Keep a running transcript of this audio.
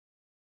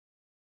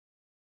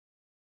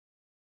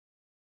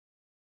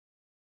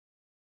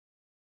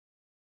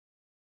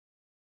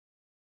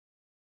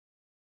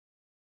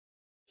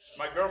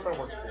My girlfriend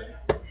works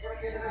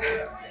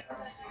here.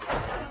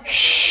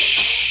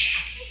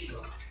 Shh.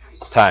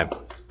 It's time.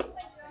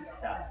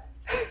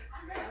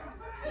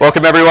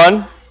 Welcome,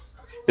 everyone.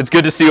 It's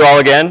good to see you all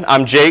again.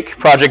 I'm Jake,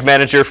 project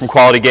manager from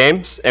Quality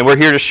Games, and we're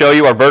here to show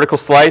you our vertical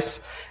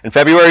slice and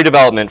February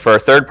development for our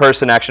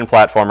third-person action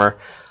platformer,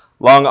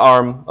 Long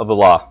Arm of the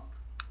Law.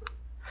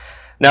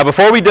 Now,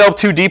 before we delve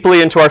too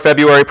deeply into our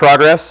February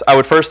progress, I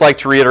would first like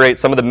to reiterate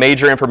some of the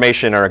major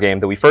information in our game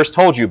that we first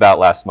told you about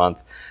last month,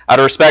 out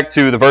of respect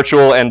to the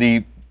virtual and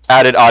the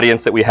added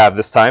audience that we have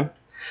this time.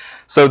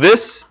 So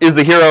this is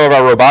the hero of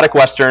our robotic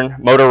western,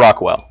 Motor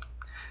Rockwell.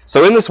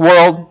 So in this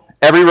world,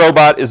 every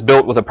robot is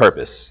built with a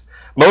purpose.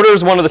 Motor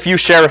is one of the few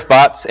sheriff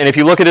bots, and if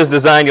you look at his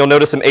design, you'll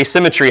notice some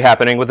asymmetry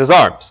happening with his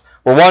arms,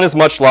 where one is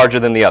much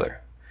larger than the other.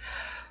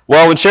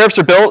 Well, when sheriffs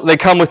are built, they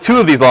come with two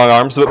of these long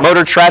arms, but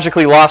Motor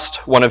tragically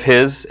lost one of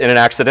his in an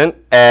accident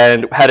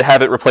and had to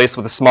have it replaced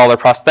with a smaller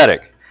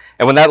prosthetic.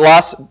 And when that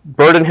loss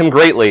burdened him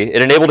greatly,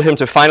 it enabled him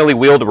to finally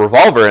wield a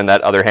revolver in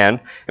that other hand,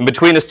 and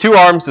between his two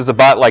arms is a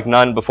bot like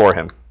none before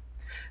him.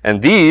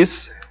 And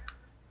these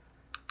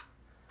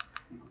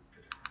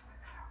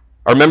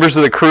are members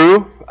of the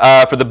crew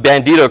for the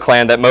Bandito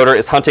clan that Motor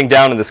is hunting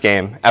down in this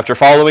game after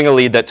following a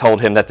lead that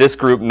told him that this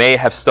group may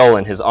have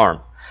stolen his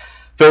arm.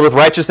 Filled with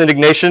righteous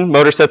indignation,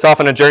 Motor sets off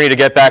on a journey to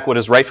get back what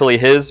is rightfully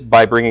his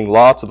by bringing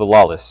law to the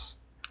lawless.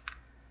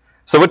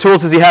 So what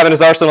tools does he have in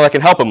his arsenal that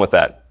can help him with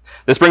that?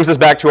 This brings us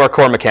back to our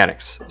core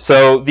mechanics.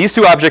 So these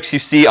two objects you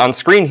see on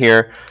screen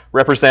here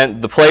represent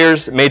the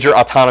player's major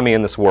autonomy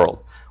in this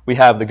world. We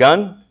have the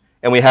gun,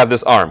 and we have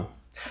this arm.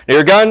 Now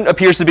your gun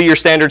appears to be your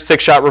standard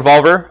 6-shot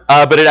revolver,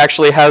 but it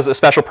actually has a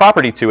special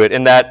property to it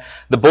in that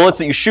the bullets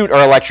that you shoot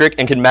are electric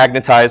and can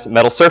magnetize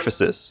metal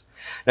surfaces.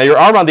 Now your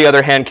arm, on the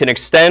other hand, can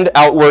extend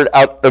outward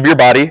out of your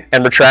body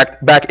and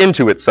retract back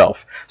into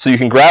itself. So you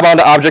can grab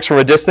onto objects from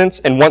a distance,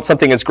 and once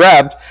something is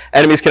grabbed,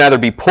 enemies can either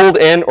be pulled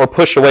in or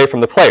pushed away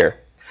from the player.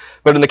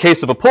 But in the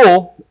case of a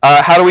pull,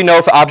 how do we know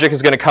if the object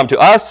is going to come to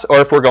us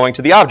or if we're going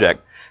to the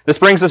object? This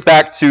brings us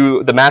back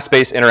to the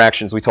mass-based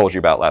interactions we told you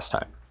about last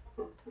time.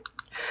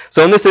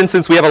 So in this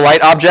instance, we have a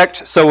light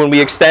object, so when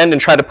we extend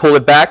and try to pull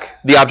it back,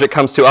 the object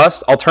comes to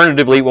us.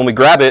 Alternatively, when we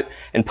grab it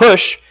and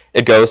push,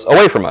 it goes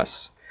away from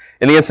us.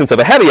 In the instance of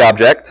a heavy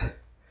object,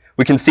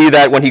 we can see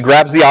that when he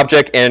grabs the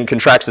object and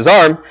contracts his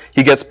arm,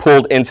 he gets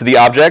pulled into the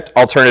object.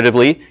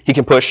 Alternatively, he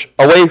can push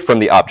away from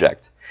the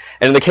object.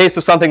 And in the case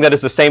of something that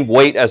is the same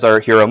weight as our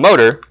hero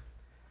Motor,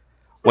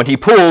 when he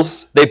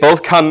pulls, they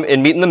both come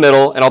and meet in the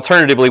middle, and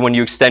alternatively, when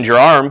you extend your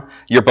arm,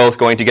 you're both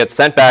going to get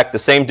sent back the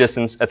same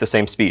distance at the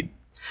same speed.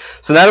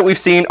 So now that we've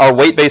seen our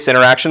weight-based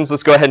interactions,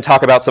 let's go ahead and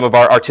talk about some of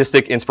our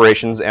artistic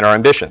inspirations and our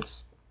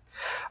ambitions.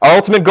 Our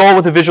ultimate goal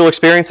with the visual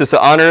experience is to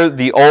honor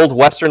the old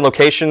Western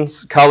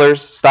locations,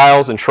 colors,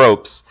 styles, and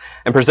tropes,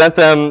 and present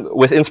them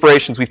with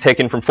inspirations we've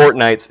taken from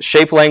Fortnite's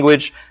shape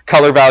language,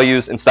 color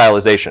values, and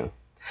stylization.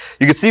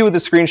 You can see with the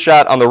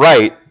screenshot on the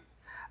right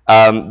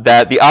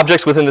that the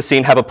objects within the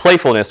scene have a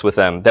playfulness with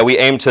them that we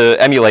aim to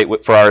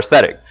emulate for our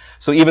aesthetic.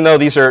 So even though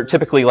these are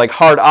typically like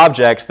hard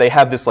objects, they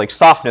have this like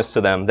softness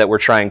to them that we're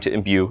trying to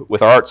imbue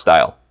with our art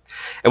style.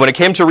 And when it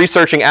came to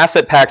researching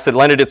asset packs that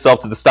lended itself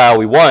to the style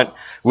we want,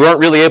 we weren't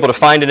really able to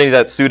find any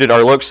that suited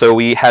our look, so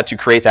we had to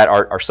create that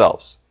art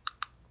ourselves.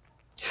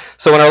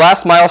 So in our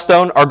last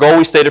milestone, our goal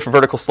we stated for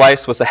Vertical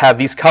Slice was to have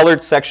these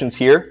colored sections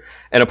here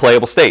in a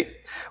playable state,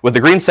 with the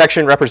green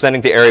section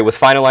representing the area with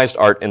finalized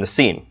art in the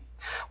scene.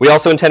 We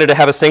also intended to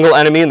have a single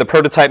enemy and the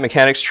prototype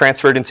mechanics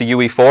transferred into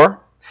UE4,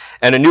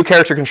 and a new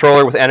character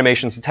controller with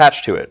animations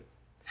attached to it.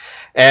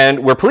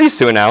 And we're pleased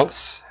to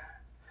announce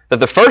that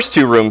the first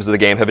two rooms of the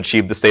game have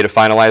achieved the state of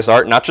finalized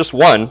art, not just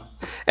one,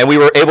 and we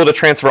were able to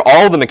transfer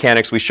all of the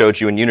mechanics we showed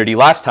you in Unity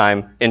last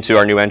time into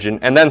our new engine,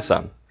 and then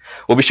some.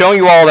 We'll be showing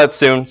you all that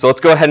soon, so let's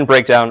go ahead and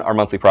break down our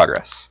monthly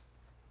progress.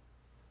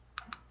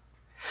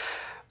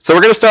 So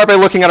we're going to start by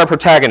looking at our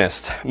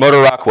protagonist,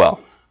 Motor Rockwell.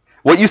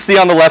 What you see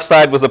on the left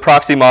side was the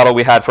proxy model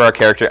we had for our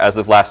character as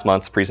of last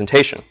month's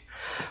presentation.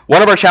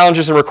 One of our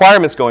challenges and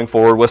requirements going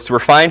forward was to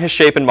refine his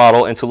shape and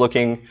model into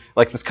looking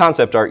like this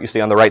concept art you see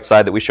on the right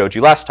side that we showed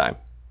you last time.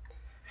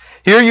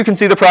 Here you can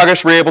see the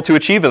progress we're able to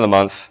achieve in the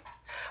month.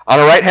 On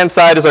the right-hand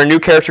side is our new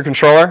character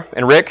controller.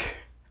 And Rick,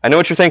 I know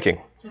what you're thinking.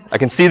 I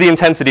can see the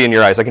intensity in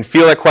your eyes. I can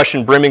feel that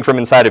question brimming from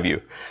inside of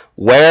you.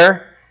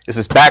 Where is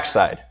his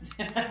backside?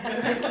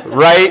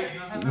 Right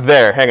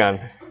there. Hang on.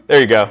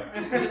 There you go.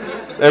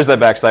 There's that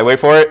backside. Wait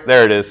for it.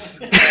 There it is.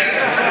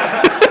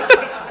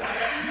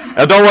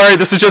 Now don't worry,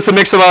 this is just a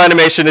mix of our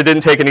animation. It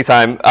didn't take any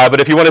time.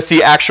 But if you want to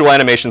see actual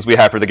animations we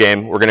have for the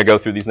game, we're going to go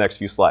through these next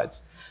few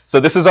slides. So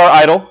this is our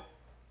idle.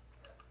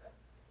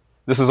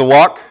 This is a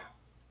walk.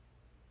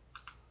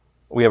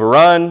 We have a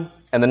run.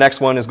 And the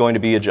next one is going to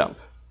be a jump.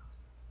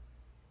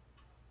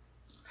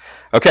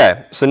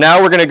 Okay, so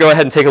now we're going to go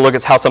ahead and take a look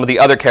at how some of the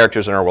other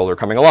characters in our world are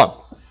coming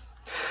along.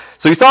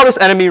 So you saw this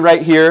enemy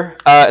right here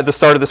at the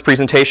start of this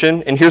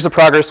presentation. And here's the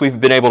progress we've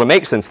been able to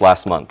make since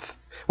last month,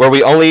 where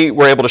we only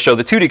were able to show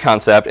the 2D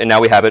concept, and now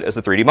we have it as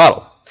a 3D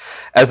model.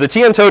 As the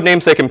TN Toad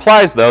namesake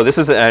implies, though, this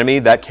is an enemy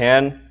that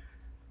can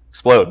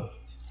explode.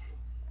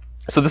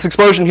 So this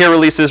explosion here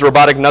releases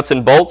robotic nuts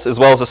and bolts, as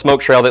well as a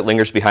smoke trail that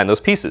lingers behind those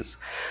pieces.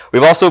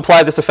 We've also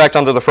applied this effect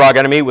onto the frog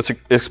enemy, which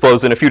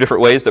explodes in a few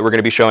different ways that we're going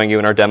to be showing you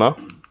in our demo.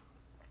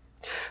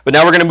 But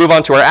now we're going to move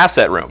on to our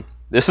asset room.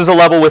 This is a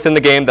level within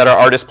the game that our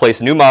artists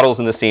place new models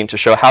in the scene to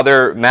show how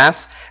their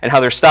mass and how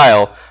their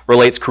style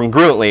relates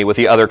congruently with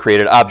the other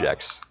created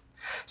objects.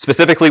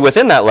 Specifically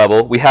within that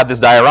level, we have this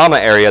diorama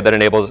area that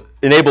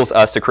enables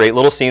us to create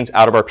little scenes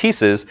out of our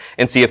pieces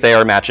and see if they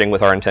are matching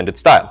with our intended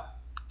style.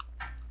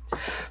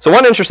 So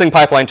one interesting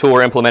pipeline tool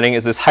we're implementing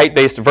is this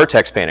height-based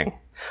vertex painting.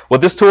 What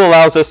this tool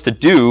allows us to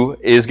do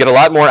is get a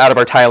lot more out of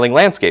our tiling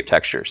landscape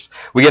textures.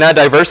 We can add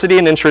diversity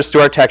and interest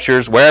to our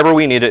textures wherever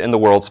we need it in the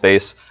world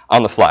space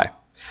on the fly.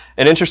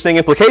 An interesting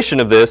implication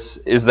of this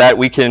is that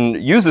we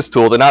can use this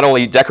tool to not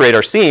only decorate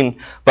our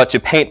scene, but to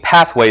paint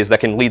pathways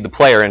that can lead the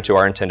player into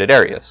our intended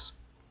areas.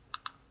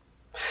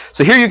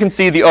 So here you can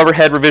see the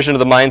overhead revision of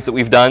the mines that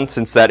we've done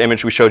since that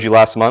image we showed you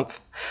last month.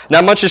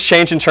 Not much has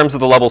changed in terms of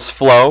the level's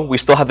flow. We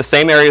still have the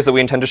same areas that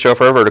we intend to show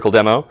for our vertical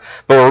demo,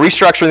 but we're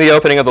restructuring the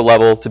opening of the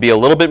level to be a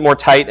little bit more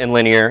tight and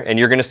linear, and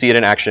you're going to see it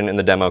in action in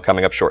the demo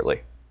coming up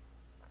shortly.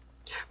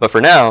 But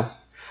for now,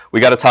 we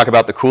got to talk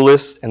about the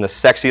coolest and the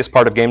sexiest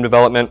part of game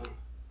development.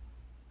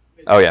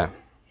 Oh yeah,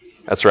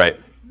 that's right.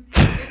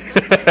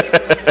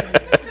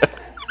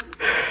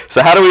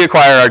 So how do we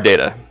acquire our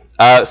data?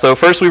 So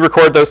first we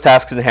record those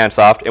tasks in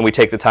Handsoft, and we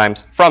take the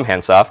times from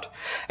Handsoft.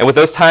 And with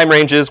those time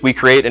ranges, we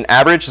create an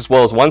average as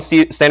well as one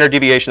standard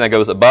deviation that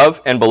goes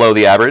above and below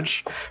the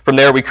average. From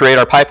there, we create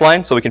our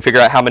pipeline, so we can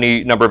figure out how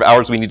many number of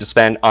hours we need to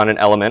spend on an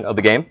element of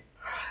the game.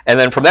 And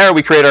then from there,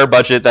 we create our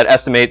budget that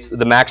estimates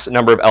the max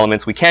number of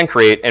elements we can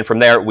create. And from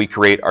there, we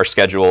create our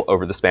schedule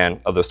over the span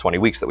of those 20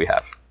 weeks that we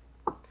have.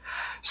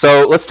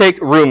 So let's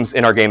take rooms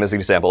in our game as an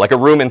example, like a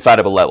room inside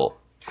of a level.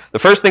 The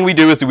first thing we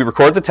do is we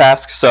record the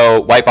task,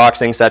 so white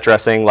boxing, set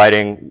dressing,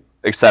 lighting,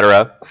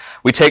 etc.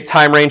 We take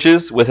time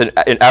ranges with an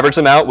average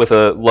them out with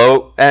a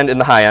low end and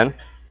the high end.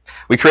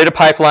 We create a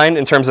pipeline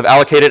in terms of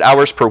allocated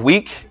hours per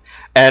week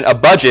and a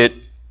budget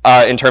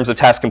in terms of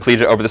tasks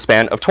completed over the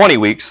span of 20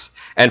 weeks.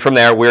 And from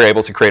there, we're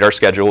able to create our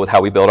schedule with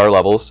how we build our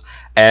levels.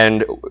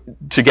 And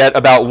to get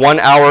about 1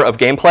 hour of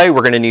gameplay,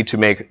 we're going to need to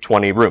make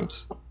 20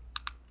 rooms.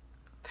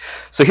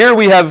 So here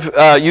we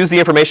have used the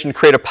information to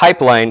create a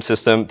pipeline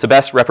system to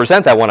best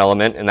represent that one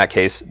element, in that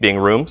case being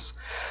rooms.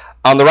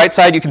 On the right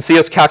side, you can see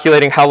us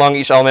calculating how long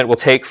each element will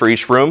take for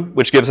each room,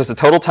 which gives us a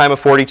total time of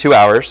 42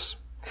 hours,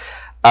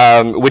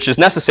 which is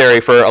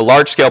necessary for a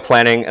large-scale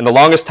planning, and the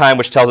longest time,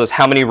 which tells us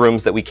how many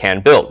rooms that we can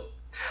build.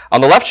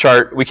 On the left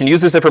chart, we can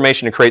use this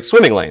information to create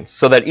swimming lanes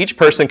so that each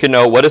person can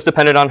know what is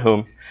dependent on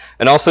whom,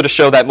 and also to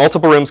show that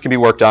multiple rooms can be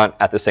worked on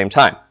at the same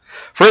time.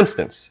 For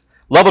instance,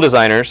 level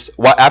designers,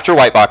 after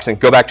whiteboxing,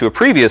 go back to a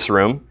previous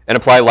room and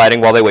apply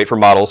lighting while they wait for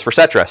models for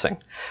set dressing.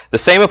 The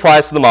same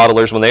applies to the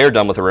modelers when they are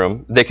done with a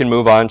room. They can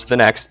move on to the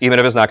next, even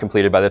if it's not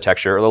completed by the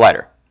texture or the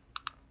lighter.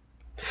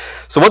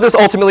 So what this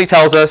ultimately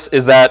tells us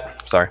is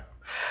that,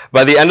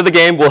 by the end of the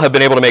game, we'll have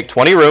been able to make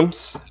 20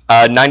 rooms,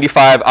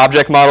 95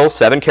 object models,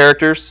 7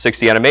 characters,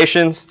 60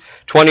 animations,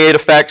 28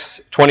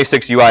 effects,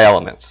 26 UI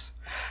elements.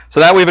 So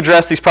now we've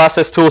addressed these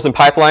process tools and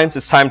pipelines,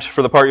 it's time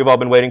for the part you've all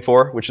been waiting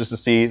for, which is to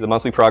see the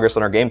monthly progress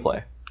on our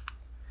gameplay.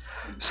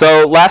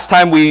 So last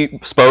time we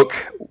spoke,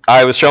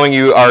 I was showing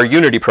you our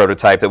Unity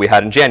prototype that we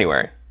had in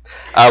January.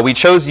 We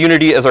chose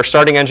Unity as our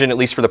starting engine, at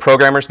least for the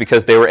programmers,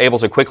 because they were able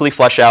to quickly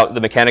flesh out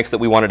the mechanics that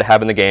we wanted to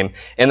have in the game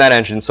in that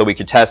engine so we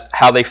could test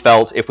how they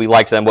felt, if we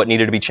liked them, what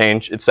needed to be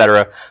changed,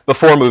 etc.,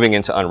 before moving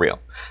into Unreal.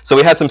 So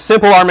we had some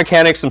simple ARM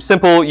mechanics, some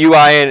simple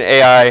UI and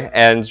AI,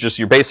 and just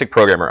your basic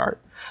programmer art.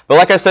 But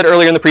like I said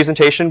earlier in the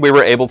presentation, we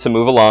were able to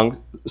move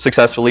along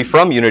successfully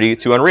from Unity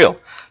to Unreal.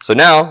 So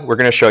now we're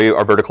going to show you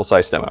our vertical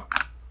slice demo.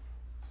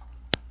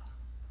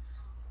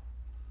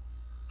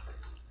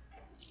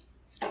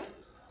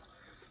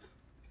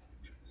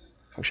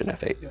 Function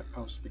F8. Yeah, I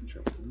was making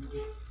sure.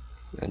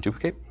 And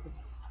duplicate.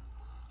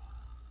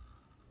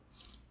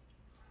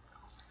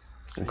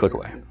 And click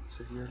away.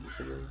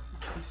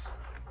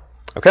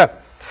 Okay.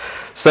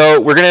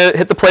 So we're going to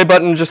hit the play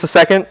button in just a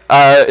second.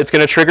 It's going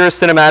to trigger a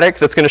cinematic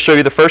that's going to show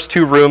you the first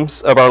 2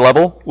 rooms of our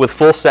level with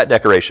full set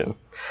decoration.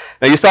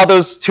 Now you saw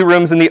those 2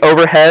 rooms in the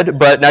overhead,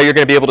 but now you're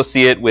going to be able to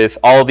see it with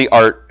all the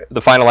art,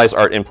 the finalized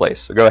art in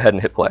place. So go ahead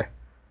and hit play.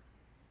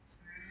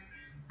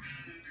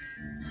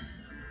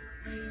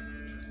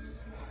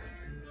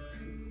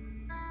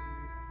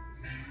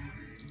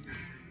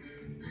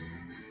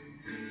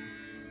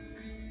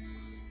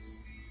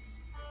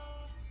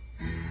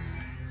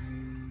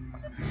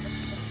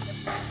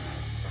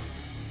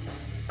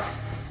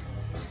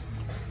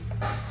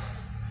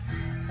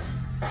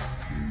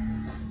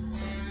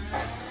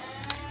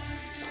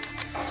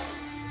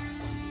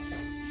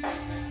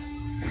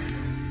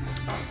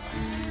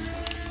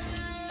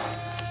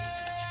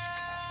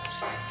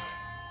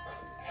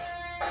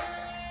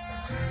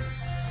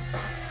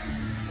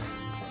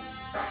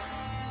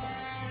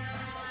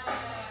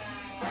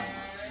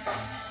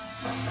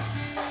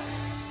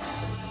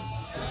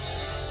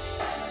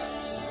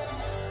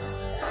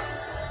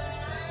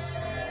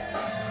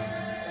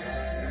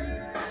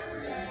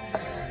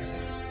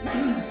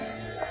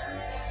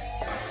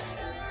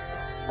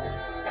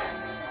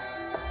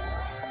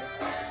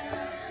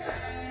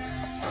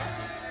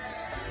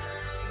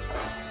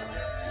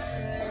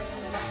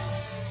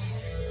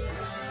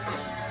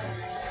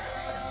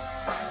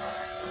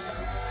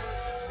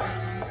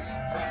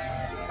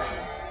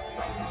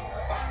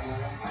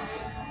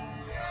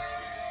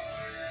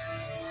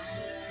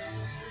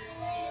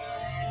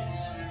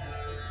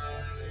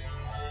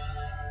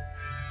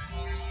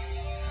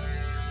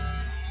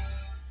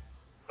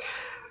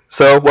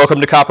 So, welcome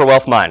to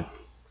Copperwealth Mine.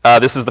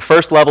 This is the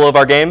first level of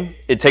our game.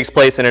 It takes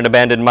place in an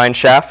abandoned mine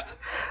shaft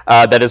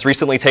that has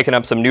recently taken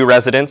up some new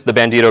residents. The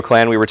Bandito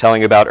clan we were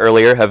telling about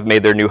earlier have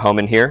made their new home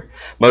in here.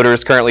 Motor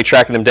is currently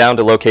tracking them down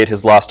to locate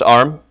his lost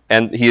arm,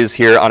 and he is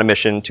here on a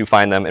mission to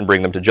find them and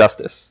bring them to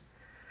justice.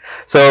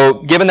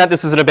 So, given that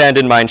this is an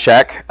abandoned mine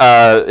shack,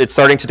 it's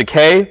starting to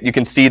decay. You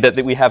can see that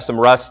we have some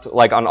rust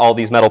like on all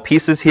these metal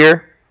pieces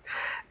here.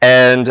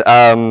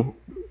 And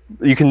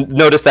you can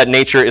notice that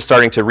nature is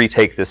starting to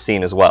retake this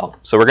scene as well.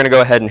 So we're going to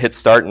go ahead and hit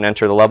start and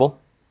enter the level.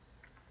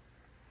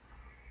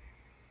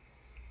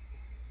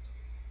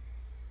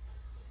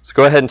 So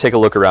go ahead and take a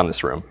look around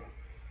this room.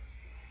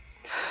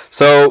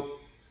 So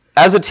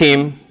as a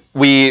team,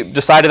 we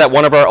decided that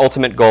one of our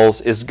ultimate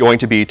goals is going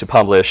to be to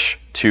publish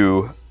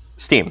to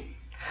Steam.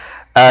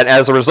 And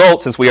as a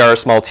result, since we are a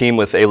small team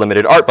with a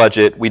limited art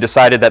budget, we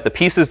decided that the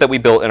pieces that we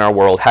built in our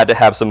world had to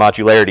have some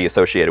modularity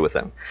associated with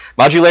them.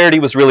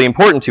 Modularity was really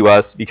important to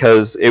us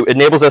because it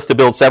enables us to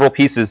build several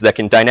pieces that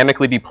can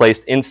dynamically be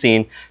placed in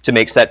scene to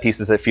make set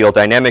pieces that feel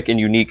dynamic and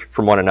unique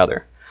from one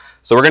another.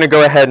 So we're going to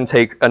go ahead and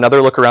take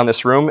another look around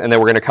this room, and then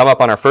we're going to come up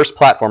on our first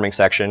platforming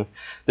section.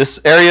 This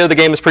area of the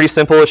game is pretty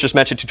simple. It's just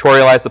meant to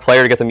tutorialize the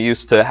player to get them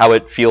used to how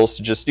it feels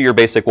to just do your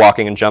basic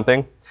walking and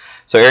jumping.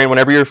 So Arian,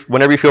 whenever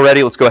you feel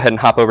ready, let's go ahead and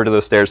hop over to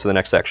those stairs to the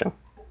next section.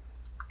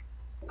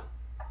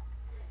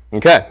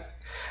 Okay.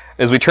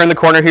 As we turn the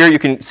corner here, you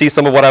can see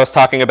some of what I was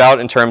talking about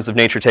in terms of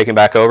nature taking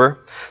back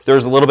over.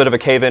 There's a little bit of a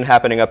cave-in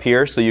happening up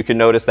here, so you can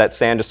notice that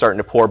sand is starting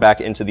to pour back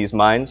into these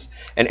mines.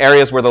 And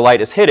areas where the light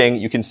is hitting,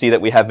 you can see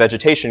that we have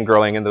vegetation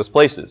growing in those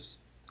places.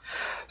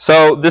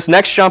 So this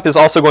next jump is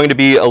also going to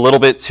be a little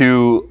bit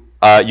too,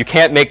 you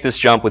can't make this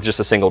jump with just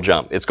a single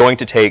jump. It's going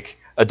to take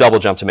a double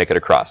jump to make it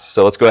across.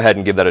 So let's go ahead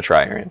and give that a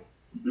try, Arian.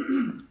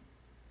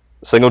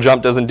 Single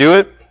jump doesn't do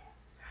it,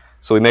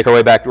 so we make our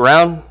way back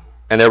around,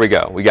 and there we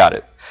go. We got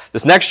it.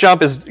 This next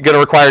jump is going to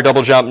require a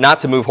double jump, not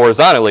to move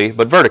horizontally,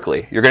 but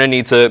vertically. You're going to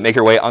need to make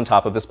your way on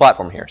top of this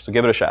platform here, so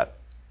give it a shot.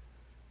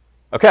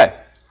 Okay.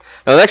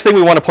 Now the next thing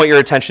we want to point your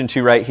attention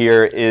to right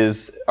here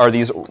are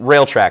these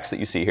rail tracks that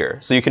you see here.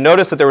 So you can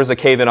notice that there was a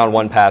cave-in on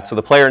one path, so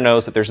the player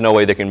knows that there's no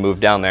way they can move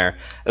down there,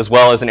 as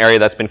well as an area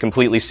that's been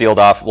completely sealed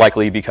off,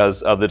 likely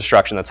because of the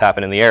destruction that's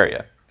happened in the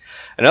area.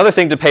 Another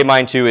thing to pay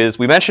mind to is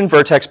we mentioned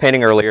vertex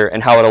painting earlier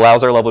and how it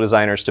allows our level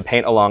designers to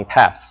paint along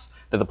paths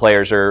that the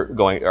players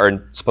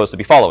are supposed to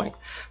be following.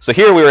 So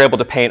here we were able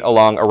to paint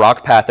along a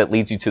rock path that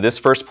leads you to this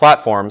first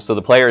platform, so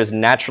the player is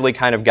naturally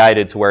kind of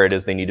guided to where it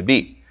is they need to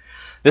be.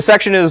 This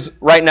section is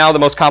right now the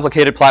most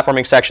complicated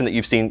platforming section that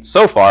you've seen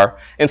so far,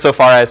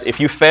 insofar as if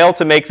you fail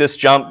to make this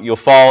jump, you'll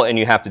fall and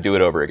you have to do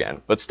it over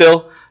again. But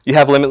still, you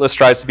have limitless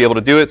strides to be able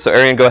to do it, so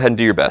Arian, go ahead and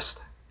do your best.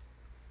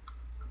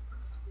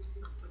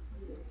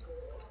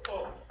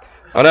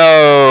 Oh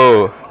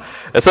no!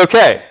 It's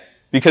okay,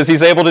 because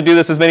he's able to do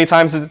this as many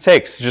times as it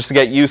takes just to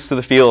get used to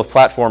the feel of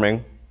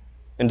platforming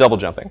and double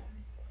jumping.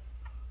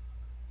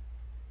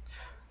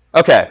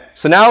 Okay,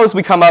 so now as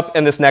we come up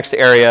in this next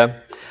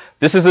area,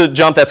 this is a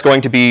jump that's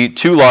going to be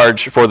too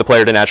large for the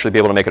player to naturally be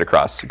able to make it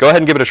across. Go ahead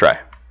and give it a try.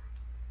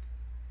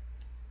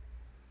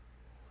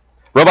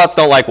 Robots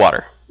don't like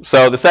water,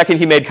 so the second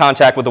he made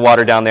contact with the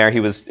water down there, he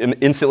was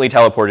instantly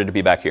teleported to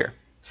be back here.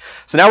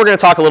 So now we're going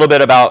to talk a little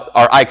bit about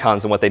our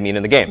icons and what they mean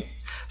in the game.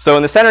 So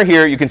in the center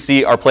here, you can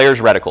see our player's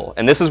reticle,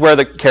 and this is where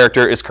the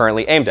character is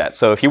currently aimed at.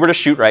 So if he were to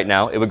shoot right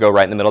now, it would go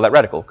right in the middle of that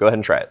reticle. Go ahead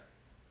and try it.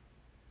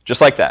 Just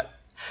like that.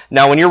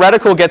 Now, when your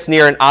reticle gets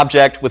near an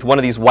object with one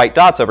of these white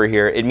dots over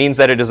here, it means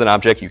that it is an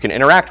object you can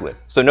interact with.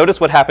 So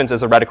notice what happens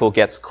as the reticle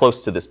gets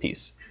close to this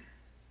piece.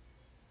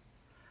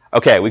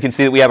 Okay, we can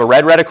see that we have a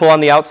red reticle on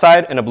the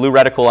outside and a blue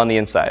reticle on the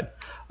inside.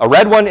 A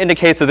red one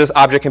indicates that this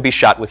object can be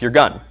shot with your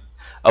gun.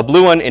 A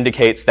blue one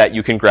indicates that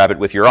you can grab it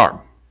with your arm.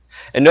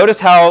 And notice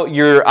how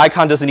your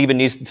icon doesn't even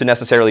need to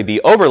necessarily be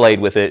overlaid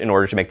with it in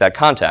order to make that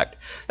contact.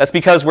 That's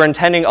because we're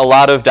intending a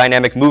lot of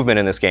dynamic movement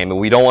in this game, and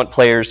we don't want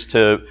players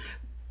to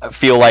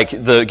feel like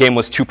the game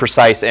was too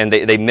precise and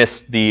they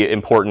missed the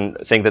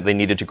important thing that they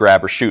needed to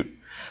grab or shoot.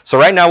 So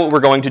right now what we're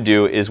going to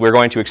do is we're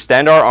going to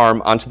extend our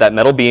arm onto that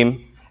metal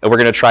beam, and we're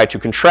going to try to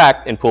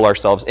contract and pull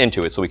ourselves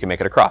into it so we can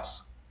make it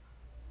across.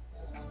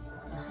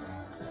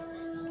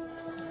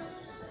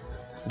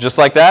 Just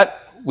like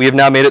that, we have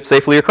now made it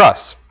safely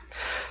across.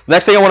 The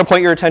next thing I want to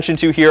point your attention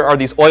to here are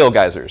these oil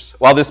geysers.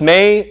 While this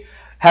may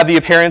have the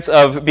appearance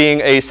of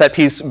being a set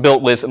piece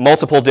built with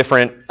multiple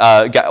different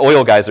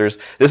oil geysers,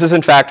 this is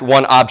in fact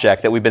one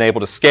object that we've been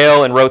able to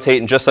scale and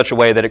rotate in just such a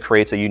way that it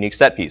creates a unique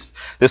set piece.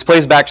 This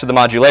plays back to the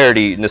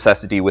modularity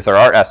necessity with our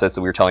art assets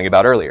that we were telling you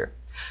about earlier.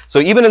 So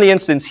even in the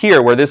instance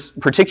here where this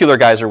particular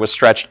geyser was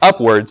stretched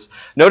upwards,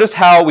 notice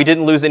how we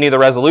didn't lose any of the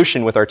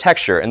resolution with our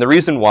texture. And the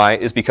reason why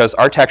is because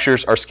our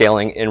textures are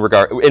scaling in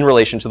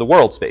relation to the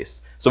world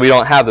space. So we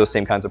don't have those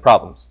same kinds of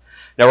problems.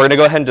 Now we're going to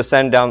go ahead and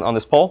descend down on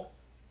this pole.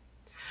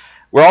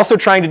 We're also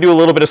trying to do a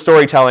little bit of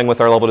storytelling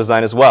with our level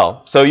design as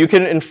well. So you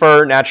can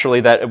infer naturally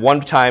that at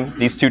one time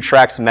these two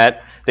tracks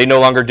met. They no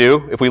longer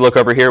do. If we look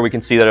over here, we can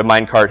see that a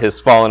minecart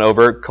has fallen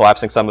over,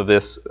 collapsing some of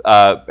this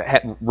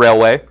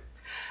railway.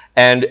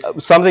 And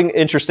something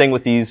interesting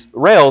with these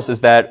rails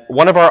is that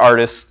one of our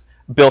artists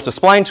built a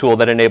spline tool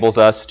that enables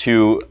us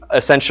to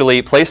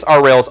essentially place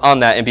our rails on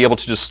that and be able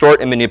to distort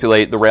and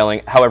manipulate the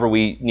railing however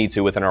we need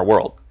to within our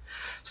world.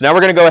 So now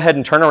we're going to go ahead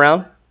and turn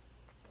around.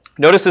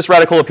 Notice this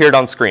reticle appeared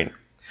on screen.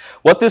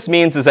 What this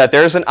means is that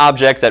there's an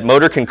object that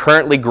Motor can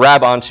currently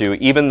grab onto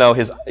even though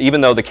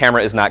the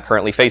camera is not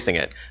currently facing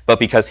it, but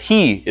because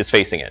he is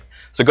facing it.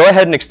 So go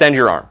ahead and extend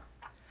your arm.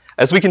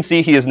 As we can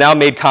see, he has now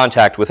made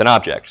contact with an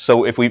object.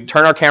 So if we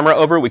turn our camera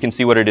over, we can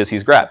see what it is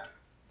he's grabbed.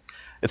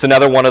 It's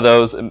another one of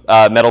those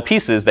metal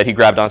pieces that he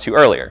grabbed onto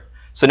earlier.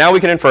 So now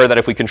we can infer that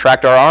if we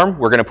contract our arm,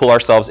 we're going to pull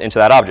ourselves into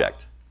that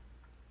object.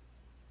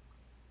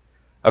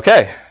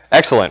 Okay,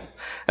 excellent.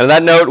 And on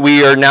that note,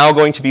 we are now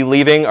going to be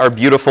leaving our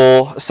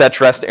beautiful set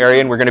rest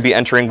area, and we're going to be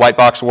entering White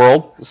Box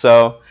World.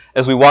 So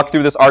as we walk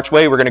through this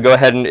archway, we're going to go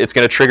ahead and it's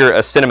going to trigger a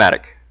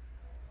cinematic.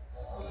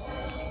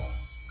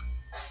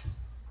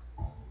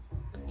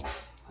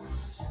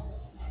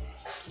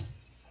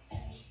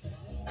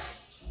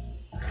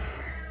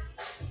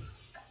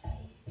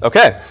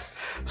 Okay,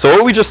 so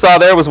what we just saw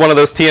there was one of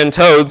those TN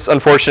toads,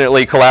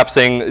 unfortunately,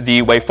 collapsing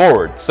the way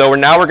forward. So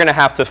now we're going to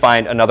have to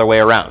find another way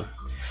around.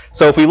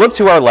 So if we look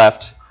to our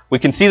left, we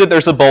can see that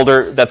there's a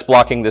boulder that's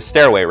blocking this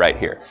stairway right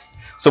here.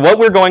 So what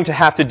we're going to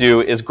have to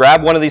do is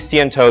grab one of these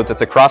TN toads that's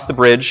across the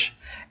bridge,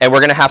 and we're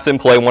going to have to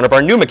employ one of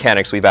our new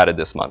mechanics we've added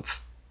this month.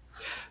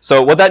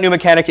 So what that new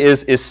mechanic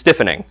is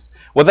stiffening.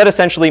 What that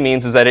essentially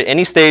means is that at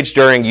any stage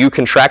during you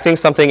contracting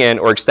something in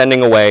or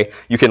extending away,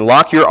 you can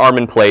lock your arm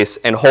in place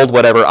and hold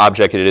whatever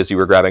object it is you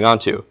were grabbing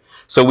onto.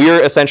 So we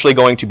are essentially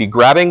going to be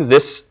grabbing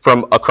this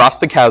from across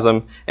the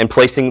chasm and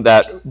placing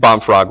that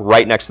bomb frog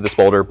right next to this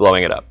boulder,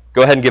 blowing it up.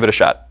 Go ahead and give it a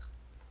shot.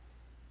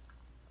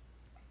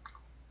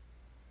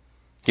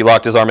 He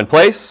locked his arm in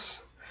place,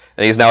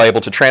 and he's now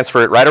able to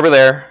transfer it right over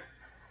there,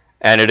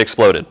 and it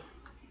exploded.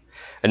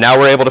 And now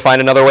we're able to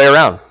find another way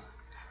around.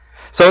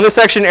 So in this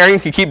section, Arian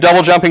can keep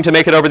double jumping to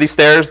make it over these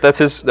stairs. That's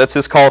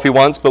his call if he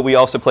wants, but we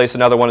also place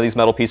another one of these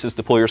metal pieces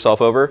to pull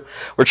yourself over.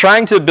 We're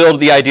trying to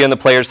build the idea in the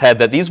player's head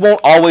that these won't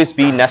always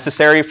be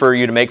necessary for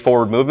you to make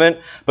forward movement,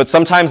 but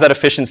sometimes that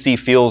efficiency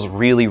feels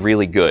really,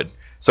 really good.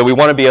 So we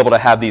want to be able to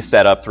have these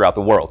set up throughout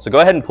the world. So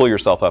go ahead and pull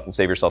yourself up and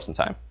save yourself some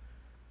time.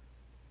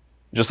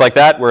 Just like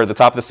that, we're at the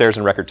top of the stairs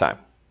in record time.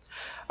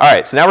 All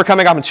right, so now we're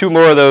coming up on two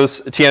more of those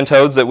TN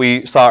toads that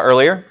we saw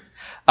earlier.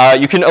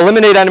 You can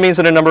eliminate enemies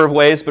in a number of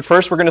ways, but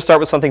first we're going to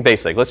start with something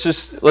basic. Let's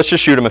just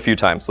shoot them a few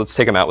times. Let's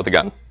take them out with a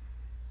gun.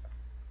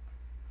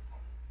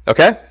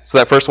 Okay, so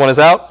that first one is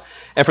out.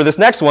 And for this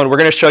next one, we're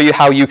going to show you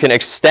how you can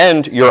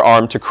extend your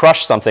arm to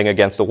crush something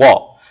against a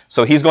wall.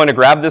 So he's going to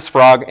grab this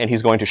frog, and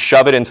he's going to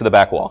shove it into the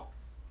back wall.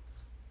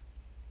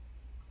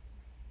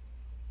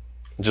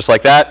 Just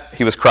like that,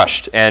 he was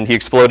crushed, and he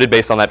exploded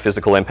based on that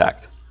physical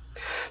impact.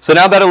 So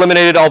now that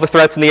eliminated all the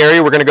threats in the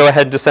area, we're going to go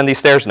ahead and descend these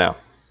stairs now.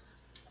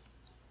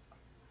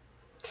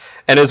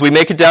 And as we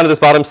make it down to this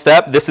bottom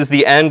step, this is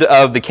the end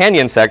of the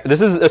canyon section. This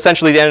is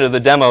essentially the end of the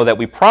demo that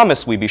we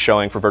promised we'd be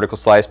showing for Vertical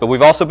Slice, but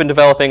we've also been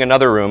developing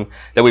another room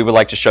that we would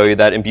like to show you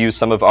that imbues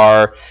some of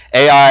our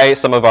AI,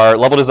 some of our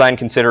level design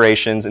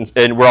considerations,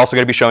 and we're also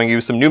going to be showing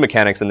you some new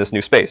mechanics in this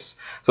new space.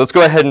 So let's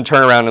go ahead and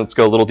turn around and let's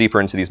go a little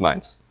deeper into these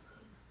mines.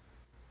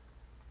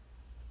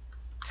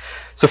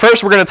 So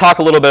first, we're going to talk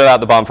a little bit about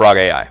the Bomb Frog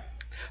AI.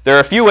 There are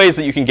a few ways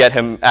that you can get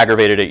him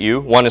aggravated at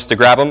you. One is to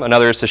grab him,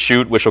 another is to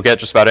shoot, which will get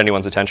just about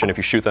anyone's attention if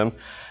you shoot them.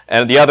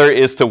 And the other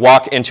is to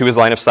walk into his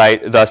line of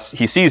sight, thus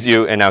he sees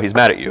you and now he's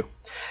mad at you.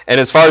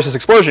 And as far as his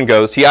explosion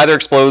goes, he either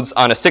explodes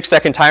on a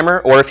 6-second timer,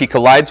 or if he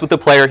collides with the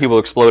player, he will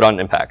explode on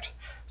impact.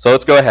 So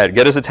let's go ahead,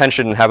 get his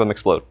attention and have him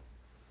explode.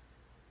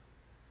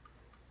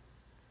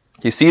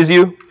 He sees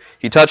you,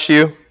 he touched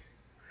you,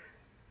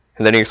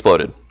 and then he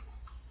exploded.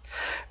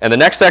 And the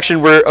next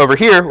section over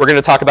here, we're going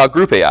to talk about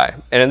group AI.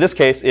 And in this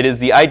case, it is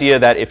the idea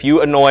that if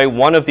you annoy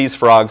one of these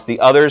frogs, the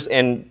others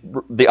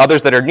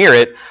that are near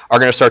it are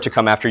going to start to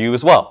come after you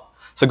as well.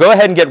 So go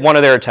ahead and get one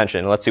of their attention,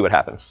 and let's see what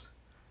happens.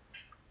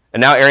 And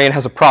now Arian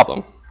has a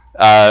problem.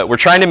 We're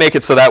trying to make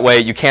it so that way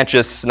you can't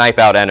just snipe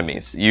out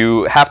enemies.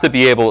 You have to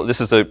be able, this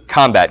is a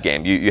combat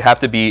game. You have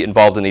to be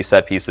involved in these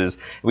set pieces.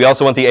 We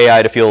also want the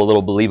AI to feel a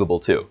little believable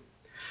too.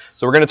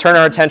 So we're going to turn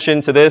our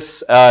attention to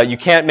this. You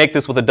can't make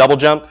this with a double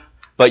jump,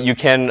 but you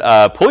can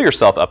pull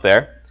yourself up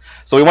there.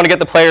 So we want to get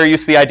the player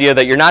used to the idea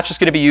that you're not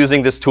just going to be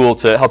using this tool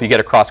to help you get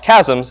across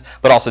chasms,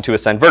 but also to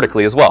ascend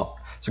vertically as well.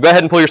 So go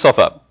ahead and pull yourself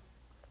up.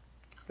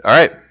 All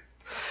right.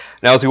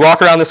 Now as we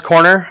walk around this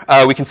corner,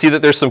 we can see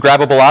that there's some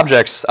grabbable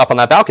objects up on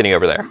that balcony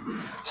over there.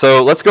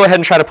 So let's go ahead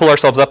and try to pull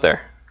ourselves up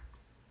there.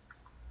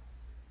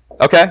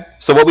 Okay,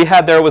 so what we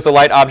had there was a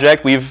light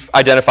object. We've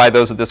identified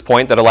those at this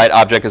point, that a light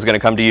object is going to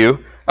come to you.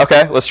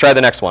 Okay, let's try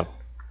the next one.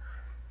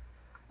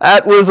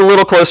 That was a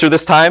little closer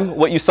this time.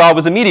 What you saw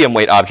was a medium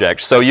weight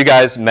object, so you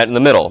guys met in the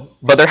middle.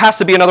 But there has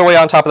to be another way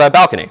on top of that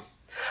balcony.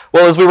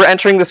 Well, as we were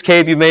entering this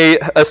cave,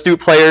 astute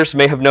players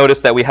may have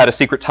noticed that we had a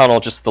secret tunnel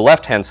just to the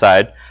left-hand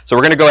side. So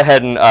we're going to go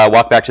ahead and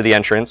walk back to the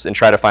entrance and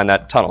try to find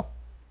that tunnel.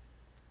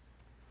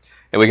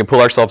 And we can pull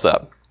ourselves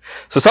up.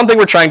 So something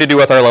we're trying to do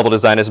with our level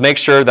design is make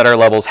sure that our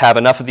levels have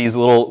enough of these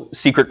little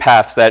secret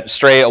paths that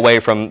stray away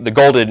from the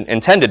golden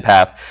intended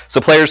path, so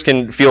players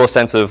can feel a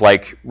sense of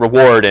like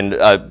reward and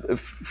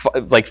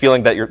like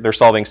feeling that they're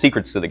solving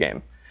secrets to the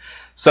game.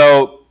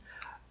 So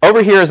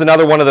over here is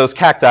another one of those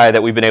cacti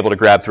that we've been able to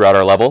grab throughout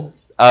our level,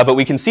 but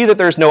we can see that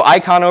there's no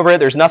icon over it.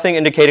 There's nothing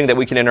indicating that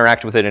we can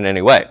interact with it in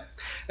any way.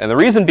 And the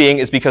reason being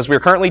is because we're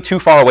currently too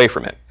far away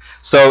from it.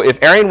 So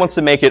if Arian wants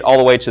to make it all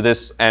the way to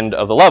this end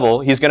of the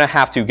level, he's going to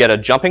have to get a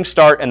jumping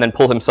start and then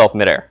pull himself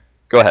midair.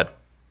 Go ahead.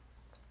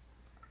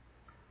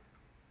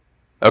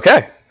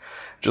 OK.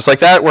 Just like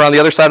that, we're on the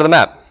other side of the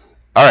map.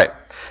 All right.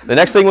 The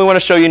next thing we want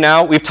to show you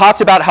now, we've talked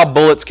about how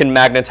bullets can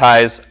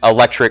magnetize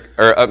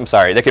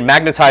they can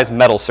magnetize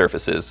metal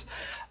surfaces.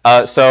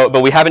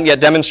 But we haven't yet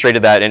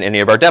demonstrated that in any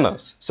of our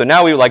demos. So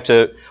now we're going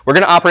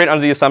to operate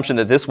under the assumption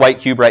that this white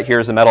cube right here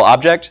is a metal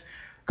object.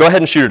 Go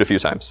ahead and shoot it a few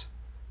times.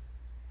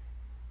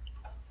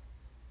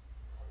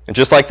 And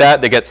just like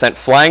that, they get sent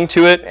flying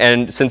to it,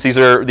 and since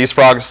these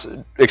frogs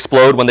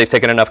explode when they've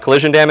taken enough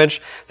collision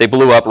damage, they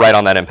blew up right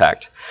on that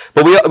impact.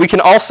 But we can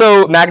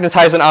also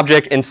magnetize an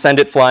object and send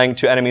it flying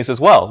to enemies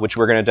as well, which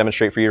we're going to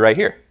demonstrate for you right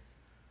here.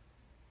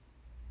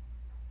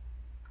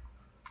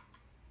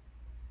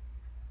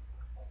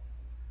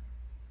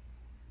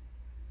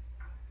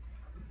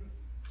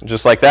 And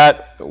just like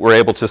that, we're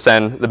able to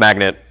send the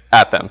magnet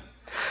at them.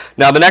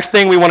 Now, the next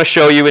thing we want to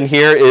show you in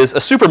here is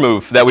a super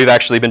move that we've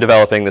actually been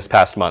developing this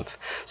past month.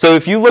 So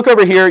if you look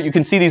over here, you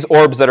can see these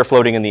orbs that are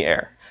floating in the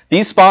air.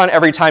 These spawn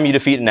every time you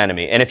defeat an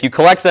enemy, and if you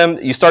collect them,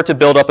 you start to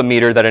build up a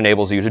meter that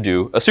enables you to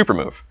do a super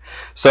move.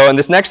 So in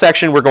this next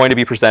section, we're going to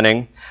be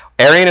presenting,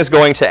 Arian is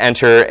going to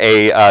enter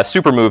a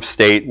super move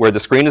state where the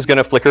screen is going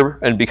to flicker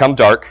and become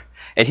dark,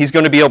 and he's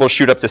going to be able to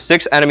shoot up to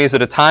 6 enemies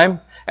at a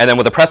time, and then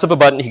with the press of a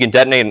button, he can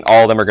detonate, and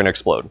all of them are going to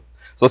explode.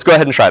 So let's go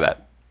ahead and try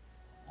that.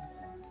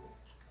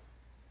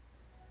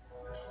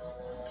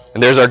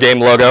 And there's our game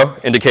logo,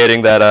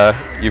 indicating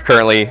that you've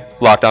currently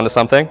locked onto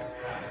something.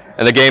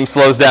 And the game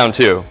slows down,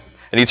 too.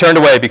 And he turned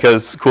away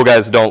because cool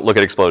guys don't look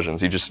at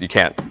explosions. You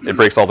can't. It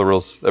breaks all the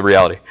rules of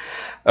reality.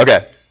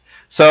 OK.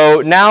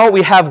 So now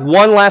we have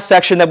one last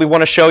section that we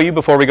want to show you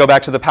before we go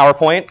back to the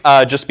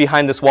PowerPoint, just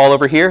behind this wall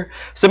over here.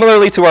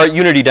 Similarly to our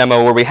Unity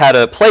demo where we had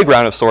a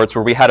playground of sorts,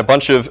 where we had a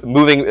bunch of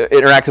moving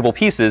interactable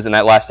pieces in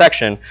that last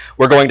section,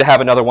 we're going to have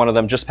another one of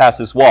them just past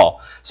this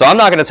wall. So I'm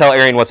not going to tell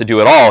Arian what to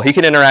do at all. He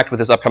can interact with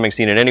this upcoming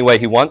scene in any way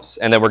he wants,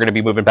 and then we're going to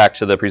be moving back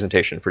to the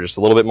presentation for just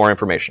a little bit more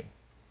information.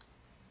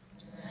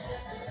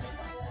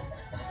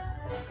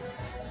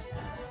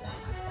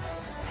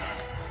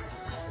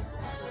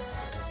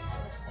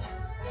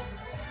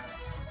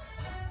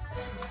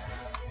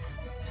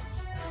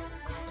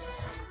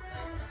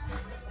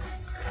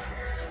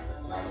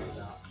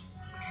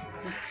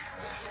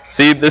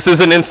 See, this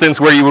is an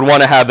instance where you would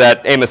want to have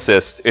that aim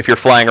assist if you're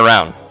flying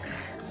around.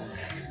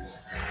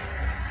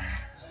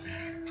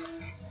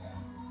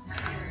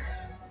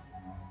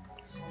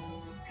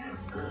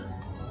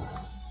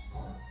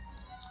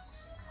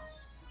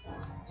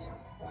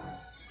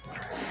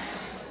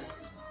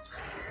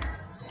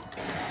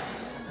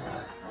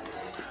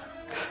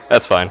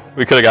 That's fine.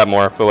 We could have got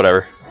more, but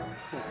whatever.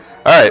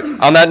 All right.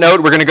 On that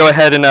note, we're going to go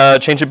ahead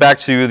and change it back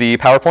to the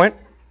PowerPoint.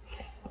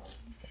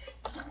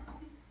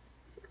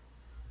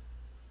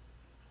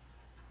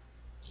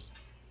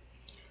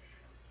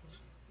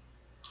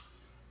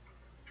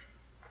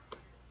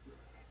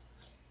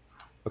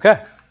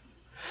 OK.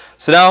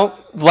 So now,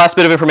 the last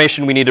bit of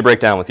information we need to break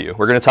down with you.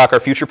 We're going to talk our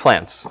future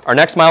plans. Our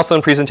next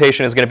milestone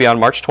presentation is going to be on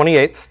March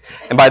 28th.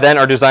 And by then,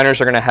 our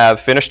designers are going to have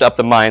finished up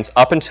the mines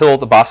up until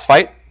the boss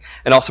fight,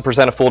 and also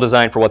present a full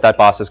design for what that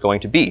boss is going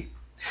to be.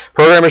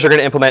 Programmers are going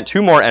to implement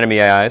 2 more enemy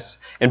AIs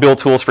and build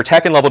tools for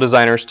tech and level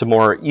designers to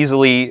more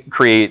easily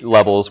create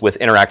levels with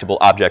interactable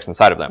objects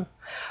inside of them.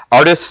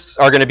 Artists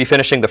are going to be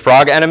finishing the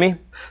frog enemy,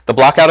 the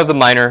blockout of the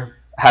miner,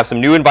 have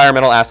some new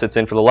environmental assets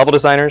in for the level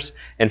designers,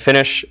 and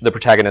finish the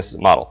protagonist's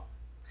model.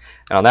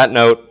 And on that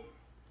note,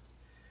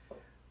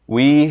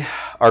 we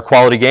are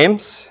Quality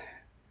Games,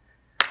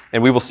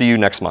 and we will see you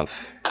next month.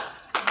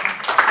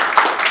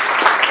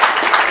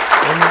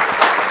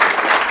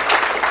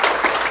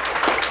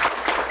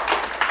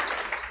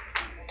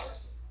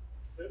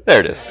 There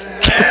it is.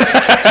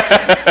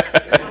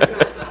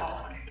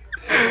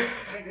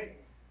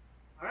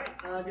 All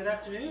right. Good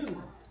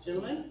afternoon,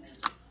 gentlemen.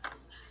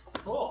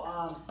 Cool.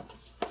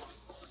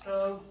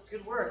 So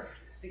good work.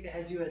 I think I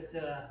had you at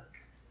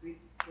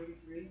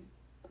 3:33.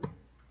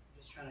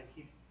 Just trying to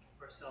keep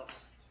ourselves.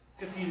 It's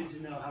good for you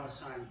to know how much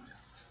time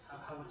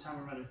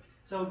we're running.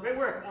 So great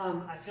work.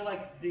 I feel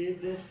like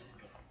this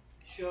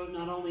showed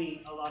not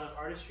only a lot of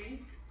artistry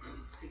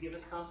to give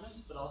us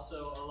confidence, but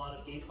also a lot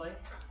of gameplay,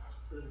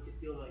 so that we could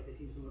feel like the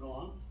team's moving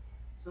along.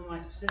 Some of my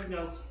specific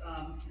notes.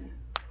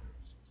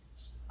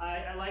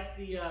 I like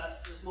the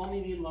small,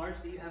 medium, large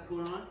that you have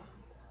going on.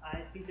 I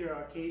think there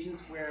are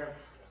occasions where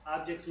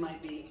objects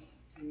might be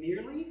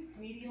nearly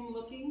medium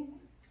looking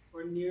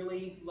or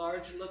nearly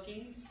large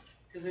looking,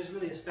 because there's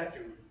really a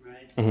spectrum,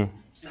 right?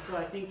 Mm-hmm. And so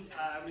I think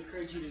I would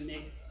encourage you to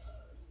make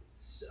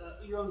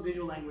your own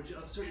visual language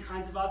of certain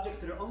kinds of objects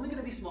that are only going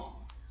to be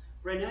small.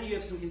 Right now you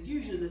have some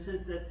confusion in the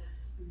sense that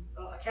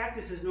a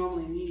cactus is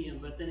normally medium,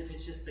 but then if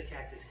it's just the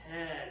cactus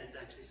head, it's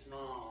actually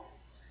small.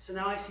 So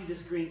now I see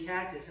this green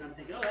cactus, and I'm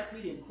thinking, oh, that's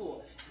medium,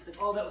 cool. It's like,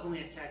 oh, that was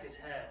only a cactus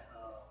head.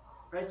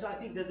 Right? So I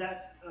think that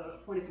that's a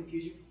point of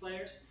confusion for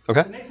players.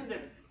 Okay. So make something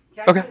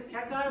Okay.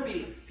 cacti or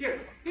medium,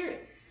 period.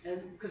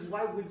 And because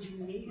why would you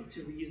need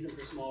to reuse them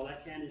for small?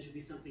 That can and should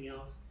be something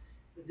else.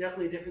 But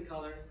definitely a different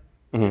color.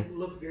 Mm-hmm.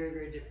 Look very,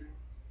 very different.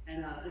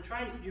 And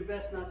try your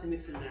best not to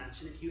mix and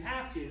match. And if you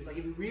have to, like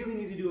if you really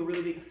need to do a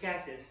really big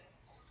cactus,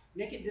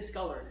 make it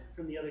discolored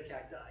from the other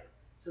cacti,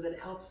 so that it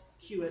helps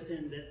cue us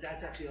in that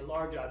that's actually a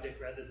large object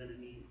rather than a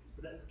medium.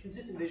 So that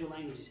consistent visual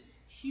language is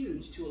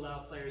huge to allow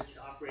players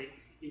to operate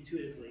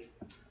intuitively.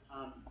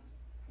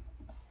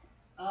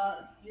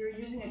 You're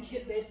using a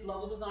kit-based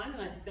level design,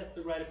 and I think that's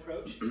the right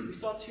approach. We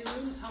saw 2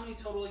 rooms. How many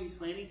total are you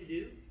planning to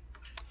do?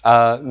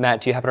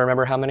 Matt, do you happen to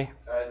remember how many?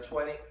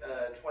 20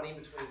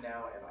 between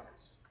now and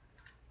August.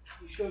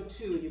 You showed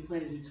 2, and you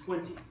plan to do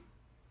 20.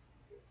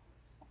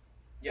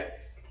 Yes.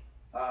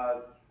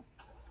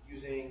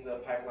 Using the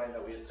pipeline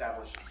that we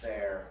established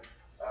there,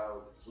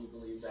 we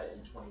believe that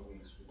in 20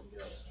 weeks we can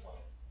get up to 20.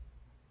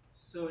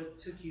 So it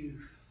took you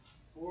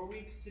 4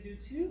 weeks to do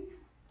 2?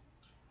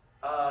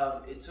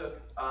 It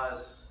took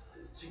us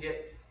to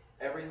get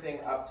everything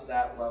up to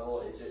that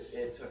level.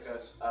 It took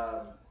us.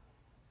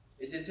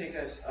 It did take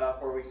us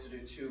 4 weeks to do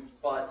 2,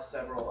 but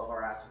several of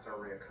our assets are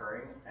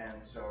reoccurring, and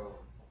so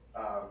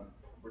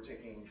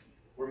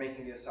we're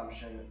making the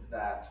assumption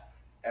that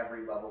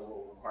every level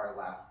will require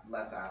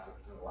less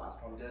assets than the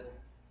last one did.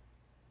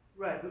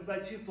 Right, but by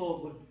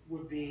twofold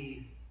would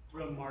be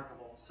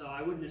remarkable. So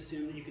I wouldn't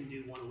assume that you can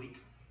do 1 a week,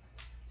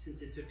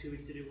 since it took 2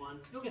 weeks to do 1.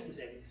 You'll get some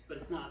savings, but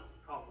it's not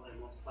probably a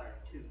multiplier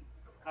of 2.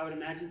 I would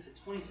imagine, so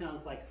 20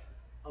 sounds like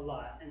a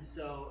lot. And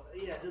so,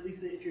 yes, at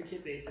least if you're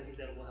kit-based, I think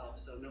that will help,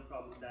 so no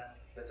problem with that.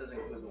 That doesn't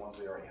include the ones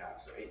we already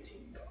have, so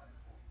 18 going.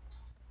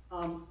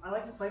 I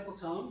like the playful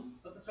tone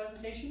of the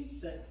presentation,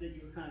 that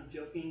you were kind of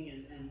joking,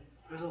 and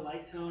there's a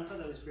light tone. I thought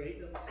that was great.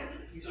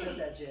 You said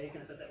that, Jake,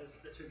 and I thought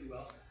that served you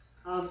well.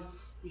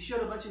 You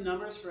showed a bunch of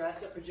numbers for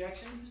asset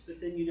projections, but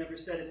then you never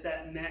said if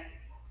that met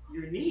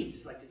your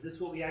needs. Like, is this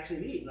what we actually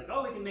need? Like,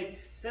 oh, we can make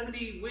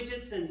 70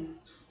 widgets and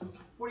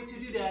 42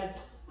 doodads.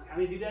 Like, how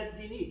many doodads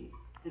do you need?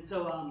 And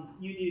so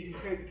you need to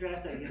compare and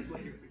contrast that against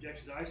what your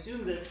projections are. I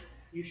assume that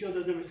you showed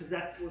those numbers because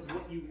that was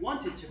what you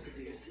wanted to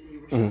produce, and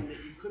you were showing that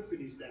you could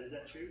produce that. Is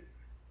that true?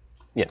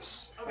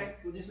 Yes. Okay,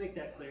 we'll just make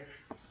that clear.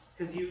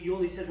 Because you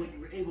only said what you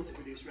were able to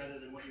produce rather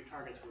than what your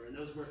targets were, and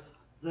those were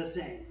the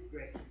same.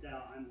 Great.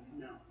 Now,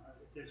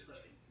 there's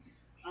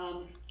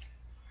question.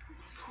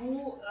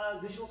 Cool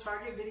visual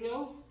target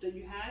video that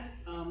you had,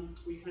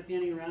 where you're kind of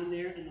panning around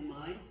there in the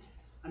mine.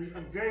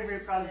 I'm very, very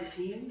proud of the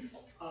team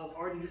of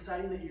already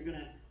deciding that you're going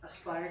to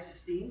aspire to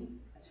Steam.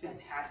 That's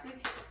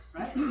fantastic,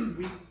 right?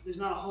 There's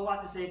not a whole lot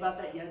to say about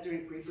that yet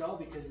during pre-pro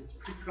because it's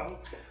pre-pro,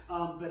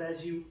 but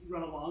as you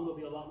run along, there'll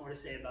be a lot more to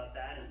say about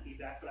that and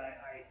feedback. But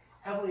I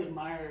heavily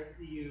admire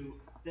you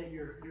that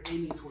you're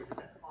aiming towards it.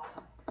 That's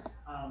awesome.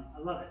 I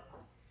love it.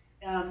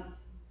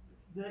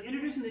 The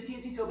introducing the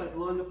TNT tool by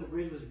blowing up the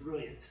bridge was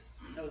brilliant.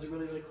 That was a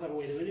really, really clever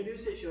way to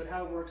introduce it, showed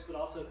how it works, but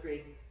also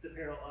create the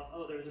peril of,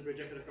 oh, there's a bridge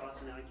I could cross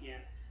and now I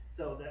can't.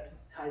 So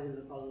that ties into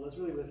the puzzle. That's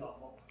really, really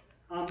thoughtful.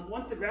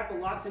 Once the grapple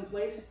locks in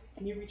place,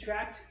 can you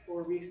retract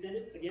or re-extend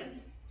it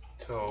again?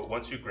 So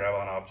once you grab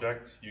an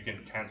object, you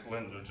can cancel it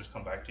and it'll just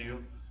come back to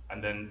you.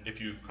 And then if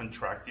you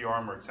contract the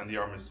arm or extend the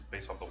arm is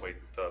based off the weight,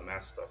 the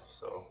mass stuff.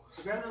 So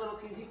grab the little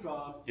TNT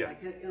frog. Yeah.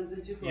 It comes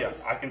in too close. Yeah,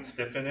 I can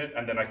stiffen it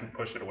and then I can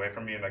push it away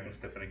from me and I can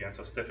stiffen again.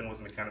 So stiffen was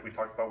a mechanic we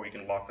talked about where you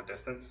can lock the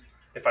distance.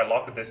 If I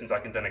lock the distance, I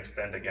can then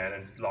extend again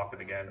and lock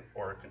it again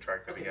or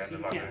contract it again. So and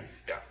you lock can. it.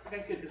 Yeah.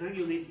 Okay, good, because I think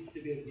you'll need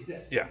to be able to do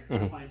that. Yeah.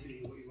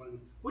 Fine-tuning what you want to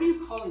do. What are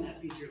you calling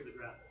that feature of the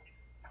grapple?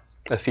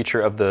 A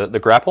feature of the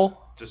grapple?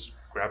 Just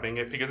grabbing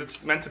it because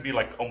it's meant to be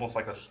like almost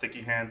like a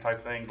sticky hand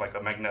type thing, like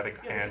a magnetic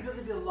hand. Yeah, the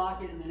ability to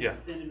lock it and then Yeah.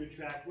 extend and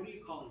retract. What are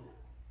you calling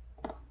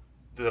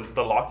it?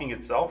 The locking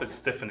itself is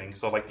stiffening,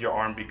 so like your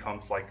arm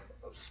becomes like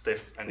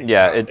stiff. And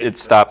Yeah, it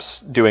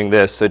stops doing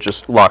this. It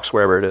just locks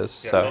wherever it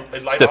is. Yeah, so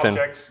light stiffen.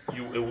 objects,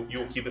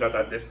 you'll keep it at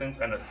that distance,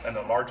 and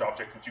a large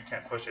object, since you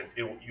can't push it,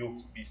 you'll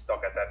be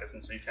stuck at that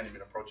distance, so you can't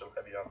even approach a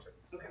heavy object.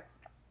 Okay.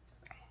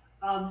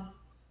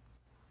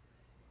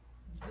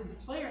 Did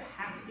the player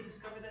have to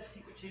discover that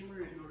secret chamber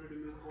in order to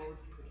move forward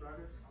with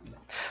progress?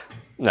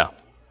 No.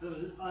 So there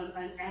was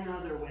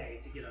another way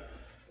to get up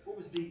there. What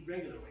was the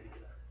regular way to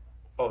get up?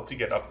 Oh, to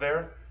get up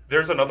there,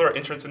 there's another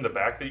entrance in the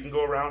back that you can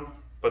go around,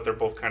 but they're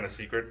both kind of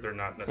secret. They're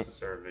not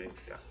necessarily,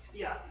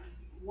 Yeah,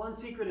 one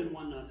secret and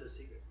one not so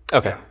secret.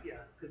 Okay. Yeah,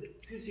 because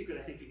too secret,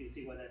 I think you can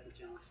see why that's a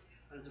challenge.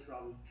 That's a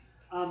problem.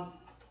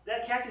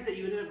 That cactus that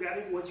you ended up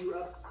grabbing once you were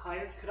up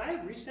higher, could I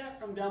have reached that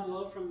from down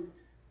below from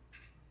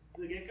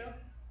the get-go?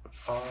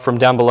 From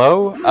down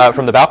below?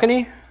 From the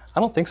balcony? I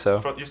don't think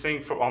so. You're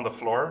saying from on the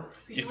floor?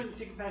 Because you went in the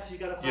secret passage, you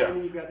got up higher, and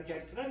then you grabbed the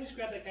cactus. Could I just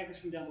grab that cactus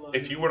from down below?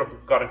 If you would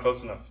have gotten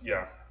close enough,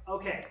 yeah.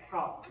 Okay,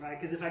 problem, right?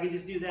 Because if I can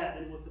just do that,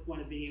 then what's the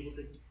point of being able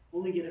to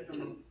only get it from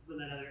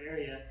that other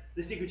area?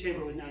 The secret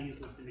chamber was now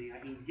useless to me. I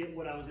can get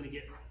what I was going to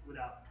get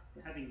without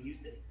having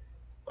used it.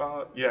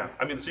 Yeah,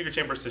 I mean, the secret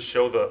chamber is to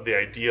show the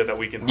idea that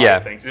we can Yeah.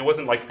 hide things. It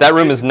wasn't like That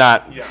room is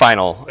not yeah.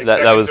 final. Like,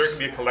 That there was. could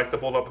be a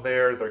collectible up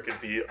there. There could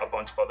be a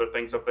bunch of other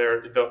things up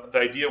there. The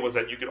idea was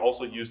that you could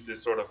also use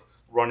this sort of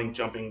running,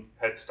 jumping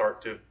head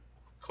start to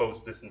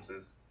close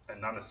distances, and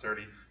not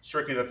necessarily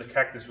strictly that the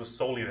cactus was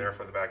solely there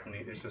for the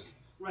balcony. It's just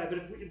right. But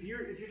if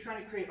you're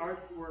trying to create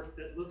artwork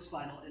that looks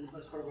final and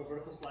as part of a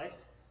vertical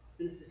slice,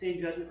 then it's the same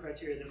judgment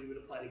criteria that we would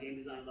apply to game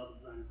design, level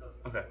design, and so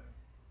forth. okay.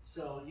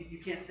 So you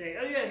can't say,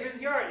 oh yeah, here's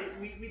the art.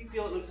 We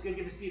feel it looks good.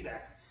 Give us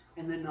feedback,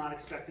 and then not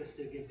expect us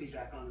to give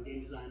feedback on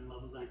game design and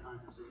level design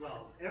concepts as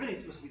well. Everything's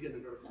supposed to be good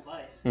in a vertical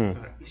slice.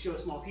 You show a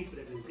small piece, but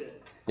everything's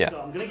good. Yeah. So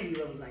I'm gonna give you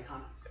level design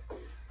comments.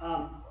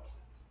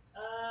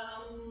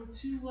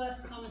 Two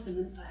last comments, and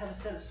then I have a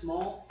set of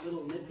small,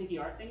 little nitpicky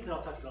art things that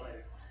I'll talk about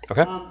later.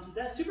 Okay.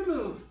 That super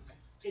move,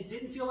 it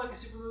didn't feel like a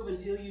super move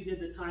until you did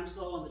the time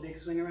slow on the big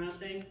swing around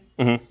thing.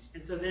 Mm-hmm.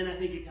 And so then I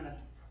think it kind of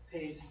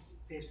pays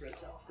for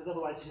itself. Because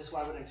otherwise, it's just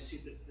why would I just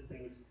shoot the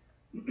things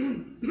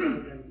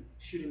rather than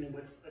shooting them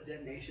with a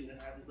detonation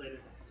that happens later.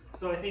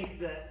 So I think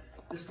that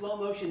the slow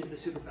motion is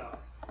the superpower.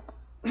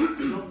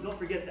 Don't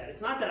forget that.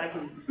 It's not that I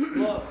can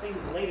blow up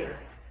things later.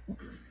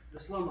 The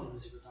slow-mo is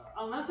the superpower.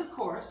 Unless, of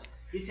course,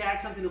 you tag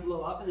something to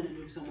blow up and then it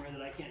moves somewhere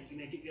that I can't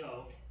make it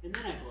go, and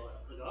then I blow it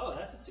up. I go, oh,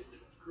 that's a super move.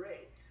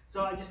 Great.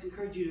 So I just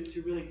encourage you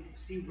to really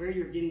see where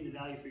you're getting the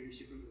value for your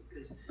super move,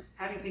 because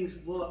having things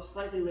blow up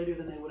slightly later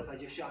than they would if I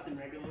just shot them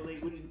regularly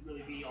wouldn't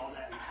really be all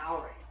that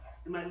empowering.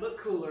 It might look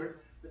cooler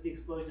with the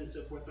explosion and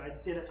so forth, but I'd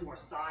say that's more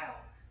style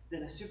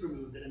than a super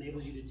move that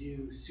enables you to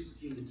do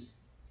superhuman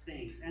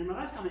things. And my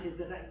last comment is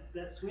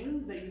that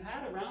swing that you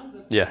had around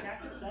the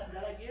cactus,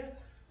 that idea,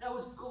 that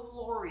was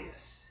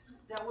glorious.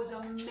 That was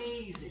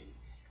amazing.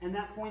 And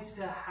that points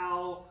to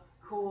how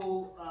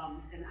cool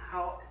and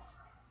how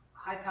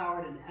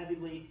high-powered and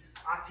heavily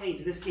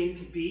octaned this game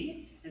could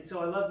be. And so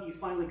I love that you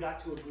finally got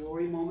to a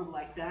glory moment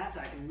like that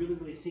I can really,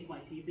 really sink my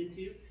teeth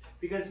into.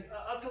 Because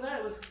up to that,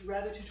 it was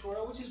rather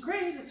tutorial, which is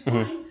great, it's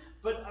fine.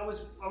 But I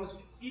was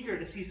eager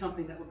to see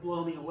something that would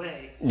blow me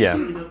away. Yeah.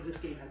 Even though this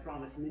game had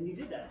promise, and then you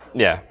did that. So.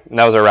 Yeah, and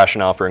that was our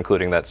rationale for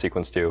including that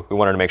sequence too. We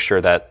wanted to make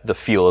sure that the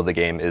feel of the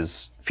game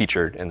is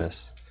featured in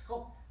this.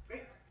 Cool,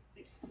 great,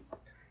 thanks.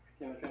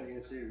 Okay, I'm trying to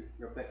get to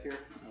real quick here.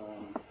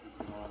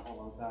 A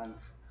long time.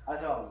 I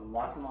saw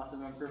lots and lots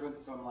of improvement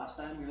from last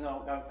time, even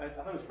though I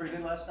thought it was pretty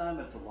good last time,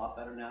 but it's a lot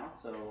better now.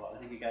 So I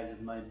think you guys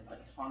have made a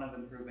ton of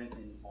improvement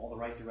in all the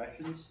right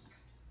directions.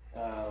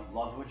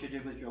 Loved what you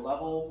did with your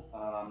level.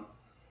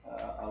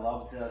 I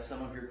loved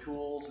some of your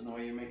tools and the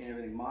way you're making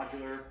everything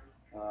modular.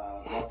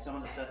 Loved some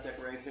of the set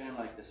decoration,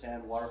 like the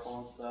sand waterfall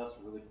and stuff.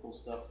 Some really cool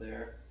stuff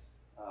there.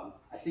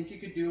 I think you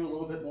could do a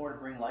little bit more to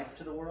bring life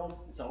to the world.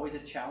 It's always a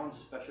challenge,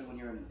 especially when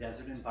you're in a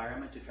desert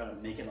environment, to try to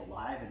make it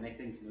alive and make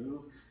things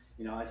move.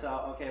 You know, we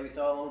saw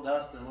a little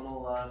dust and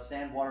little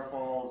sand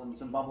waterfalls and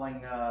some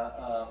bubbling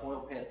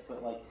oil pits,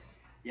 but like,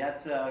 yeah,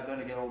 it's going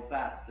to get old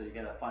fast, so you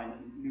got to find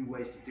new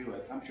ways to do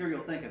it. I'm sure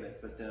you'll think of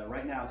it, but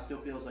right now it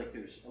still feels like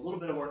there's a little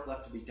bit of work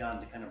left to be done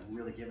to kind of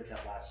really give it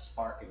that last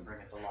spark and bring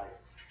it to life.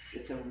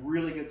 It's a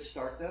really good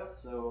start though,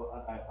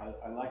 so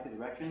I like the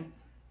direction.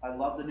 I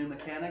love the new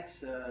mechanics.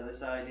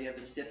 This idea of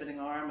the stiffening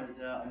arm is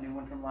a new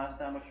one from last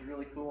time, which is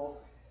really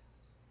cool.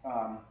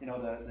 You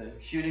know, the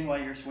shooting while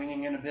you're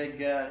swinging in a big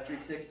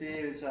 360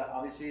 is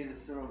obviously the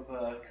sort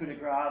of coup de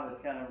grace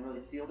that kind of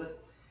really sealed it.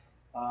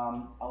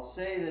 I'll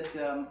say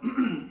that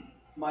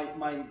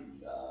my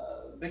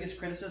biggest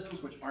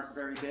criticisms, which aren't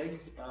very big,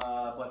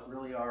 but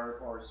really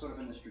are sort of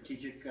in the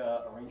strategic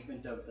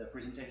arrangement of the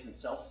presentation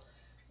itself.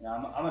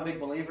 I'm a big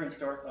believer in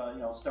start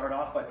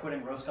off by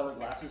putting rose-colored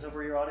glasses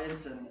over your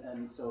audience,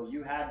 and so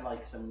you had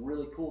like some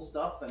really cool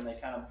stuff, and they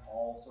kind of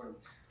all sort of,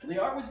 the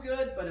art was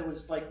good, but it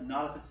was like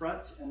not at the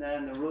front, and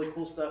then the really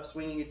cool stuff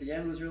swinging at the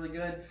end was really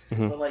good,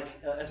 but like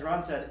as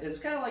Ron said, it was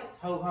kind of like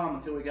ho-hum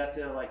until we got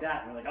to like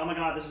that, and we're like, oh my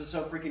god, this is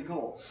so freaking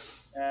cool.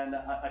 And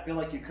I feel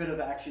like you could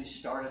have actually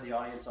started the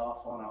audience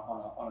off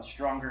on a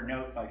stronger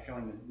note by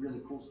showing the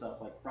really cool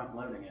stuff, like front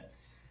loading it.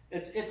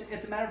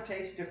 It's a matter of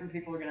taste. Different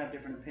people are going to have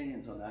different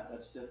opinions on that.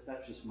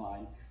 That's just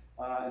mine.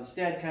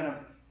 Instead, kind of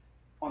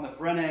on the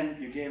front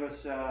end, you gave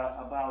us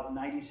about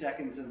 90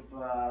 seconds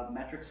of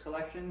metrics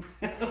collection,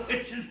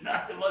 which is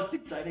not the most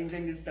exciting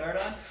thing to start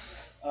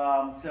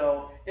on.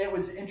 So it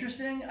was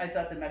interesting. I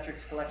thought the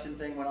metrics collection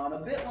thing went on a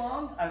bit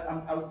long.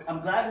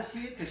 I'm glad to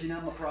see it because, you know,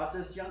 I'm a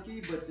process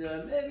junkie, but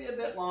maybe a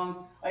bit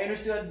long. I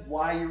understood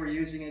why you were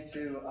using it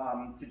to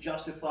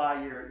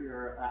justify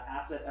your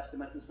asset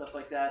estimates and stuff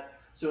like that.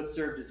 So it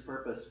served its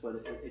purpose, but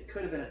it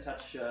could have been a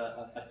touch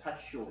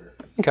shorter.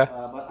 Okay.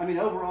 But I mean,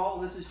 overall,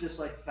 this is just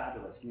like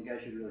fabulous, and you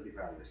guys should really be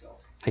proud of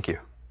yourselves. Thank you.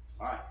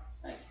 All right,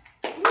 thanks.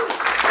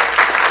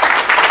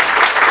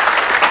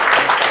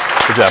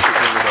 Good job.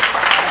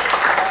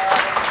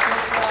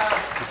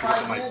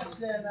 5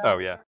 minutes and, Oh,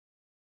 yeah.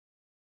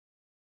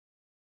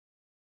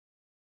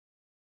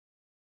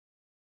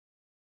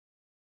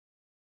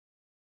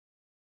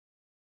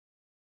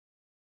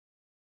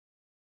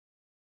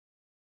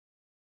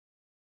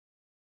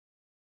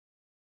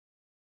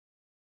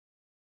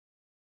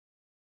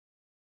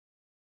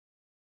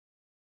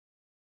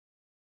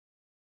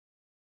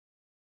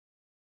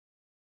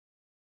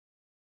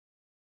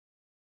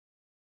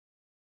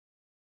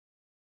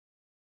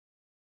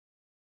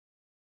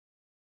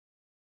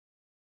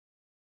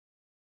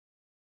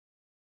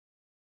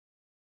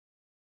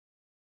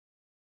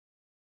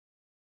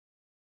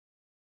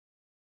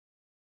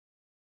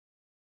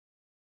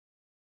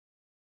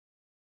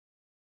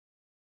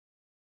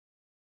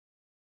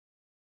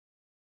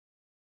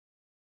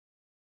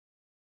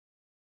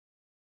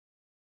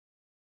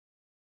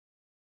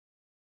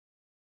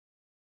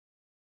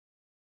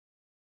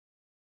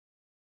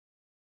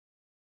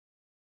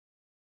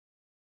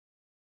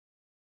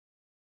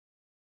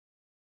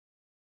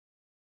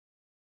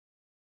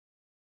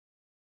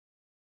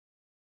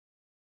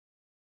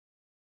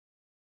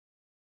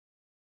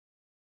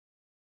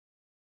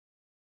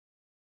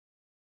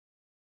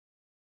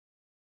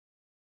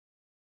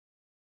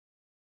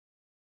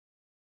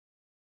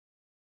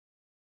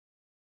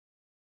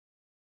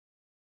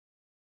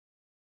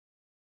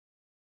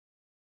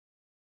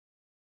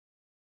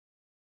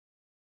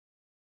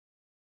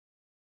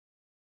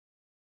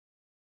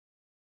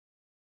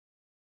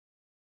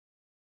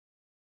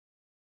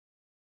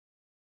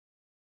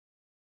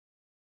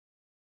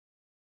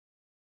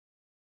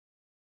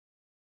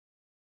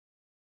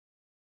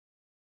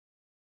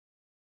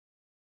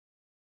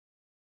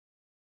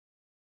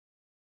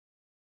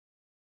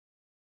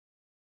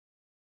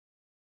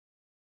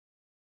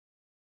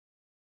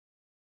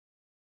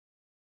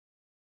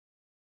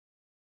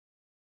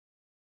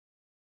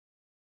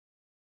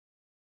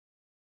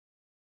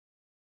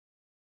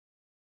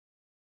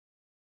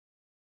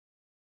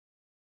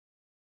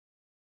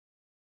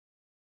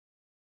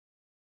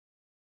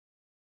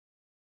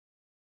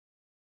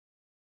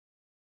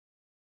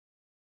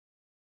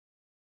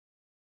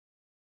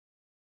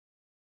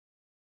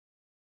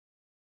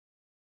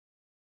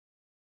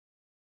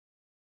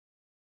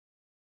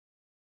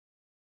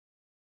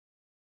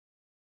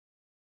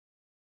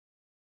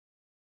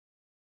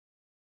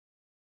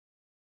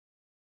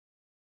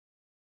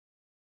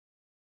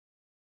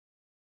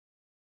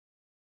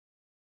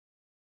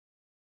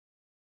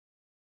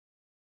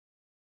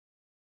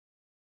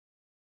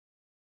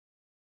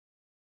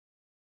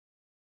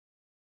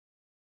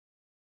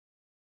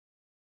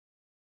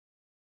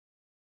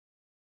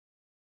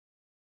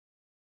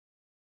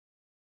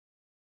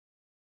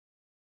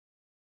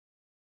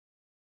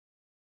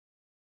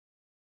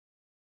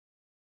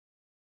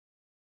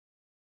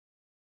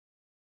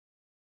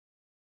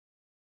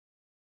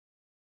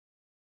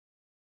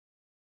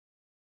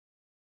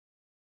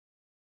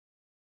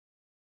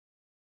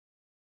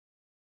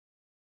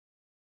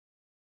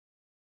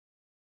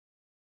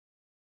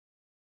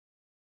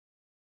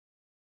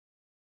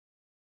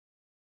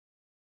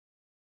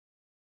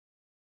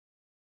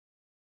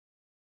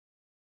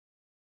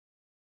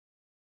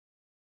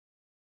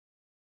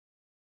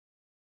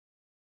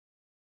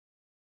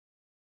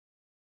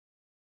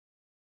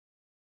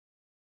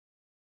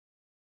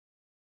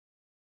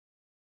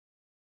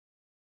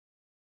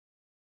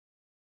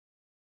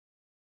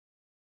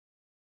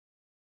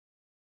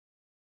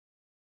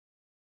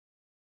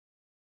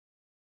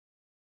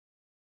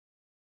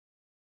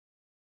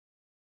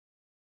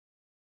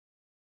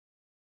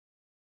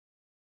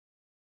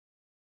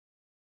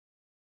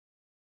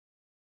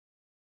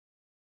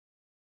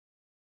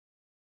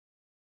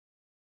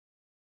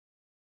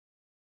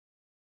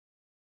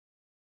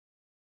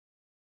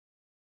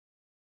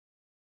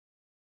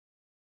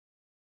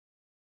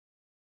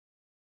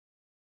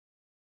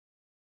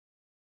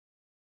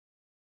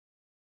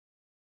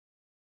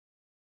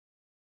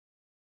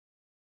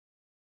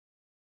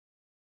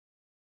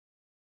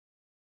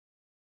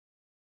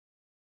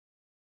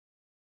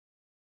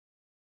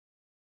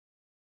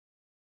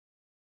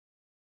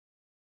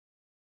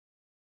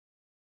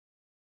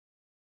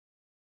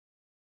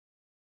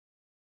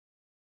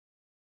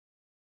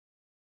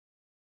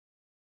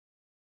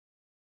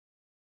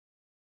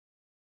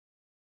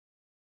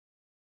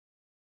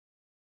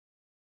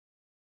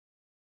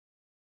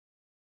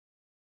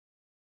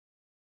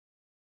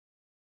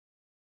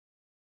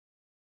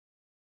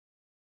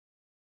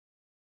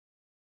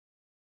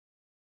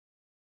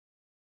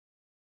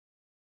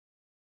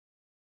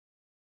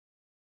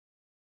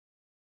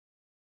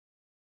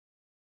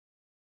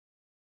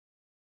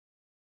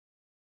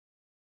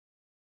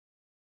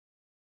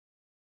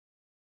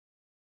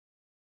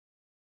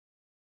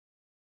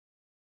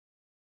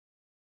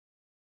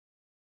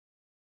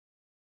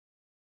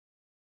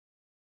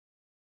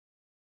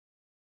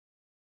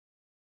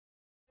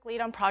 Lead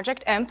on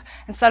Project IMP.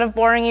 Instead of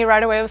boring you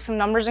right away with some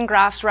numbers and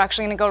graphs, we're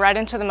actually going to go right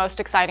into the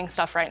most exciting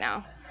stuff right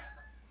now.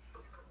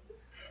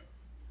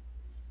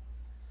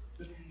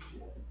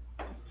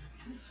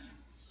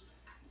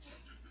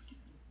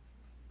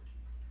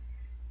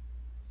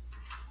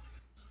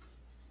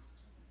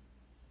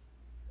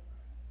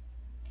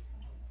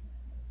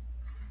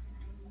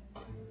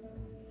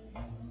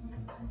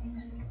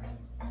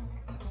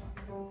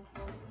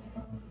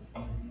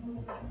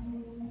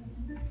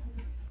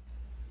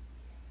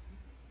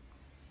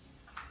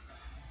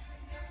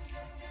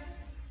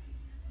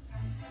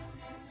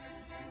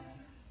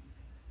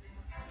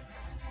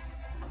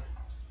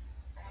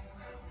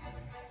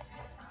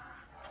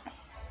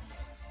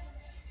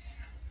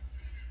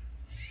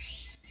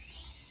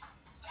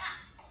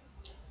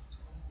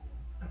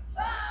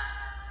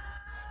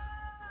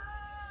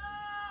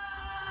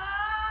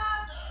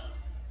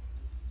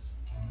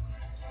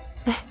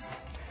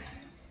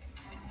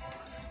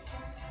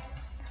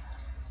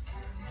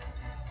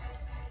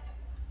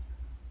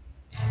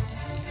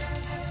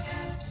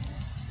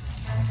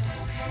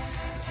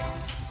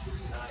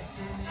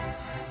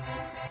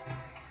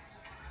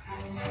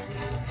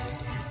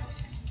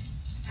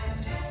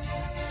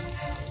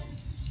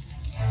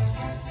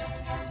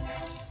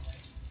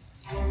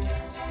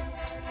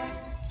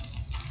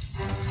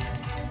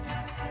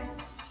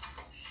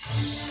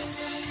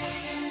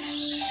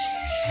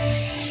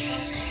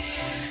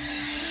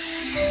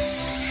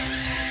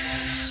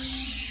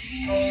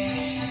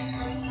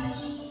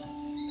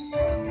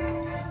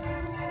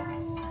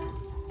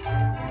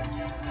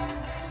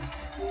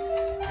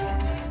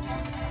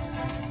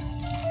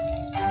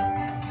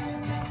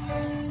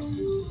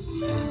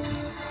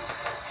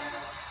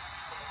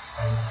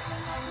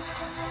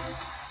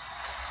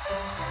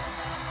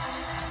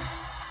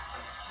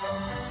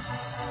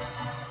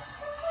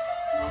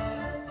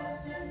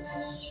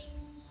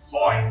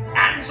 Boy,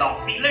 hands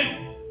off me, Lou!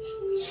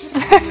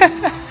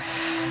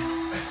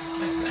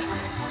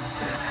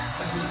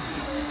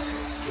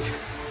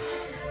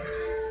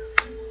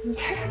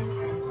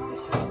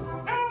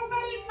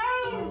 Nobody's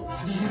home!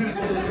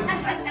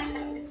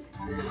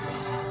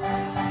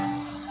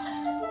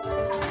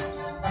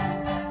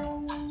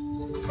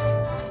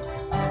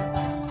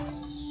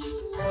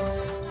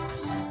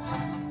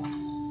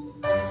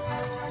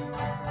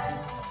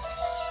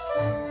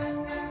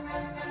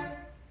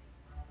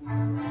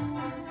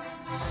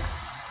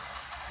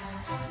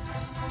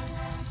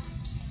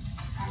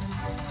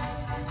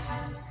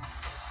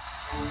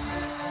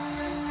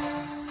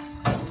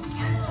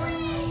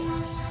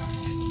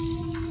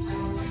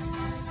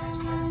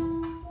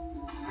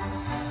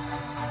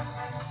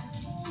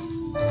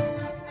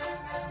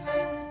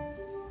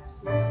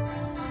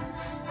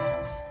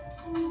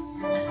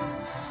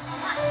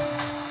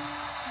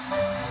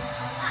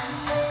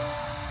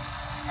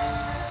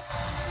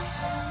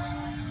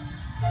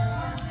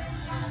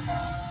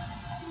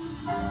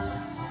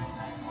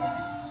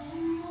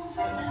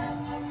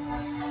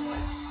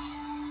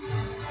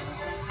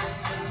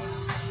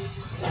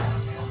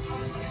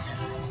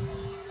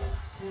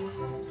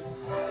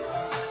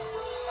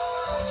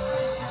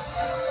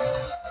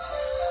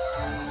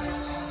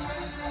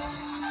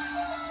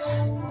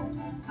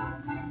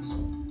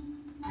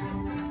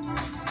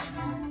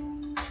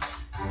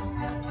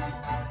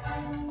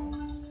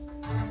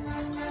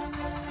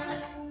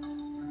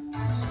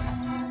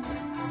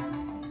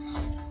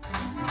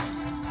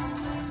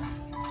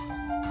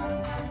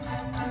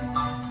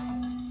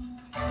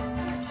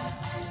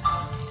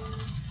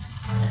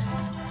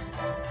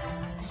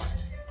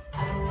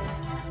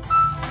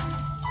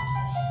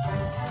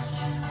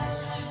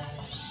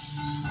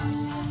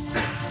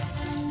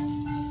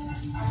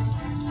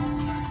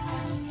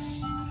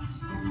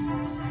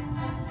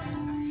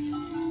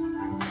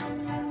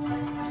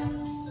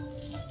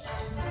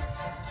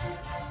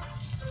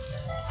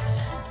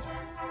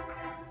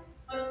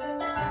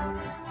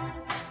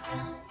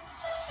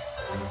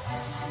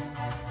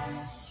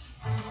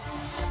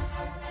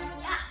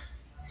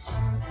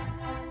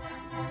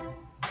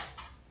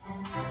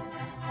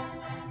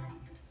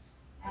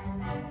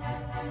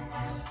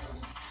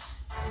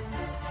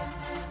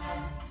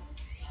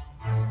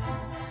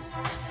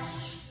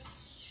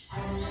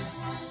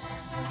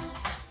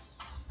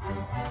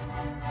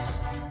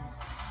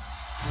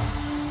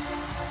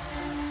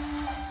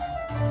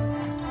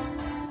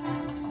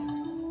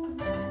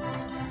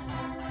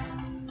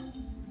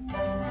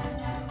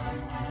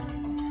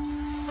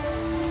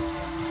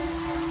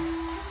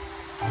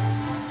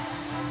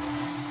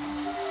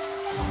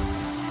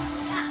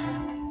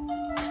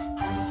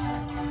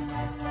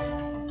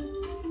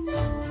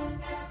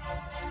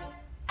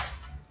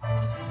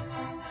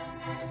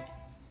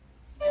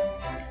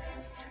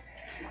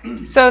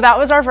 So that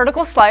was our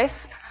vertical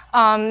slice.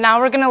 Now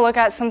we're going to look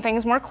at some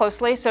things more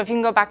closely. So if you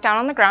can go back down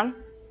on the ground.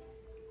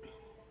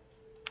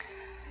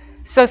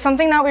 So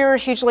something that we were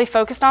hugely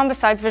focused on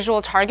besides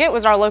visual target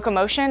was our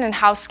locomotion and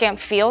how Scamp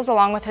feels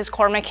along with his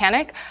core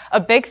mechanic. A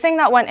big thing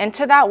that went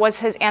into that was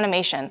his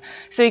animation.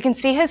 So you can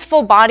see his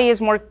full body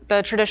is more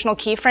the traditional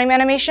keyframe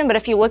animation, but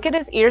if you look at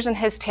his ears and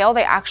his tail,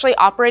 they actually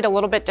operate a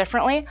little bit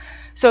differently.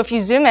 So if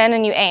you zoom in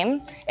and you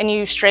aim and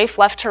you strafe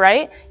left to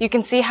right, you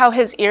can see how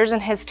his ears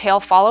and his tail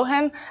follow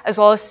him, as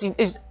well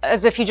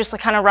as if you just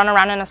kind of run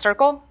around in a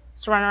circle.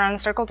 So run around in a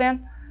circle,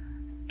 Dan.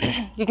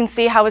 You can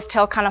see how his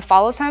tail kind of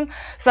follows him.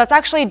 So that's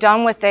actually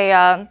done with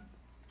a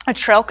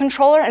trail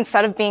controller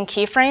instead of being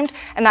keyframed,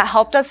 and that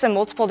helped us in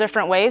multiple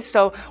different ways.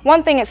 So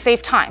one thing, it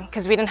saved time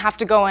because we didn't have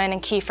to go in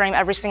and keyframe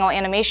every single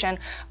animation,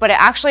 but it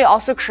actually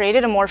also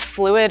created a more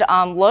fluid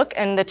look,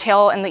 and the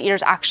tail and the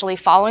ears actually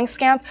following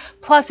Scamp.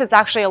 Plus, it's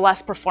actually a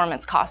less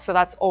performance cost, so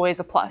that's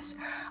always a plus.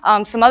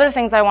 Some other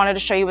things I wanted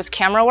to show you was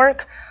camera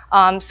work.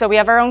 So we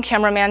have our own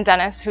cameraman,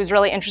 Dennis, who's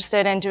really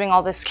interested in doing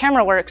all this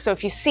camera work. So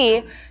if you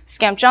see,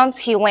 Scamp jumps,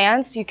 he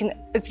lands,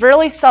 it's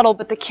really subtle,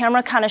 but the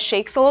camera kind of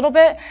shakes a little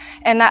bit,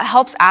 and that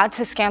helps add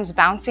to Scamp's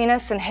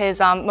bounciness and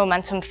his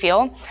momentum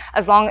feel,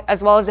 as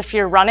well as if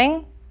you're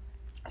running.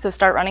 So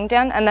start running,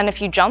 Dan, and then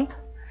if you jump,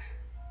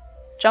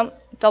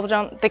 double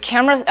jump, the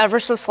camera ever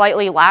so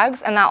slightly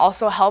lags, and that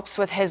also helps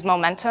with his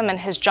momentum and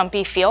his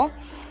jumpy feel.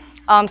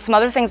 Some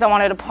other things I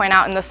wanted to point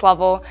out in this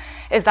level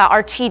is that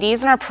our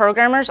TDs and our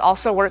programmers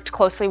also worked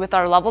closely with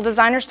our level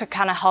designers to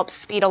kind of help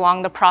speed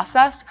along the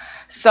process.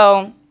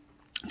 So,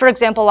 for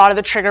example, a lot of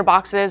the trigger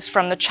boxes,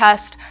 from the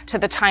chest to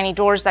the tiny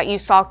doors that you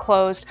saw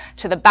closed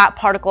to the bat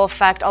particle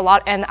effect,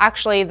 and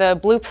actually the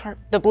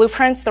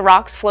blueprints, the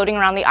rocks floating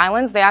around the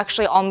islands, they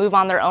actually all move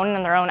on their own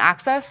and their own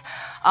axis.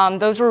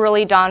 Those were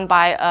really done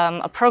by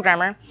a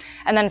programmer.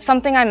 And then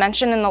something I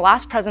mentioned in the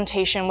last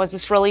presentation was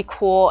this really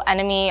cool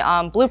enemy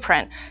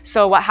blueprint.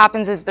 So what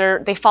happens is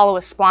they follow a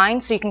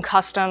spline, so you can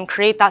custom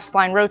create that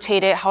spline,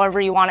 rotate it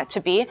however you want it to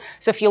be.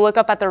 So if you look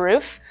up at the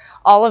roof,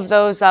 all of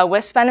those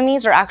wisp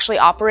enemies are actually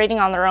operating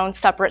on their own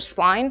separate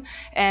spline,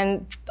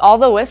 and all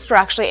the wisps were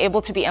actually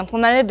able to be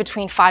implemented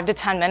between 5 to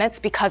 10 minutes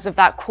because of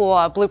that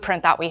cool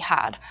blueprint that we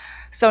had.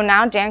 So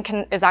now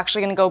Dan is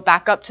actually going to go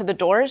back up to the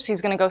doors.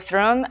 He's going to go through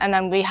them, and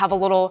then we have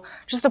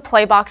just a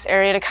play box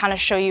area to kind of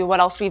show you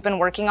what else we've been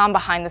working on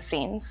behind the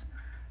scenes.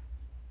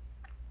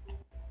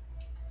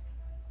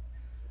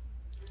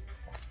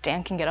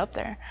 Dan can get up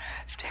there.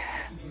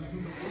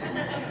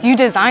 You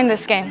designed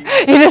this game.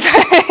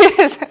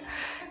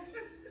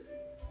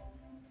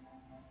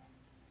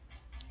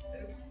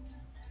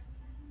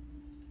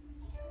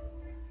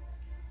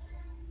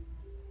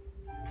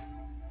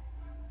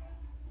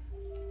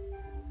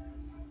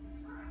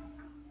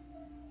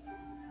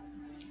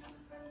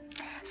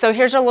 So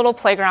here's our little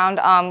playground.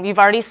 You've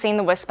already seen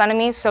the wisp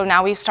enemies, so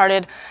now we've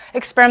started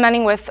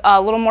experimenting with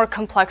a little more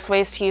complex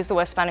ways to use the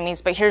wisp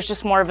enemies, but here's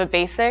just more of a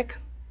basic.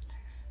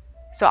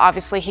 So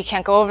obviously he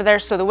can't go over there.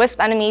 So the wisp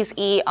enemies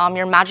eat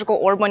your magical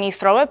orb when you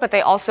throw it, but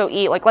they also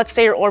eat, like let's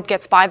say your orb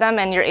gets by them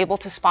and you're able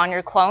to spawn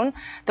your clone.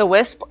 The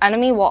wisp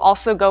enemy will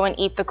also go and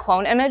eat the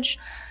clone image.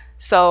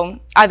 So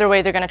either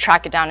way, they're going to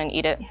track it down and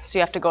eat it. So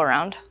you have to go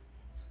around.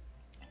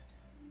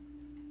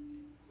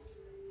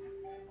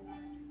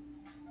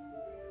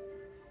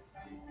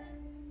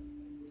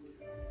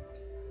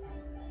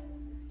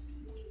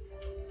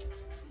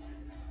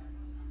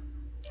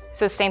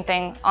 So same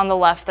thing, on the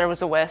left there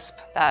was a wisp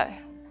that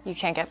you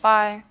can't get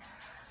by.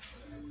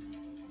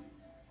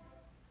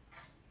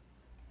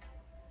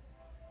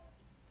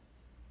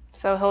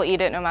 So he'll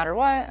eat it no matter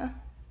what.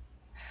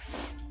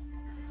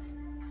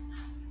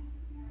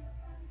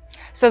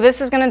 So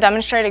this is going to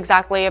demonstrate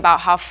exactly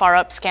about how far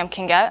up Scamp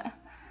can get.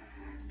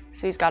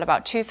 So he's got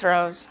about 2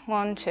 throws,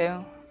 1,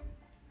 2.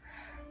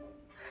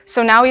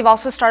 So now we've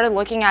also started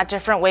looking at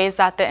different ways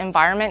that the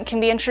environment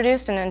can be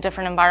introduced and in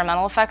different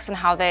environmental effects and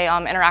how they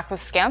interact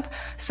with Scamp.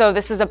 So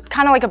this is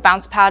kind of like a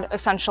bounce pad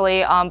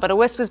essentially, but a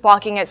wisp is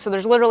blocking it, so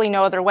there's literally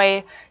no other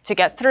way to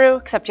get through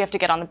except you have to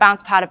get on the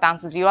bounce pad. It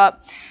bounces you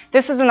up.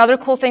 This is another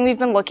cool thing we've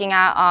been looking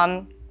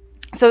at.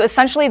 So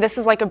essentially this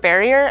is like a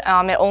barrier.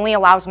 It only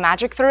allows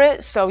magic through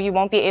it, so you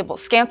won't be able,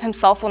 Scamp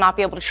himself will not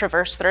be able to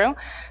traverse through.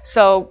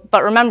 So,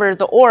 but remember,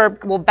 the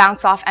orb will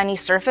bounce off any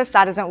surface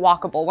that isn't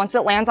walkable. Once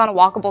it lands on a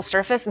walkable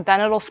surface,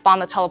 then it'll spawn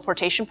the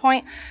teleportation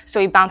point. So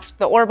he bounced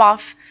the orb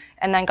off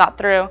and then got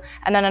through.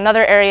 And then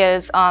another area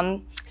is,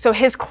 so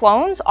his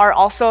clones are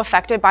also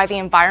affected by the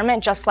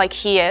environment just like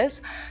he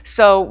is.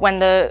 So when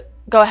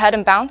go ahead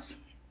and bounce.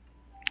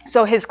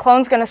 So his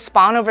clone's gonna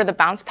spawn over the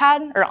bounce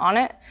pad or on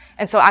it.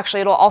 And so actually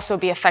it'll also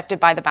be affected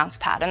by the bounce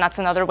pad. And that's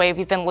another way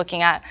we've been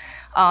looking at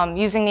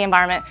using the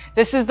environment.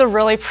 This is the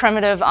really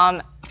primitive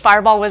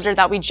fireball wizard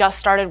that we just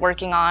started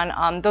working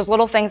on. Those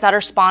little things that are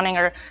spawning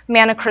are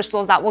mana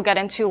crystals that we'll get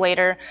into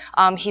later.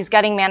 He's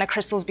getting mana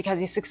crystals because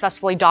he's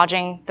successfully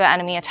dodging the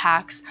enemy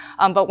attacks.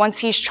 But once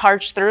he's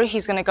charged through,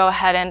 he's going to go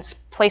ahead and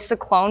place a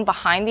clone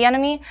behind the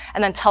enemy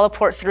and then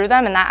teleport through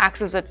them, and that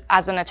acts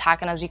as an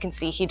attack, and as you can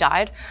see, he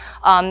died.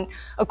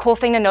 A cool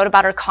thing to note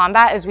about our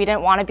combat is we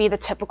didn't want to be the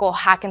typical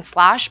hack and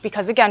slash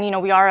because,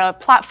 again, we are a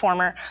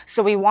platformer,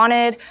 so we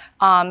wanted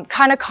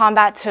kind of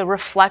combat to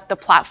reflect the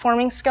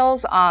platforming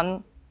skills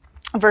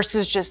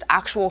versus just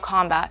actual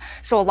combat.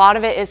 So a lot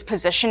of it is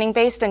positioning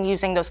based and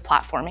using those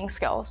platforming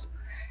skills.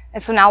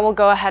 And so now we'll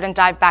go ahead and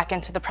dive back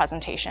into the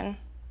presentation.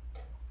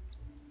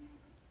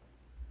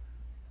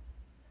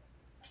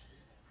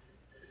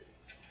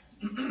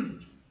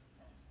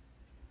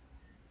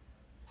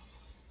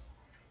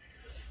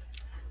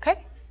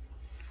 Okay.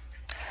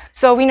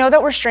 So we know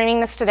that we're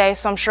streaming this today,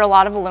 so I'm sure a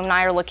lot of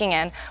alumni are looking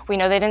in. We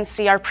know they didn't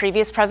see our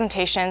previous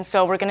presentation,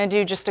 so we're going to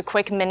do just a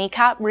quick mini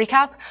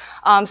recap.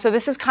 So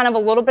this is kind of a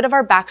little bit of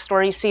our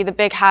backstory. You see the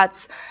big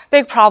hats,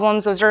 big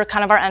problems, those are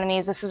kind of our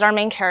enemies. This is our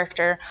main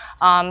character.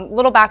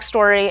 Little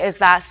backstory is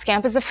that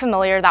Scamp is a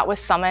familiar that was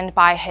summoned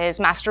by his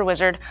master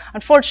wizard.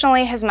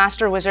 Unfortunately, his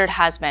master wizard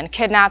has been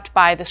kidnapped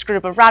by this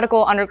group of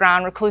radical,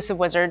 underground, reclusive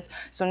wizards.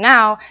 So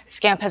now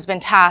Scamp has been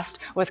tasked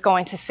with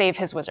going to save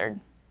his wizard.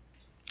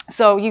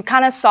 So you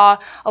kind of saw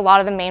a lot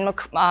of the main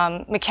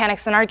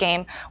mechanics in our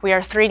game. We are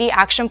a 3D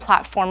action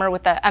platformer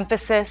with the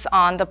emphasis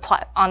on the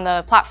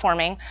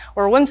platforming.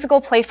 We're a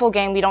whimsical, playful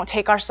game. We don't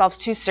take ourselves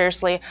too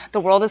seriously. The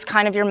world is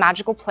kind of your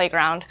magical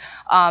playground.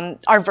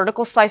 Our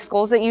vertical slice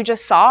goals that you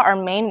just saw,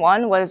 our main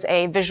one was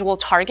a visual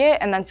target,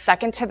 and then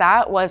second to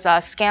that was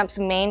Scamp's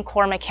main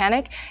core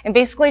mechanic, and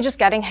basically just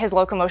getting his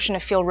locomotion to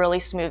feel really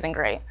smooth and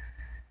great.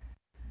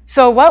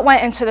 So what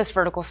went into this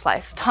vertical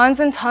slice? Tons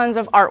and tons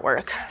of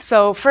artwork.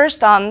 So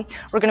first,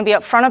 we're going to be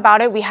upfront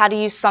about it. We had to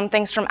use some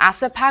things from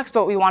asset packs,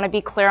 but we want to be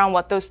clear on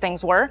what those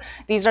things were.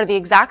 These are the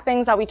exact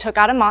things that we took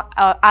out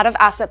of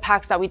asset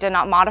packs that we did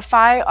not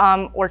modify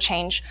or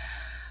change.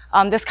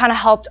 This kind of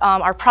helped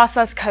our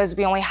process because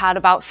we only had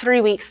about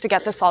 3 weeks to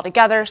get this all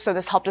together, so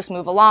this helped us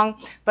move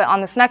along. But on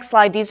this next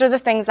slide, these are the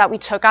things that we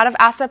took out of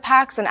asset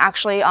packs and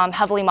actually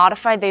heavily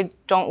modified. They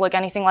don't look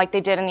anything like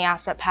they did in the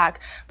asset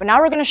pack. But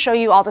now we're going to show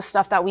you all the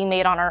stuff that we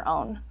made on our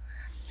own.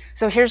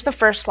 So here's the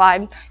first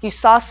slide. You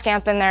saw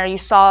Scamp in there. You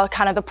saw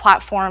kind of the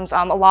platforms,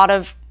 a lot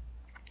of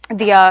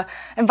the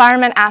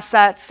environment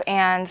assets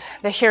and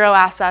the hero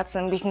assets,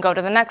 and we can go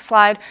to the next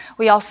slide.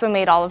 We also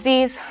made all of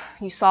these.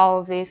 You saw all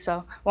of these,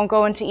 so won't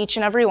go into each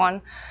and every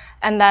one.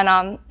 And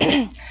then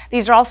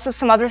these are also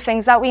some other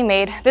things that we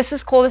made. This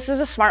is cool. This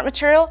is a smart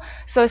material.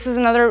 So this is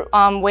another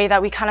way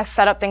that we kind of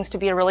set up things to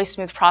be a really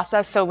smooth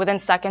process. So within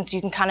seconds,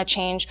 you can kind of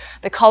change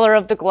the color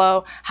of the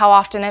glow, how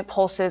often it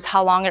pulses,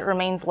 how long it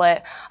remains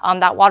lit.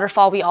 That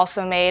waterfall we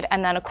also made.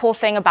 And then a cool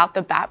thing about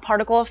the bat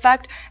particle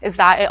effect is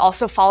that it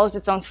also follows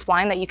its own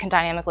spline that you can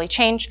dynamically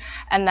change.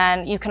 And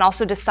then you can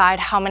also decide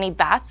how many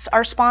bats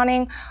are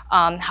spawning,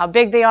 how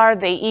big they are.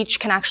 They each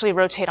can actually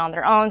rotate on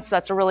their own. So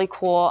that's a really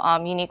cool,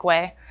 unique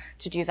way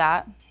to do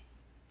that.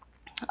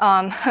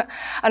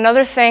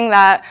 Another thing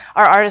that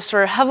our artists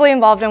were heavily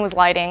involved in was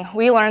lighting.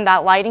 We learned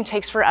that lighting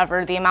takes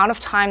forever. The amount of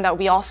time that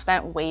we all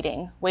spent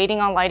waiting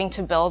on lighting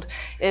to build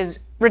is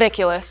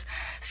ridiculous.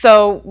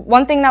 So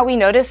one thing that we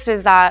noticed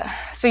is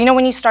that, so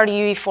when you start a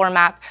UE4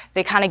 map,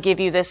 they kind of give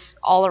you this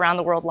all around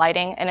the world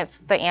lighting, and it's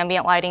the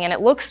ambient lighting, and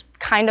it looks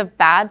kind of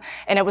bad,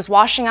 and it was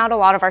washing out a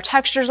lot of our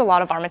textures, a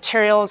lot of our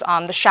materials.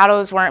 The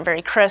shadows weren't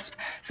very crisp,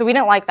 so we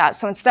didn't like that.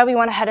 So instead we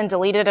went ahead and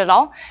deleted it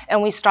all,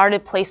 and we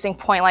started placing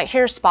point light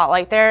here,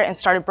 spotlight there, and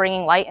started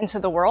bringing light into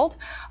the world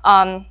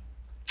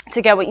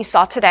to get what you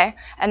saw today.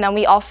 And then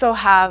we also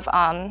have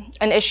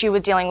an issue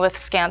with dealing with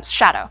Scamp's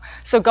shadow.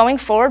 So going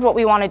forward, what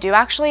we want to do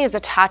actually is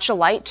attach a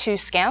light to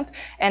Scamp,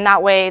 and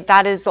that way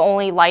that is the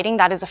only lighting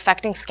that is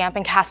affecting Scamp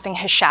and casting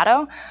his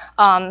shadow.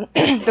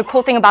 The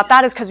cool thing about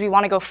that is because we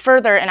want to go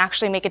further and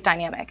actually make it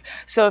dynamic.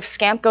 So if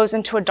Scamp goes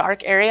into a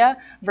dark area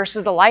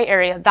versus a light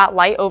area, that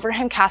light over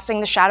him casting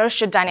the shadow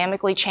should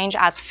dynamically change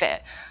as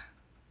fit.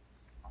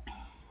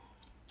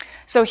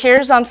 So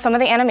here's some of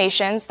the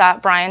animations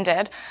that Brian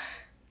did.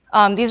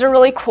 These are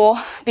really cool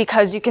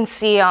because you can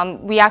see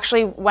we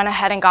actually went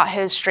ahead and got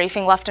his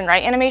strafing left and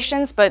right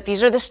animations, but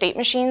these are the state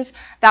machines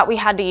that we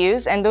had to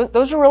use, and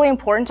those are really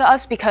important to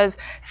us because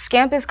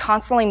Scamp is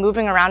constantly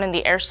moving around in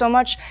the air so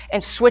much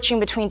and switching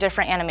between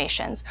different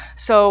animations.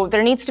 So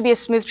there needs to be a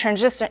smooth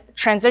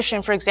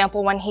transition, for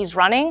example, when he's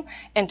running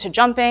into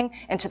jumping,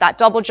 into that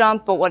double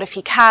jump, but what if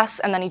he casts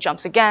and then he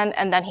jumps again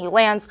and then he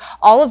lands?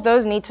 All of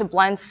those need to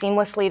blend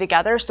seamlessly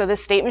together, so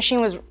this state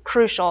machine was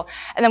crucial.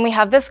 And then we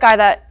have this guy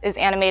that is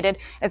animated.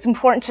 It's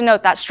important to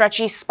note that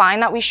stretchy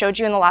spine that we showed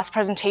you in the last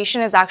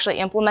presentation is actually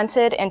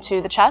implemented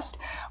into the chest.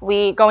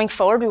 Going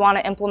forward, we want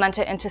to implement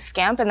it into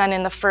Scamp and then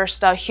in the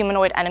first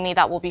humanoid enemy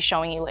that we'll be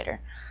showing you later.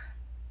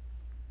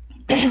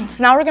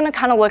 So now we're going to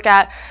kind of look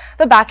at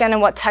the back end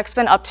and what tech's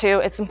been up to.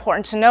 It's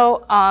important to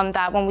note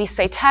that when we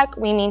say tech,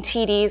 we mean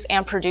TDs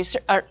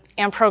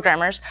and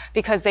programmers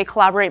because they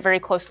collaborate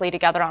very closely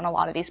together on a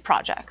lot of these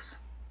projects.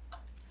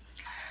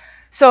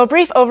 So a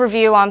brief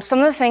overview,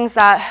 some of the things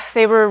that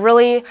they were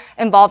really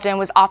involved in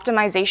was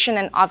optimization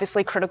and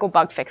obviously critical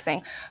bug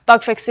fixing.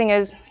 Bug fixing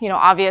is,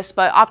 obvious,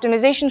 but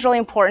optimization is really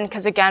important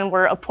because, again,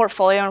 we're a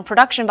portfolio and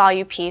production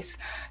value piece.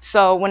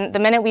 So the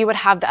minute we would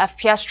have the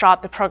FPS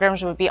drop, the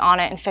programmers would be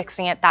on it and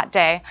fixing it that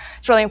day.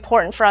 It's really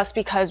important for us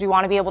because we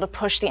want to be able to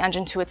push the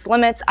engine to its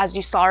limits. As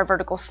you saw our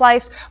vertical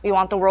slice, we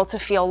want the world to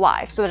feel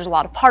live. So there's a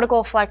lot of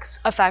particle effects,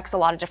 a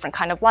lot of different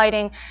kind of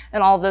lighting,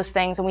 and all of those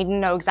things, and we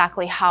know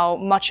exactly how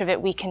much of it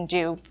we can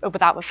do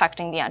without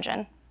affecting the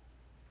engine.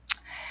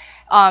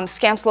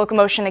 SCAMP's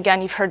locomotion,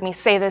 again, you've heard me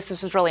say this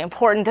is really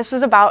important. This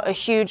was about a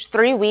huge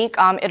 3-week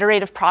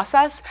iterative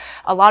process,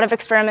 a lot of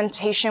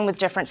experimentation with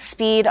different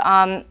speed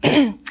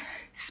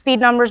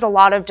numbers, a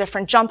lot of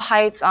different jump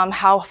heights,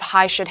 how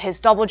high should his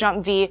double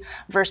jump be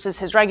versus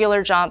his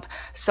regular jump.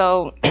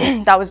 So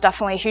that was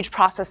definitely a huge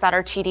process that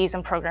our TDs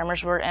and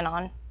programmers were in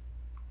on.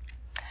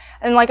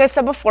 And like I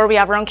said before, we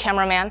have our own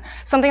cameraman.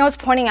 Something I was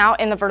pointing out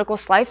in the vertical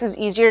slice is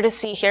easier to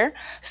see here.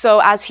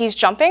 So as he's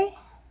jumping,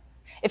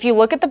 if you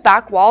look at the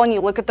back wall and you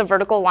look at the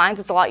vertical lines,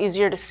 it's a lot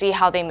easier to see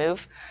how they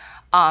move.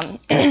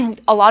 A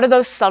lot of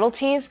those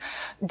subtleties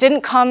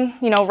didn't come,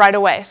 right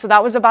away. So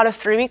that was about a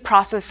 3-week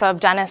process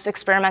of Dennis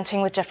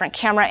experimenting with different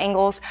camera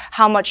angles.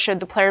 How much should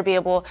the player be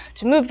able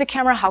to move the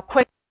camera? How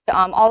quick?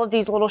 All of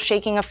these little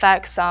shaking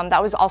effects.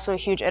 That was also a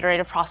huge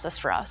iterative process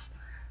for us.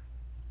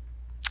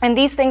 And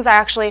these things I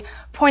actually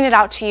pointed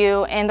out to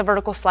you in the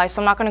vertical slice,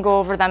 so I'm not going to go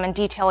over them in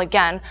detail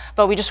again,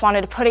 but we just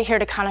wanted to put it here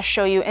to kind of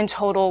show you in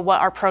total what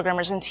our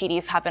programmers and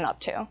TDs have been up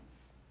to.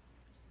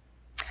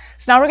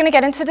 So now we're going to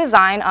get into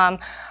design.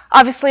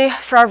 Obviously,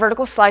 for our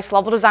vertical slice,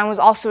 level design was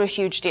also a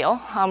huge deal.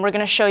 We're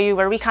going to show you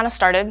where we kind of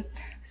started.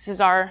 This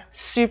is our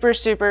super,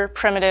 super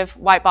primitive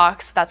white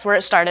box. That's where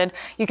it started.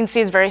 You can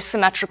see it's very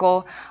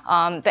symmetrical.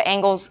 The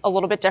angle's a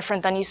little bit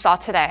different than you saw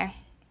today.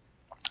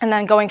 And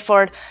then going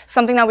forward,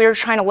 something that we were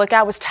trying to look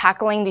at was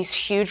tackling these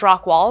huge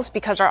rock walls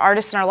because our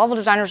artists and our level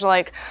designers were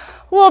like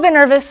a little bit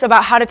nervous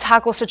about how to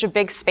tackle such a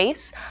big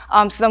space.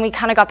 So then we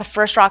kind of got the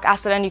first rock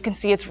asset in. You can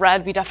see it's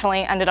red. We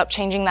definitely ended up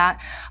changing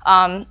that.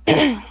 And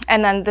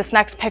then this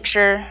next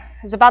picture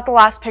is about the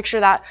last picture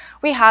that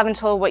we have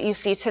until what you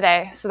see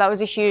today. So that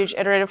was a huge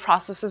iterative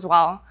process as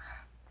well.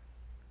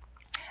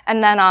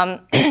 And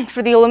then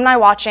for the alumni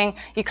watching,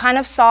 you kind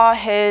of saw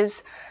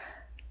his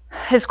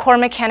core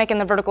mechanic in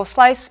the vertical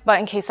slice, but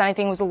in case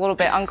anything was a little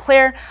bit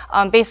unclear,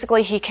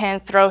 basically he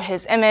can throw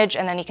his image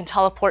and then he can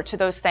teleport to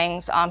those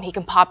things. He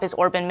can pop his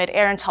orb in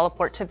midair and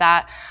teleport to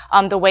that.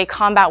 The way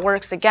combat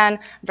works, again,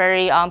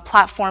 very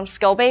platform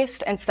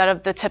skill-based instead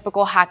of the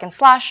typical hack and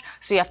slash,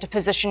 so you have to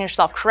position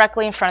yourself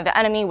correctly in front of the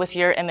enemy with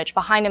your image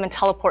behind him and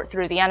teleport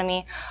through the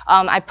enemy.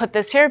 I put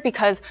this here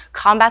because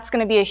combat's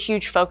going to be a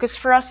huge focus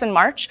for us in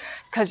March,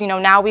 because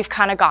now we've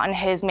kind of gotten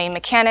his main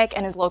mechanic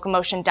and his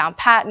locomotion down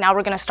pat. Now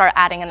we're going to start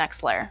adding a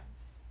next layer.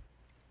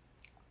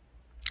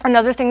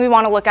 Another thing we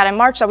want to look at in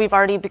March that we've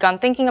already begun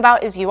thinking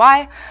about is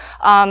UI.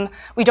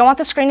 We don't want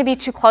the screen to be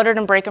too cluttered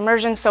and break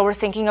immersion, so we're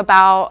thinking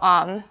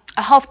about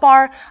a health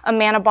bar, a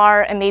mana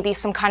bar, and maybe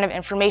some kind of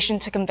information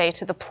to convey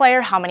to the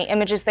player how many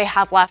images they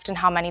have left and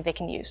how many they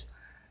can use.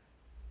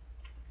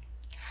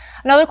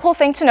 Another cool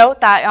thing to note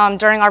that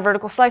during our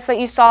vertical slice that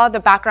you saw, the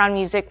background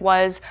music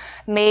was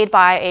made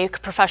by a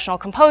professional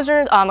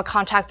composer, a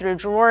contact through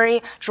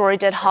Drori. Drori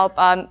did help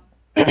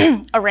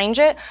arrange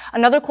it.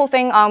 Another cool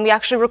thing, we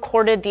actually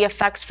recorded the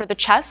effects for the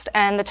chest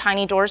and the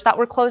tiny doors that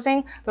were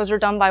closing. Those were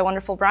done by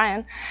wonderful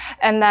Brian.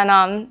 And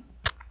then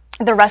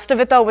the rest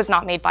of it, though, was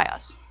not made by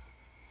us.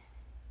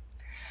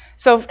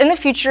 So in the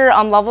future,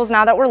 levels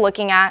now that we're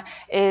looking at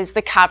is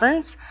the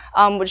caverns,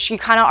 which you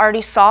kind of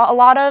already saw a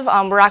lot of.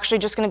 We're actually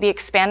just going to be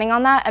expanding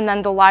on that, and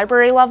then the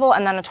library level,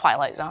 and then a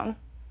twilight zone.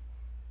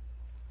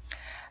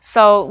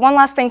 So one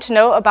last thing to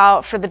note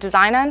about for the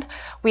design end,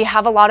 we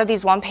have a lot of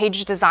these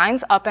one-page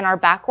designs up in our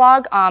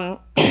backlog.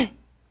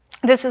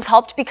 This has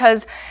helped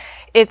because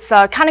it's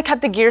kind of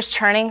kept the gears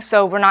turning,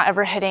 so we're not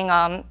ever hitting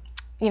a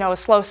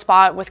slow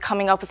spot with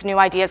coming up with new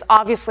ideas.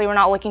 Obviously, we're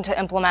not looking to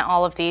implement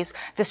all of these.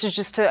 This is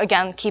just to,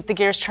 again, keep the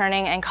gears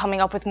turning and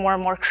coming up with more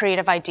and more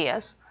creative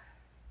ideas.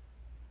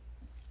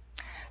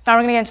 So now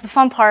we're going to get into the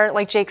fun part,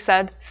 like Jake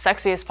said,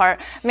 sexiest part,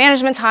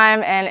 management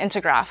time and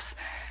integraphs.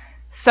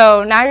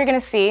 So now you're going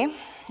to see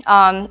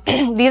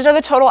these are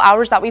the total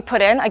hours that we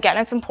put in. Again,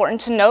 it's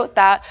important to note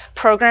that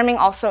programming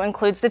also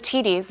includes the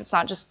TDs. It's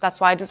not just,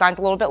 that's why design's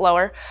a little bit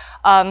lower.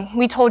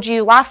 We told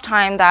you last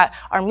time that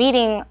our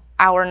meeting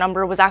hour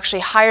number was actually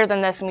higher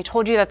than this, and we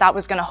told you that that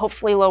was going to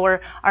hopefully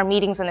lower our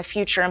meetings in the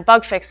future and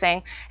bug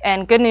fixing.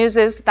 And good news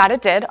is that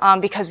it did,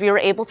 because we were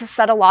able to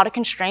set a lot of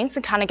constraints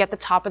and kind of get the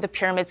top of the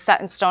pyramid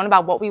set in stone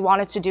about what we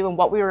wanted to do and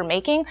what we were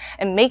making,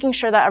 and making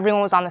sure that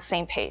everyone was on the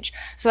same page.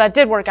 So that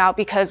did work out,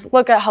 because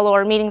look at how low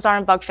our meetings are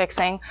in bug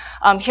fixing.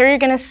 Here you're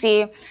going to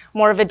see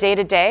more of a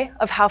day-to-day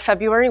of how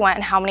February went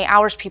and how many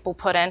hours people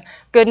put in.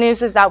 Good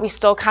news is that we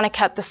still kind of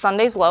kept the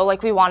Sundays low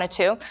like we wanted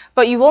to,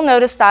 but you will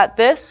notice that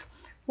this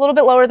a little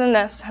bit lower than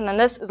this, and then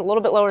this is a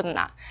little bit lower than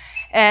that.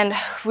 And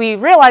we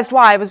realized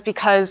why was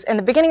because in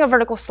the beginning of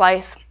vertical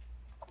slice,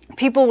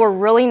 people were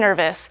really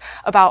nervous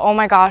about, oh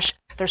my gosh,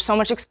 there's so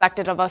much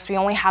expected of us. We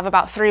only have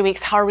about 3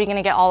 weeks. How are we going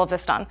to get all of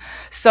this done?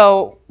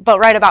 So, but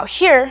right about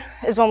here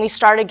is when we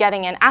started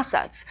getting in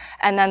assets.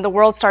 And then the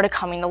world started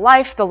coming to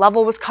life. The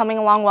level was coming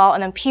along well.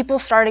 And then people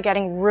started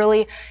getting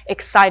really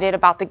excited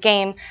about the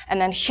game.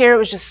 And then here it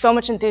was just so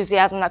much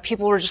enthusiasm that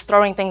people were just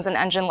throwing things in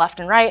engine left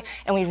and right.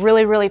 And we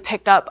really, really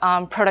picked up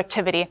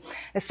productivity.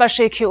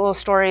 Especially a cute little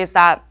story is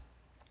that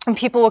when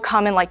people would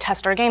come and like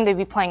test our game, they'd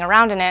be playing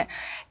around in it.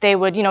 They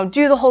would,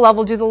 do the whole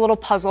level, do the little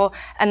puzzle,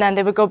 and then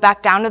they would go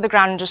back down to the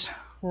ground and just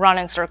run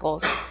in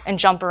circles and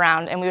jump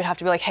around. And we would have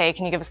to be like, hey,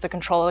 can you give us the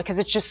controller? Because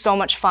it's just so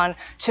much fun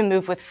to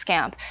move with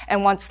Scamp.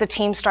 And once the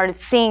team started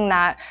seeing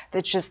that,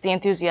 it's just the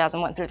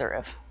enthusiasm went through the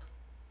roof.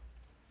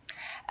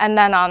 And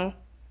then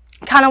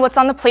kind of what's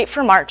on the plate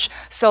for March.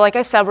 So like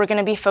I said, we're going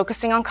to be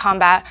focusing on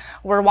combat.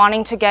 We're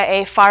wanting to get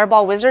a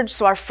fireball wizard,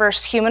 so our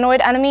first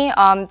humanoid enemy,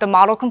 the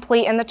model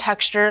complete and the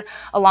texture,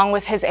 along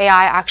with his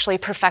AI actually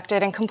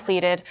perfected and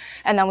completed.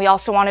 And then we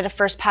also wanted a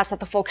first pass at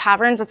the full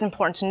caverns. It's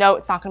important to note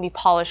it's not going to be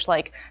polished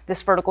like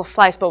this vertical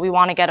slice, but we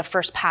want to get a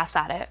first pass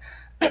at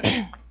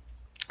it.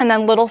 And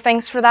then little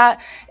things for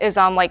that is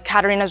like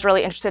Katarina's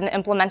really interested in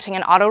implementing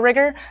an auto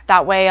rigger.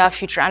 That way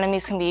future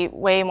enemies can be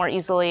way more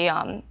easily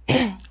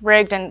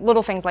rigged and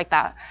little things like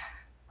that.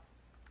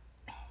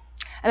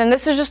 And then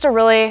this is just a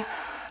really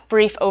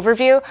brief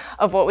overview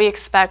of what we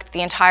expect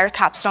the entire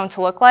capstone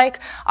to look like.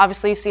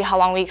 Obviously, you see how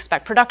long we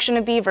expect production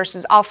to be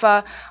versus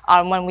alpha,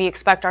 when we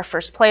expect our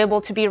first playable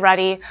to be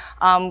ready.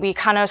 We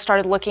kind of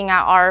started looking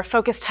at our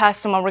focus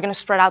tests and when we're going to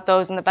spread out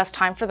those and the best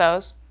time for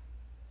those.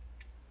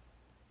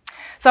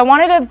 So I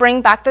wanted to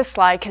bring back this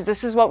slide because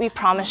this is what we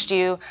promised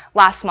you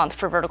last month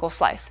for vertical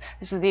slice.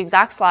 This is the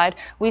exact slide.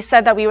 We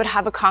said that we would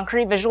have a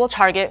concrete visual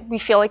target. We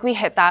feel like we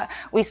hit that.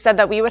 We said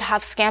that we would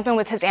have Scampin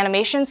with his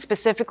animations.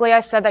 Specifically,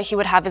 I said that he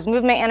would have his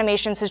movement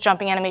animations, his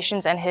jumping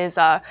animations, and his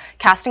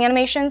casting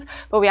animations,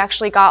 but we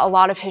actually got a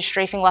lot of his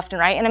strafing left and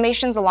right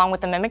animations along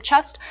with the mimic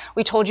chest.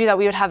 We told you that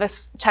we would have a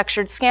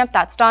textured Scamp.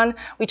 That's done.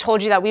 We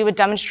told you that we would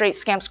demonstrate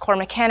Scamp's core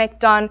mechanic.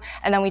 Done.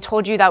 And then we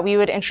told you that we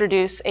would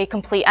introduce a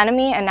complete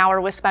enemy, and now our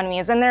Wisp enemy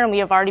is in there, and we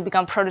have already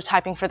begun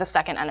prototyping for the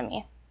second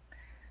enemy.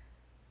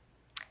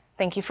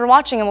 Thank you for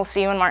watching, and we'll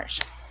see you in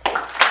March.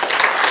 Hide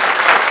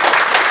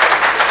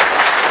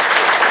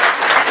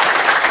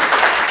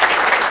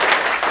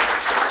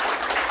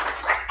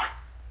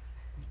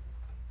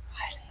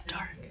in the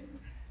dark.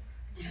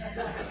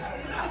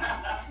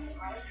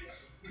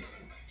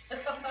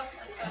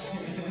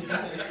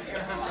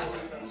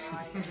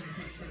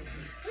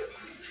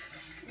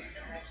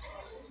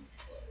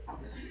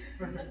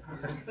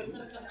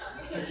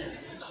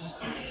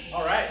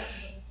 All right.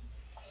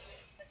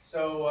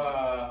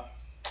 So,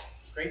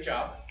 great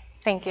job.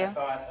 Thank you. I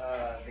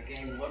thought the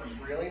game looks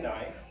really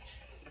nice.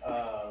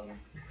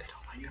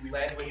 You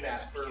led with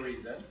that for a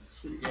reason.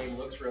 The game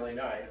looks really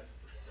nice.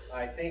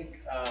 I think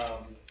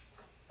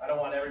I don't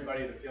want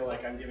everybody to feel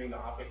like I'm giving the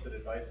opposite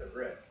advice of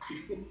Rick,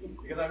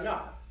 because I'm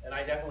not. And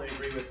I definitely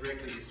agree with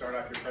Rick that you start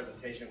off your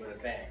presentation with a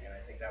bang, and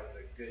I think that was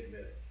a good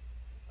move.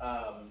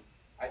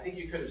 I think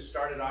you could have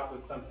started off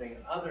with something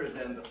other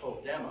than the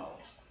full demo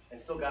and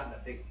still gotten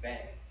a big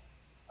bang.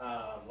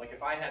 Like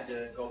if I had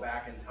to go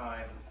back in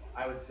time,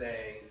 I would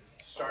say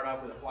start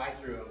off with a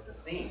fly-through of the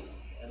scene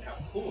and how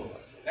cool it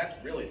was. That's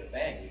really the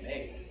bang you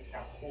made, is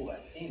how cool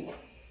that scene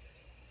was.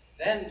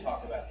 Then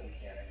talk about the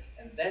mechanics,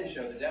 and then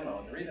show the demo.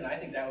 And the reason I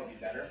think that would be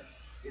better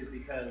is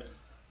because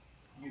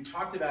you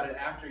talked about it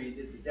after you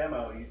did the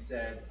demo. You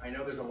said, I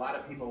know there's a lot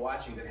of people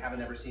watching that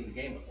haven't ever seen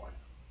the game before.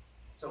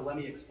 So let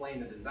me explain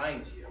the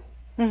design to you.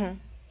 Mm-hmm.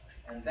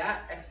 And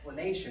that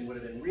explanation would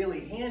have been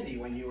really handy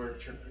when you were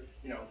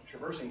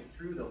traversing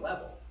through the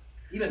level.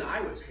 Even I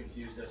was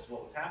confused as to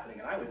what was happening,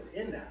 and I was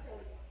in that whole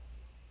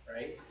one,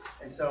 right?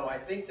 And so I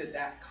think that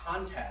that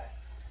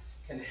context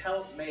can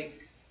help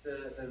make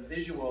the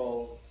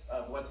visuals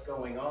of what's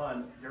going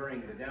on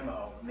during the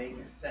demo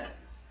make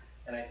sense.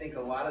 And I think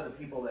a lot of the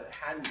people that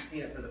hadn't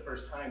seen it for the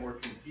first time were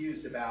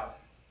confused about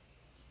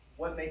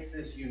what makes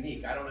this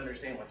unique. I don't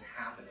understand what's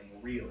happening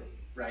really,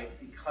 right?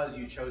 Because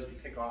you chose to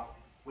kick off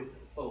with the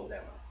full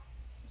demo.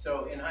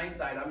 So in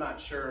hindsight, I'm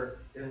not sure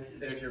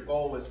that if your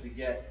goal was to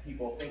get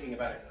people thinking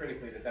about it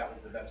critically, that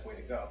was the best way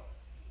to go.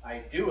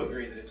 I do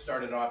agree that it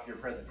started off your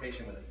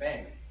presentation with a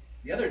bang.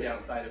 The other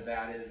downside of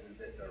that is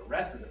that the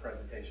rest of the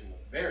presentation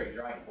was very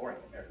dry and boring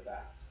compared to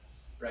that,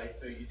 right?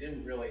 So you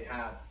didn't really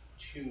have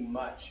too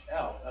much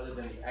else other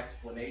than the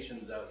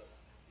explanations of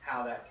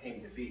how that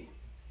came to be.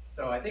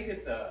 So I think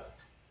it's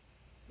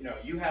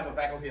you have a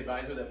faculty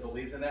advisor that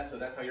believes in that, so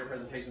that's how your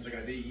presentations are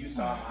going to be. You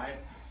saw my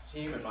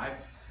team and my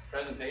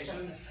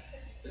presentations.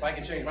 If I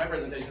could change my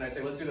presentation, I'd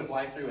say let's do the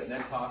fly-through and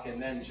then talk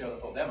and then show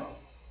the full demo.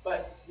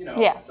 But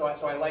Yeah. So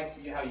I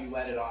like how you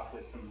led it off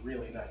with some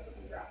really nice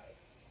looking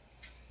graphics.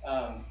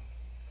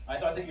 I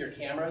thought that your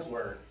cameras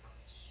were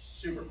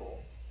super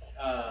cool,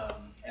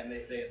 and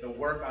the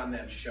work on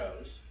them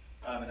shows.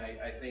 And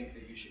I think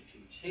that you should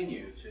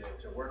continue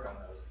to work on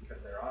those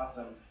because they're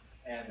awesome.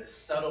 And the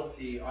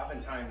subtlety,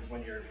 oftentimes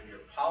when you're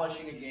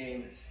polishing a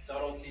game, the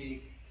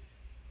subtlety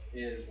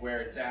is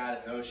where it's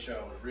at, and those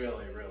show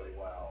really, really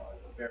well as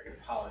a very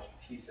polished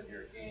piece of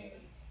your game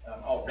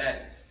already.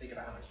 Think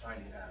about how much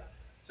time you have.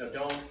 So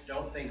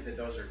don't think that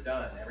those are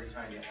done. Every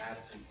time you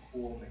add some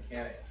cool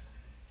mechanics,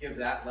 give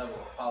that level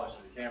of polish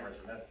to the cameras,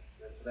 and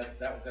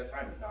that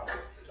time is not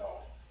wasted at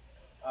all.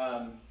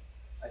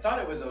 I thought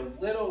it was a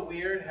little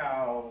weird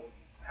how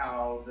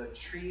the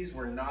trees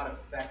were not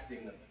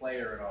affecting the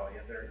player at all.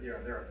 Yet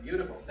they're a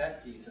beautiful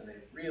set piece, and they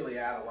really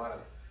add a lot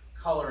of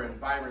color and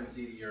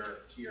vibrancy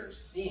to your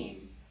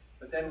scene.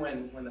 But then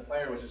when the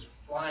player was just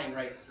flying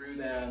right through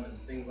them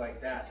and things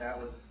like that, that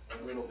was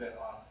a little bit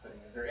off-putting.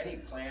 Is there any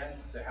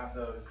plans to have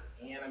those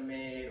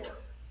animate or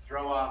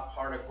throw off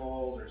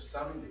particles or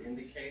something to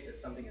indicate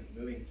that something is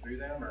moving through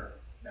them, or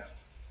no?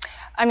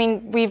 I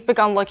mean, we've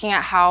begun looking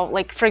at how,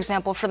 like, for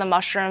example, for the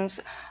mushrooms,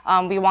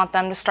 we want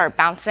them to start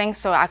bouncing,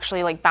 so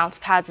actually like bounce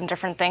pads and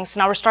different things.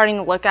 So now we're starting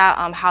to look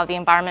at how the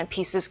environment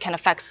pieces can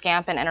affect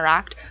scamp and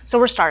interact. So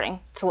we're starting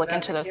to look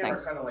into those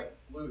things. Kind of like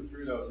flew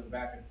through those and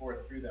back and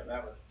forth through them.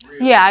 That was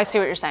really Yeah, fun. I see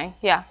what you're saying.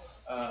 Yeah.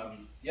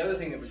 The other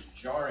thing that was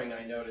jarring,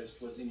 I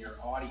noticed, was in your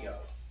audio.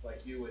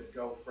 Like, you would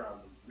go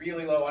from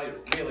really low audio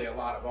to really a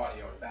lot of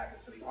audio and back,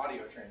 and so the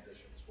audio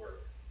transitions were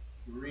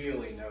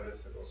really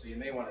noticeable. So you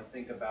may want to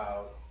think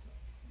about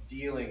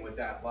dealing with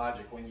that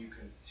logic when you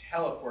can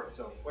teleport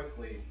so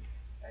quickly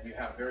and you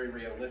have very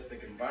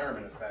realistic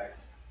environment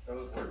effects.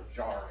 Those were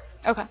jarring.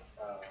 Okay.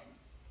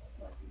 Let's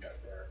not do that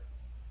there.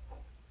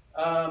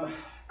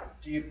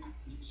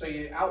 So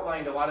you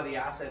outlined a lot of the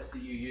assets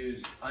that you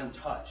use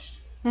untouched.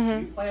 Mm-hmm.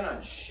 Do you plan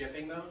on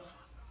shipping those?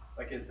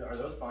 Like, are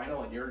those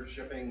final and you're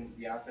shipping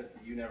the assets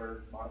that you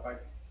never modified?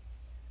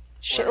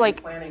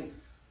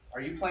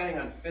 Are you planning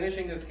on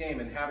finishing this game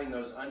and having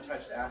those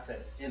untouched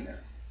assets in there?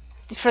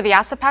 For the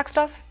asset pack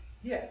stuff?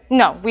 Yeah.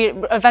 No,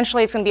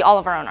 eventually it's going to be all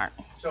of our own art.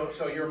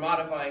 So you're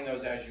modifying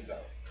those as you go?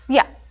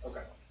 Yeah.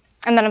 Okay.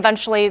 And then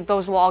eventually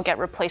those will all get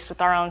replaced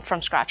with our own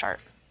from scratch art.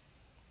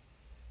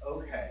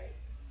 Okay.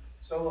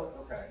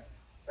 Okay.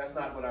 That's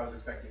not what I was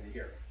expecting to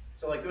hear.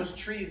 So like those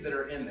trees that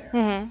are in there,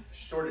 Mm-hmm.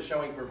 sort of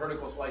showing for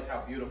vertical slice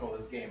how beautiful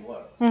this game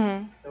looks,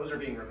 Mm-hmm. those are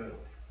being removed?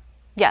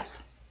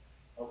 Yes.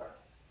 Okay.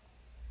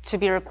 To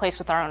be replaced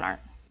with our own art.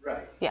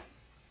 Right. Yeah.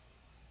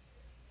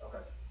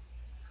 Okay.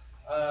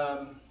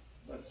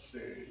 Let's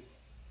see.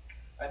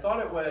 I thought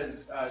it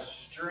was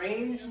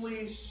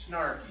strangely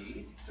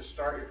snarky to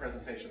start your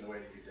presentation the way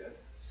that you did.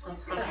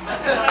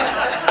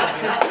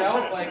 It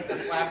felt like the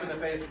slap in the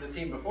face of the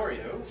team before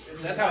you.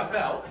 That's how it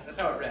felt. That's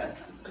how it read.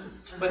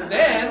 But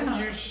then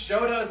you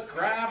showed us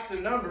graphs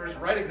and numbers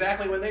right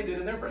exactly what they did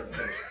in their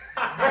presentation.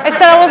 I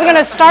said I wasn't going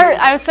to start.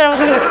 I said I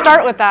wasn't going to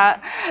start with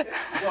that.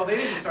 Well, they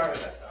didn't start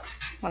with that, though.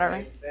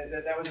 Whatever.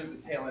 That was at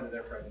the tail end of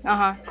their presentation.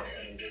 Uh-huh.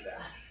 And they did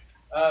that.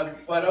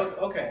 But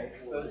okay,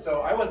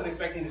 so I wasn't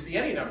expecting to see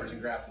any numbers and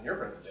graphs in your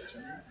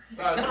presentation.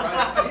 So I was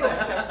surprised to see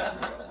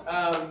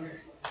that.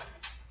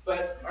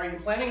 But are you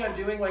planning on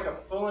doing like a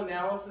full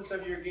analysis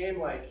of your game?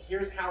 Like,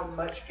 here's how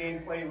much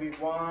gameplay we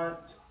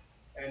want,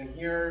 and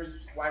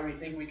here's why we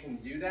think we can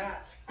do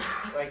that?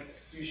 Like,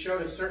 you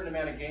showed a certain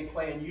amount of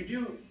gameplay, and you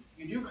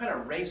do kind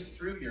of race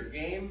through your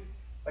game.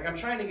 Like, I'm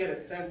trying to get a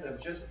sense of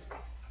just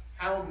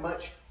how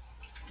much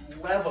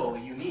level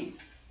you need.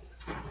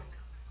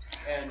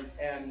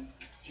 And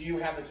do you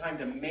have the time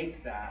to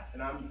make that?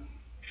 And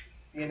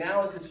the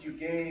analysis you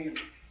gave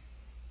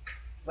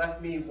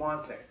left me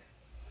wanting.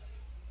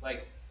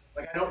 Like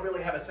I don't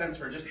really have a sense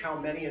for just how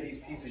many of these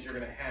pieces you're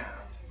going to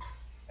have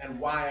and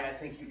why I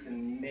think you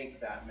can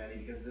make that many,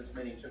 because this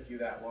many took you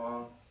that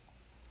long.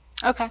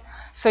 Okay.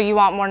 So you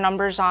want more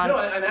numbers on? No,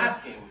 I'm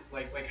asking,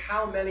 like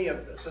how many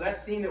of so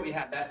that scene that we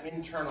had, that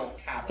internal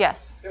cavern.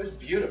 Yes. It was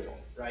beautiful,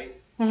 right?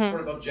 Mm-hmm.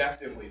 Sort of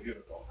objectively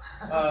beautiful.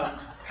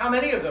 How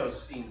many of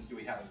those scenes do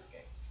we have in this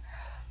game?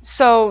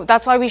 So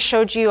that's why we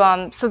showed you.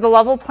 So the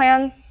level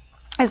plan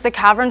is the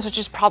caverns, which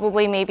is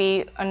probably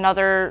maybe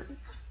another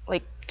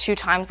like 2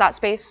 times that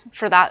space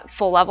for that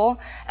full level,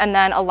 and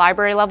then a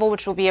library level,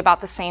 which will be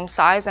about the same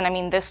size. And I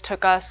mean, this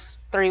took us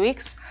 3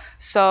 weeks.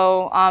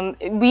 So I'm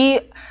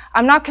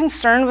not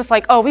concerned with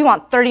like, oh, we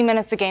want 30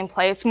 minutes of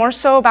gameplay. It's more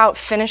so about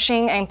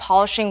finishing and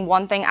polishing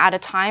one thing at a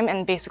time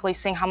and basically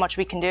seeing how much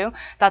we can do.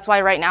 That's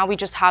why right now we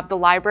just have the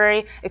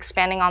library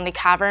expanding on the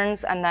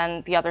caverns and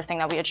then the other thing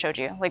that we had showed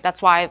you. Like,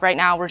 that's why right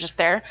now we're just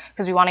there,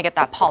 because we want to get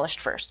that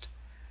polished first.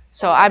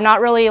 So I'm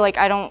not really like,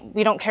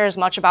 we don't care as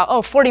much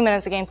about, 40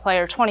 minutes of gameplay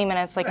or 20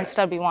 minutes. Like, right.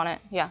 Instead we want it,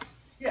 yeah.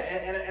 Yeah,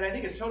 and I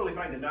think it's totally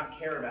fine to not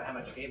care about how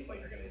much gameplay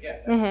you're going to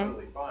get. That's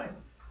totally fine.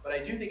 But I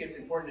do think it's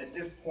important at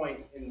this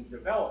point in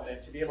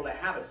development to be able to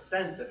have a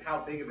sense of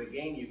how big of a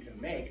game you can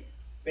make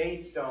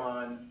based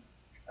on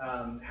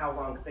how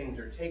long things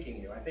are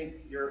taking you. I think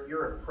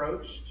your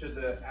approach to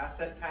the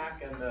asset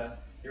pack and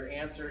your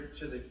answer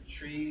to the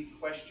tree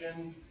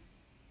question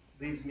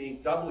leaves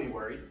me doubly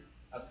worried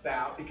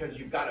about, because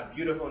you've got a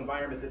beautiful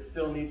environment that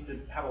still needs to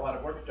have a lot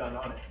of work done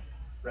on it,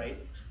 right?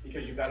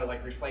 Because you've got to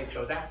like replace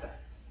those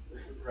assets,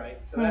 right?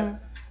 So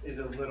that is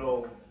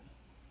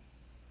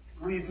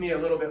leaves me a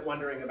little bit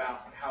wondering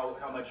about how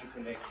much you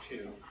can make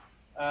too.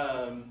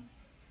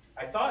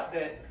 I thought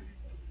that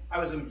I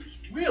was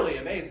really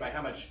amazed by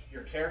how much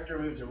your character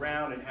moves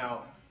around and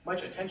how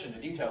much attention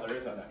to detail there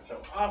is on that.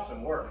 So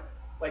awesome work.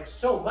 Like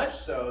so much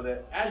so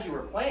that as you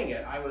were playing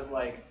it, I was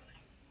like,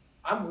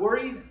 I'm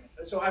worried.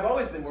 So I've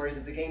always been worried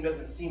that the game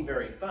doesn't seem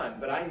very fun,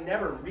 but I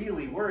never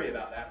really worry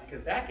about that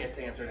because that gets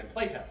answered in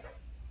playtesting.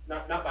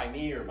 Not by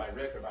me or by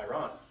Rick or by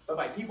Ron, but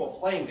by people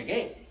playing the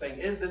game, saying,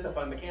 is this a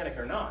fun mechanic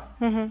or not?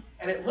 Mm-hmm.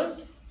 And it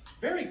looked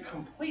very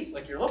complete.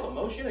 Like your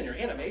locomotion and your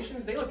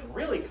animations, they looked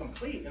really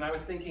complete. And I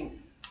was thinking,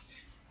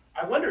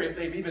 I wonder if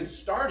they've even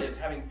started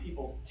having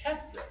people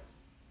test this.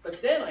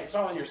 But then I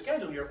saw on your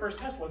schedule, your first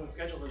test wasn't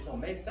scheduled until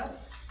May 7th.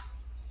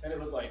 And it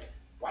was like,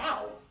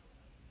 wow,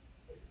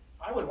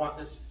 I would want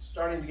this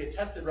starting to get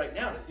tested right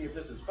now to see if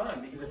this is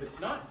fun. Because if it's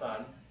not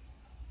fun,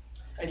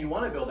 and you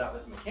want to build out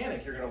this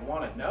mechanic, you're going to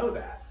want to know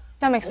that.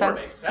 That makes Before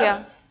sense. May 7th,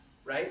 Yeah.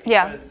 right?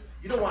 Yeah. Because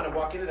you don't want to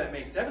walk into that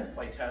May 7th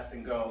play test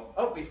and go,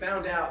 oh, we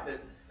found out that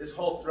this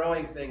whole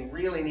throwing thing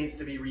really needs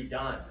to be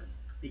redone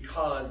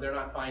because they're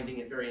not finding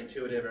it very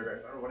intuitive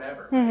or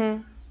whatever.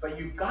 Mm-hmm. But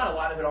you've got a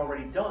lot of it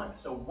already done,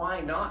 so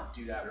why not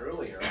do that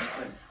earlier?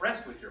 I'm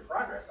impressed with your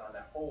progress on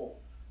that whole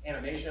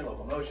animation,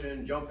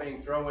 locomotion,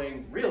 jumping,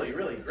 throwing. Really,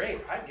 really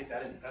great. I'd get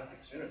that into testing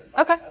sooner than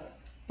May Okay. 7th.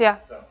 Yeah.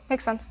 So,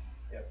 Makes sense.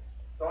 yep.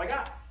 That's all I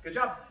got. Good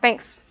job.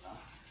 Thanks.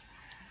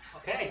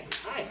 Okay,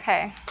 hi.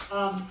 Hey.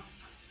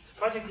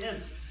 Project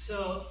M.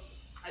 So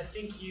I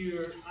think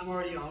I'm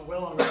already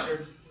well on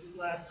record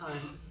last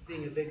time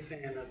being a big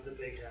fan of the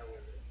Big Hat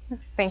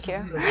Wizards. Thank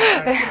you. So the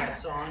fact that I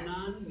saw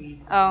none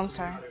means that Oh, I'm this was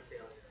sorry. another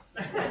failure.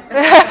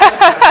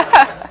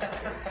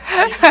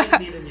 I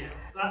didn't need them yet.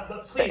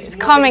 But please. It's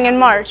more coming Big in Hat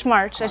March. Wizards.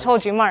 March. I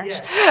told you March.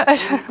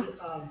 Yes.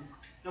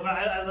 No, but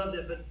I loved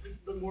it,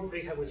 but more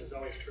Big Hat Wizards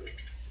always true.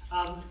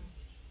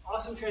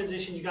 Awesome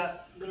transition. You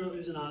got literally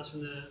oohs and ahs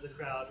from the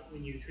crowd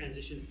when you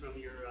transitioned from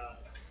your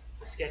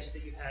the sketch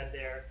that you had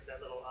there,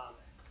 that little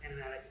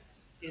animatic,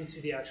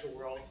 into the actual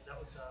world. That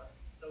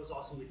was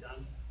awesomely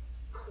done.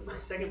 My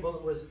second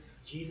bullet was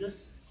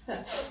Jesus.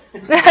 Jesus.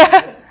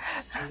 I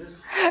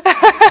was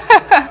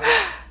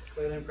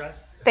clearly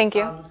impressed. Thank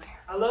you.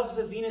 I love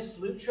the Venus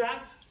loot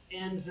trap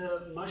and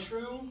the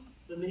mushroom,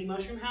 the mini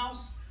mushroom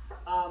house.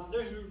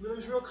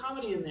 There's real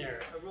comedy in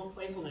there, a real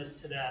playfulness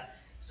to that.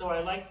 So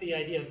I like the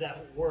idea of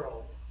that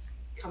world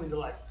coming to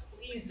life.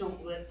 Please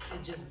don't let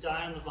it just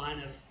die on the vine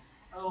of,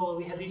 oh,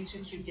 we had these two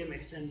cute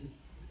gimmicks and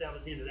that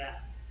was the end of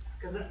that.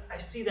 Because I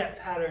see that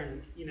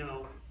pattern,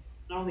 not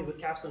only with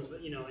capstones, but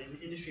in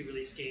industry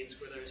release games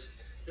where there's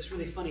this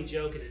really funny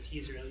joke in a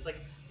teaser and it's like,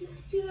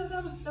 yeah,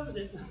 that was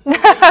it.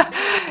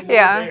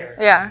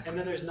 Yeah. And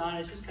then there's not.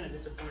 It's just kind of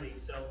disappointing.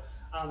 So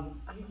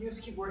you have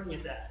to keep working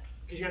at that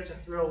because you have to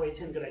throw away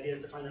 10 good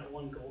ideas to find that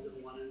one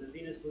golden one. And the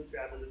Venus loot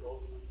trap was a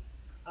golden one.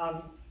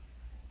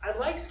 I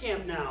like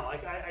Scamp now.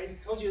 Like I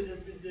told you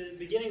at the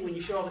beginning when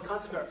you show all the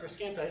concept art for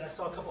Scamp, I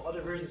saw a couple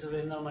other versions of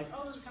it, and I'm like,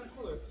 oh, those are kind of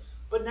cooler.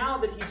 But now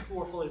that he's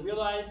more fully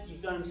realized,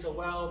 you've done him so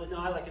well that no,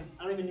 I like him.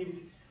 I don't even need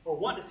to, or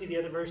want to see the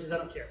other versions. I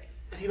don't care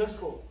because he looks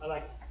cool. I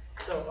like him.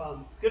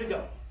 So good to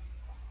go.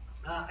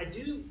 I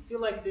do feel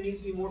like there needs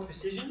to be more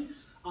precision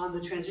on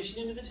the transition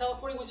into the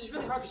teleporting, which is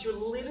really hard because you're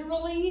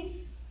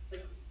literally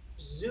like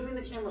zooming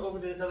the camera over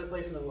to this other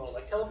place in the world.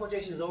 Like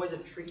teleportation is always a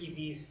tricky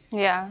beast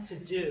to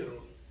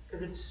do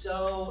because it's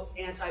so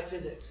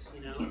anti-physics,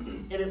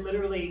 and it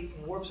literally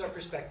warps our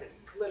perspective,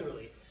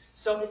 literally.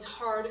 So it's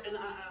hard, and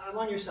I'm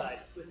on your side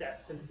with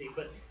that sympathy,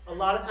 but a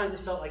lot of times it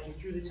felt like you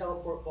threw the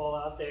teleport ball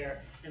out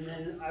there, and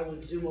then I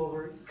would zoom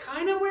over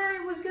kind of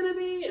where it was going to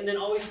be, and then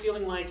always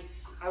feeling like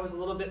I was a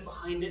little bit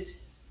behind it.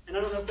 And I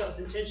don't know if that was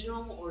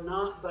intentional or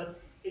not, but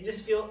it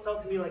just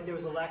felt to me like there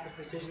was a lack of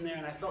precision there,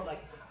 and I felt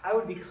like I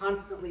would be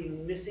constantly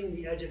missing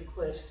the edge of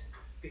cliffs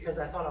because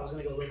I thought I was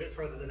going to go a little bit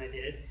further than I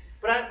did.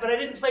 But I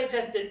didn't play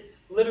test it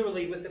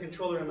literally with the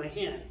controller in my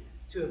hand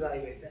to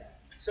evaluate that.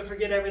 So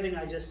forget everything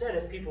I just said.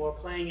 If people are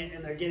playing it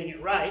and they're getting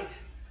it right,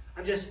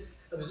 I'm just,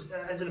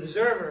 as an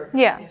observer,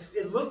 if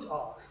it looked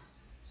off.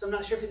 So I'm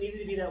not sure if it needed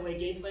to be that way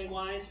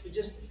gameplay-wise, but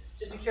just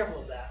be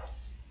careful of that.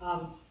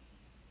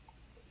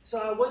 So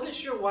I wasn't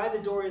sure why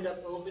the door ended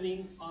up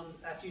opening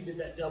after you did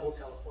that double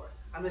teleport.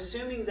 I'm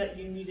assuming that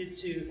you needed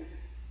to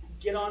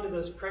get onto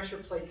those pressure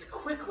plates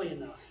quickly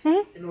enough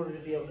in order to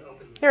be able to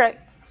open them. You're right.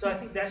 So I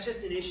think that's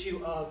just an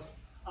issue of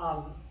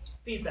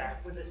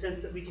feedback, with the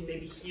sense that we can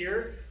maybe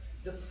hear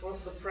the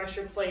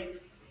pressure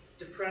plate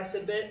depress a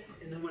bit,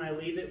 and then when I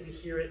leave it, we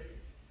hear it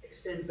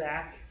extend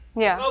back.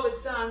 Yeah. Oh,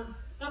 it's done.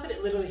 Not that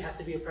it literally has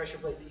to be a pressure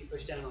plate that you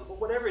push down on,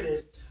 but whatever it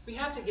is, we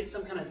have to get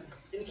some kind of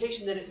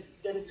indication that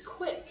it's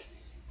quick.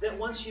 That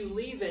once you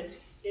leave it,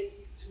 it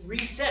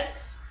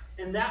resets.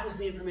 And that was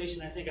the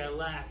information I think I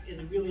lacked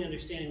in really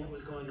understanding what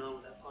was going on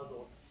with that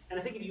puzzle. And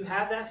I think if you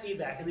have that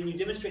feedback and then you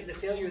demonstrate the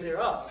failure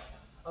thereof,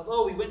 of,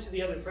 oh, we went to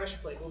the other pressure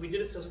plate, well, we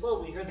did it so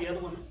slow, we heard the other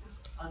one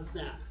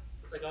unsnap.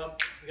 It's like, oh,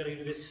 we got to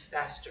do this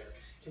faster.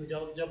 Can we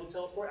double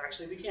teleport?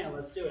 Actually, we can.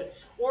 Let's do it.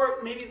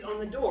 Or maybe on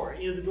the door.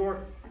 The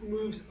door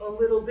moves a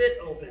little bit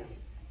open,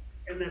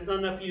 and that's not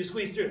enough for you to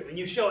squeeze through. And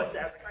you show us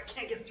that. It's like, I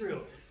can't get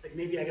through. Like,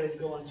 maybe I got to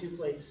go on 2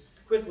 plates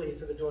quickly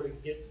for the door to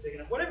get big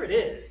enough. Whatever it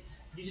is,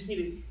 you just need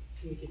to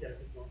communicate that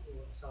more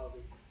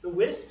solidly. The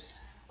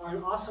wisps are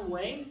an awesome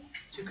way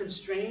to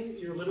constrain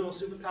your literal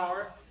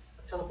superpower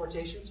of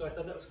teleportation. So I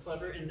thought that was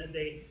clever in that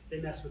they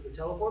mess with the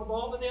teleport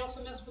ball, but they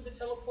also mess with the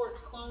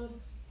teleport clone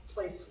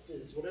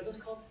places. What are those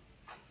called?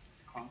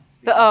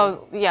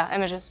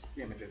 Images.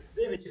 The images.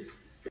 The images.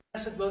 They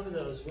mess with both of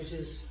those, which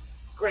is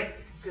great,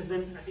 because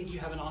then I think you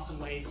have an awesome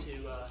way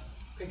to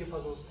pick your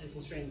puzzles and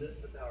constrain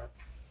the power.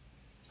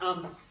 I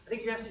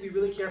think you have to be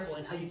really careful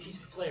in how you teach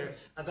the player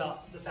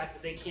about the fact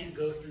that they can't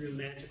go through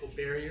magical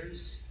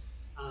barriers,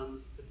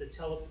 that the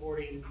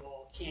teleporting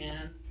ball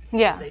can,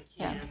 Yeah. they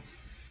can't.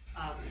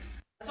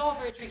 That's all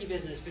very tricky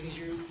business because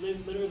you're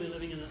literally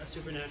living in a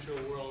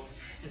supernatural world,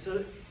 and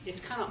so it's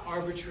kind of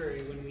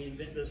arbitrary when we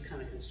invent those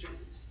kind of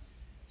constraints.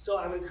 So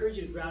I would encourage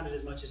you to ground it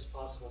as much as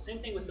possible. Same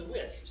thing with the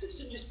wisps. It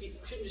shouldn't just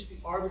be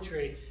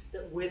arbitrary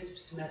that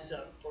wisps mess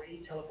up or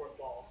eat teleport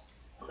balls.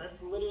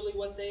 That's literally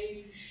what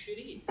they should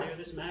eat. They're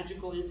this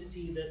magical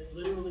entity that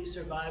literally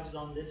survives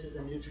on this as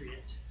a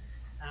nutrient.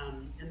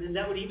 And then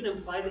that would even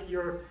imply that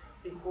you're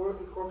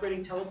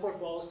incorporating teleport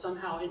balls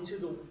somehow into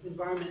the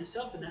environment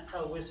itself, and that's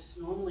how wisps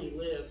normally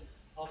live,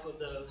 off of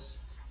those.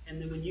 And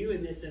then when you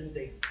emit them,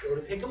 they go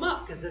to pick them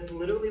up, because that's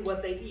literally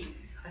what they eat.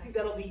 I think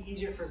that'll be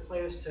easier for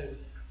players to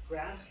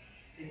grasp,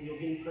 and you'll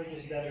gain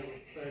purchase better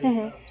with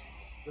clarity of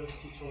those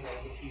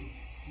tutorials if you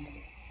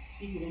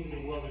seep it into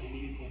the world in a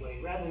meaningful way,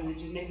 rather than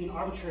just making an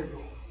arbitrary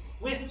rule.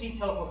 Wisp eat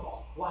teleport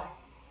ball. Why?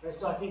 Right,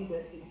 so I think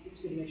that it's good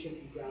to make sure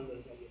that you ground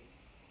those ideas.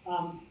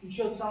 You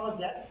showed solid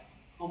depth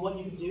on what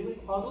you could do with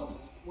the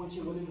puzzles once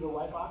you went into the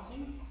white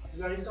boxing.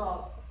 You already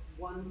saw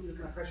one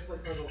kind of pressure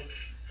plate puzzle,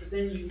 but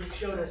then you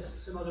showed us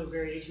some other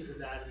variations of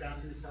that,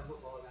 bouncing the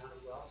teleport ball around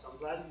as well. So I'm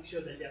glad that you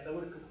showed that depth. I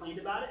would have complained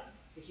about it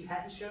if you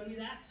hadn't shown me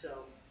that,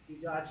 so you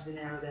dodged an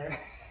arrow there.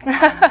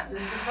 The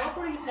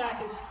teleporting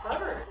attack is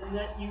clever in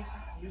that you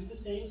use the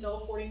same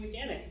teleporting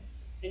mechanic,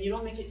 and you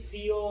don't make it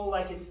feel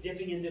like it's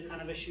dipping into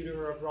kind of a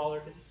shooter or a brawler,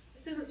 because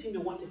this doesn't seem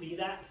to want to be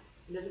that.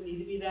 It doesn't need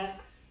to be that.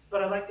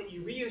 But I like that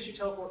you reuse your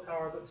teleport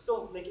power, but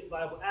still make it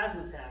viable as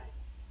an attack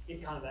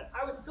in combat.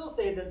 I would still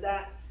say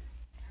that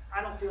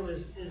I don't feel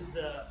is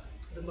the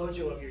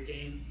mojo of your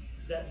game.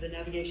 That the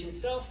navigation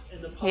itself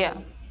and the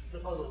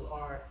puzzles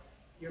are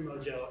your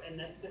mojo, and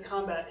that the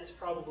combat is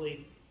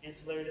probably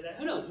ancillary to that.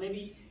 Who knows?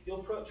 Maybe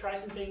you'll try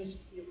some things,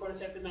 you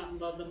prototype them out and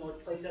love them, or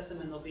play test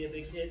them and they'll be a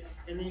big hit,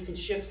 and then you can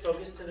shift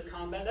focus to the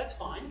combat. That's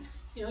fine.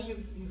 You know,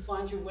 you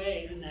find your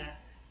way in that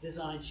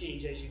design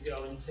change as you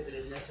go and pivot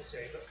as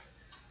necessary. But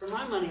for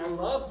my money, I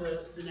love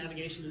the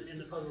navigation and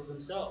the puzzles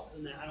themselves,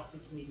 and that I don't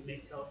think you need to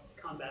make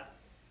combat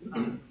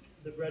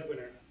the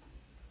breadwinner.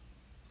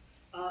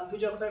 Good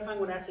job clarifying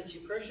what assets you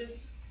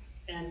purchase.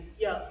 And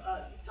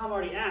Tom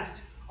already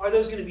asked, are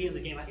those going to be in the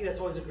game? I think that's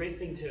always a great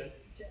thing to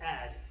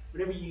add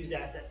whenever you use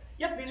assets.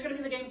 Yep, these are going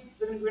to be in the game.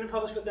 We're going to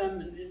publish with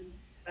them, and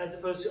as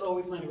opposed to,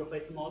 we plan to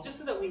replace them all, just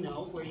so that we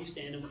know where you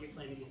stand and what you're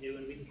planning to do,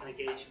 and we can kind of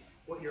gauge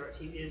what your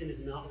team is and is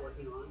not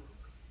working on.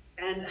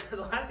 And the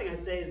last thing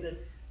I'd say is that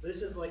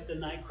this is like the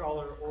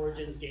Nightcrawler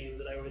Origins game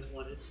that I always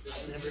wanted.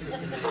 That's never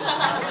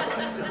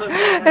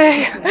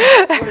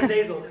or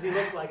Azazel, because he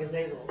looks like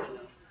Azazel. You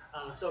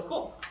know? So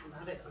cool.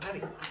 I'm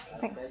happy.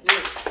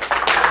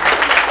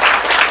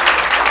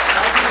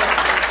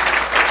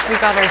 We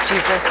got our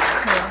Jesus.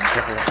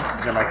 Careful.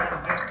 Is your mic?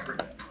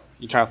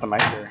 You turn off the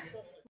mic or?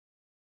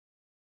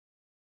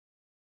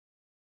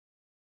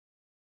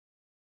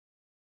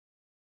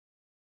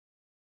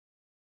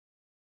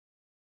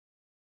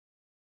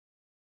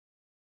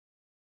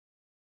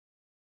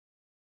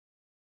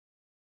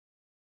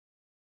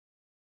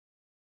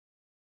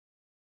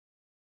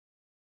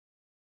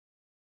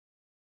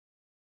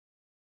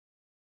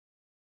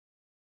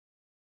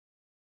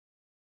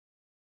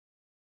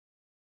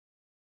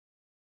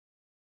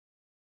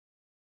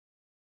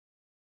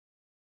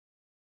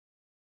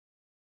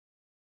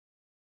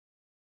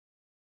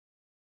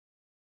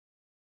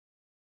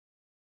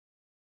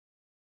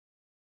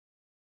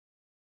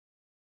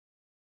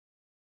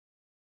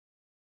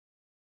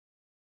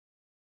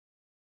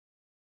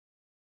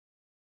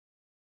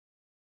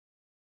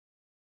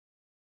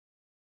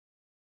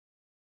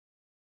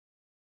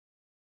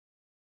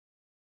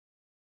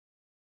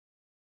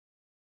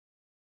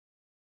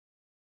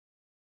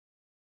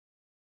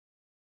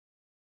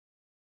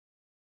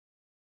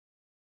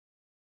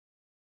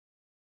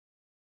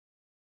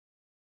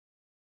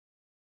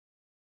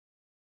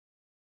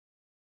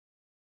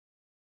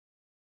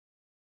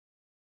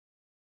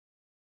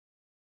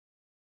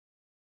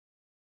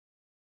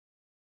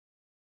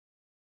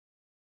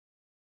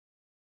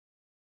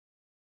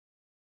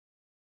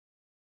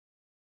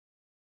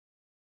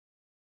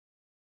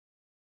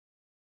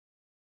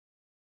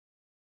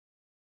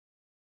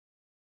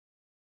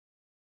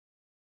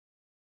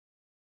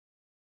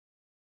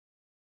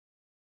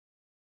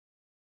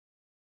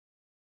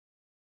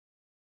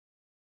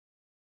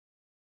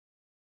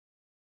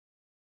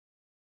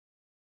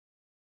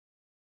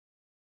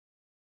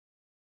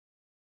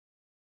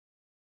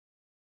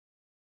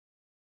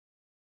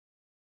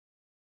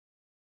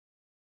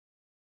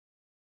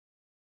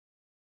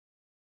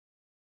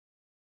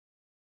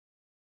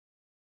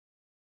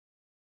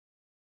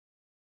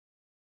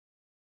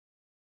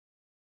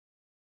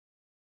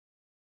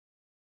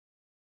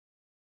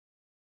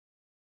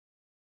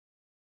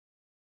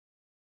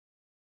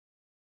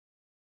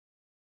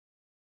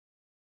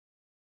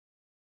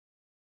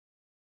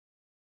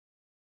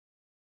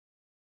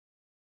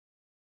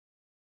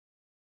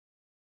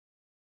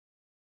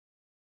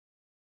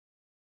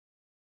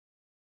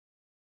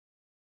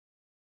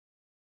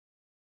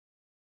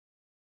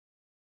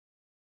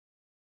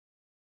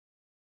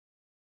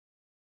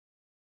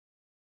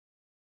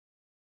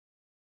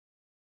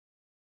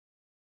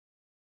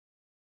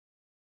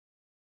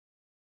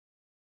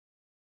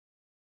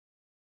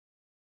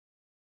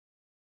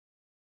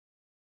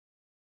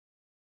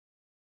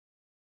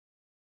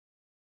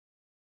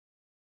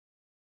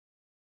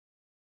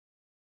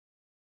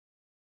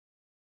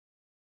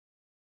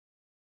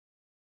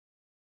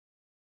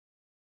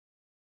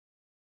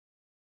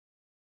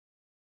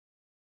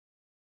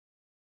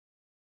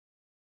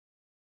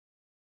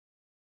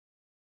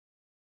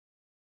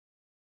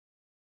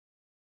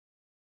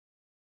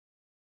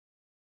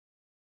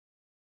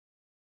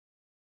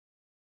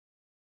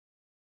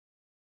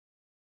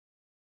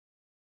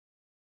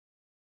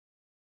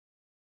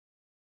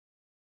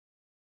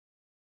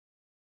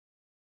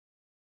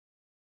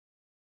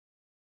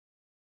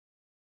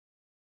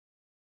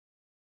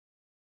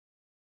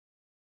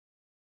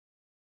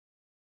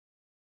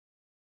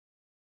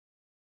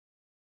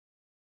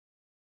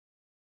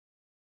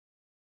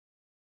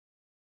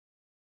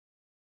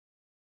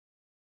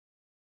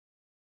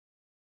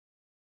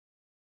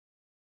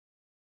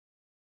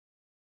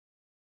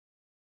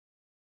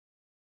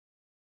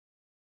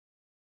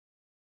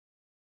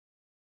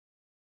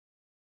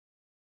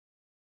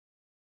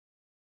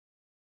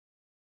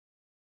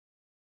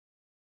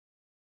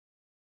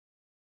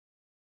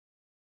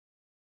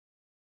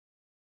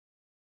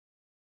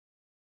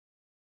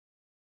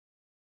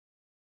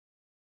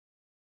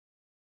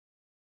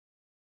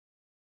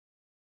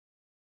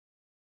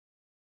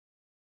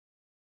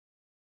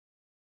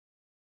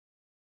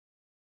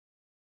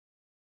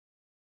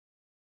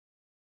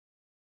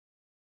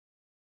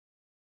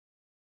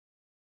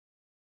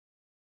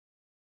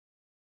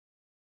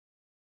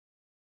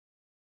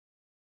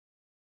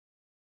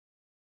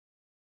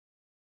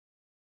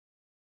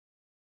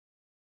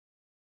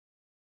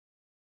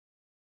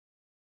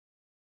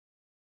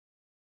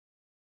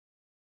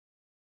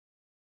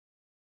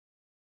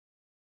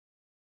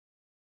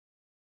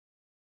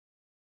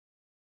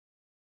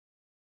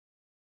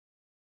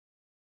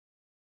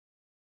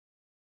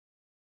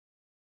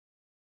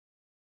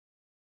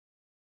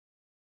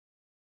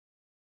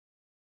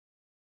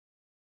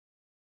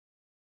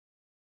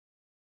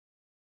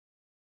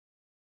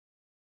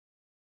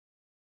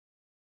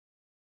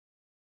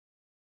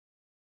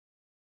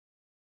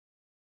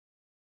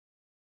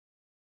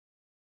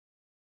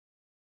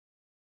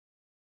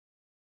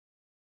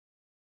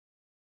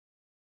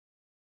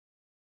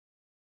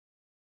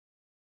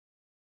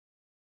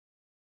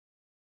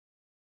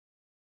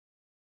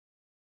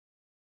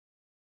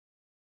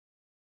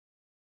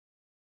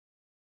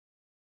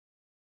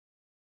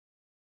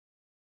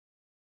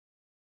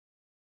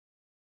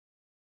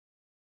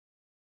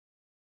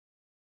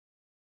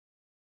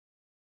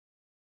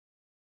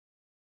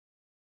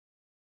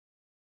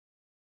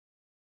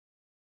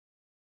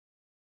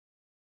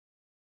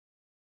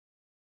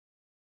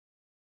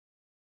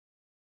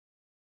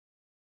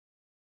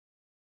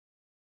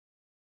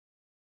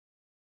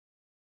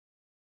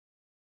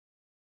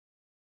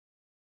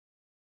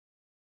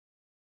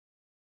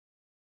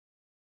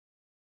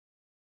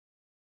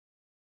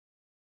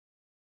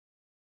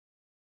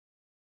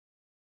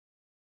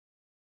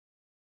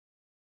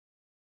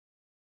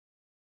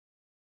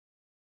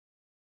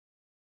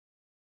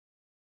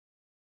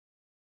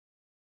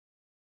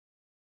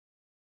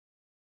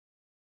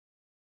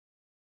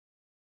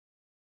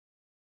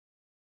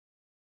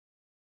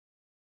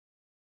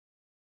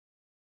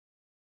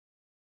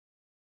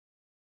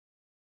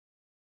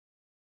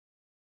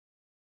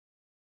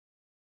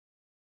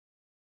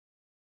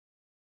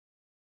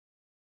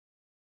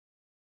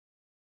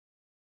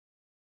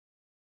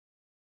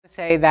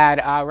 Say that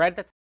right at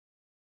the time,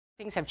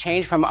 things have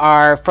changed from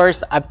our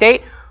first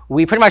update.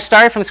 We pretty much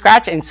started from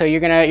scratch, and so you're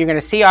gonna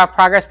see our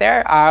progress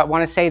there. I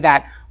want to say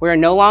that we're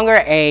no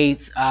longer a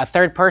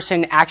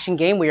third-person action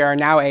game. We are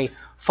now a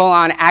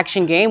full-on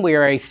action game. We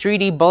are a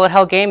 3D bullet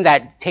hell game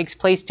that takes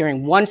place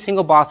during one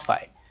single boss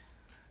fight.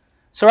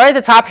 So right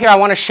at the top here, I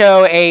want to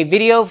show a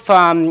video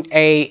from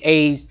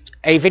the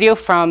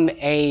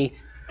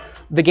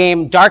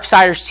game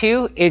Darksiders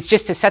 2. It's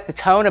just to set the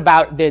tone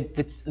about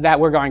that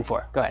we're going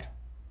for. Go ahead.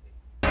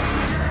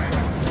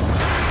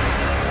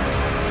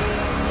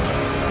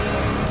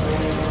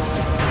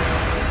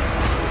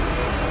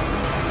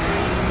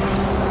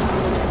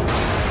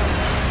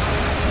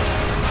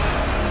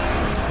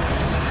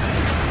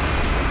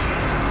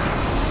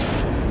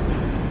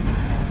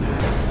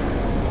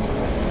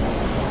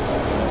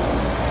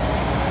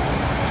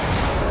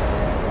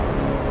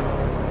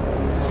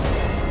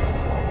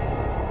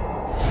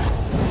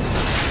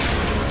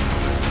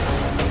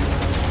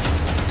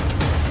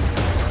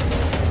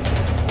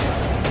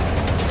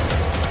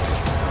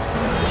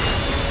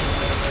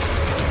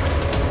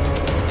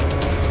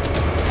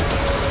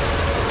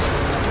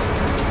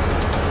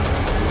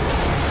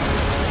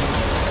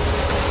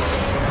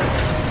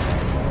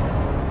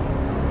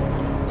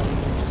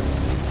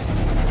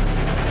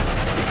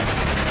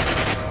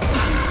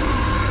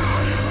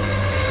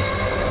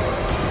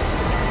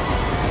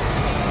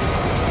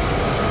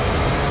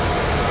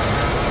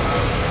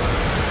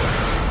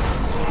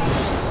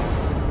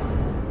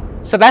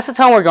 So that's the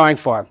tone we're going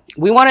for.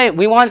 We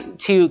want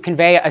to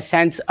convey a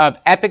sense of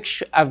epic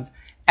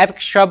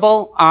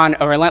struggle on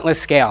a relentless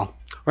scale.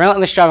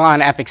 Relentless struggle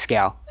on an epic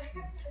scale.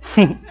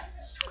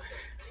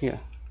 Yeah.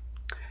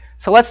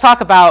 So let's talk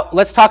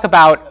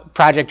about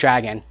Project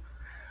Dragon.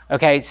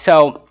 Okay,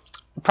 so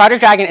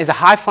Project Dragon is a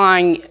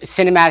high-flying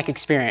cinematic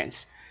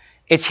experience.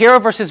 It's hero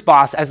versus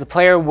boss, as the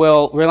player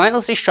will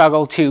relentlessly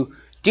struggle to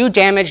do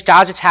damage,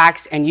 dodge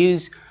attacks, and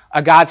use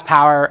a god's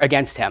power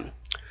against him.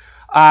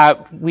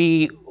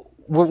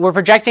 We're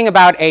projecting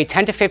about a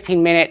 10 to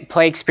 15 minute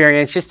play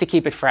experience just to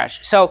keep it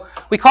fresh. So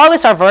we call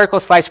this our vertical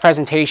slice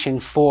presentation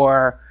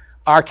for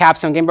our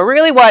Capstone game, but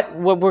really what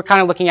we're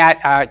kind of looking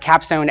at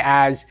Capstone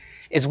as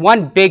is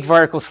one big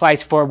vertical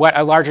slice for what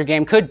a larger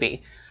game could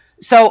be.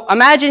 So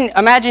imagine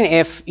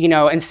if,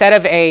 instead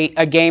of a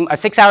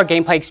 6-hour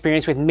gameplay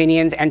experience with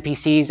minions,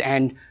 NPCs,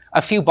 and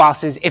a few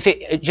bosses, if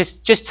it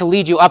just to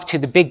lead you up to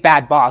the big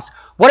bad boss,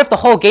 what if the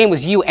whole game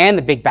was you and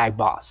the big bad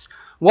boss?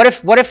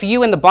 What if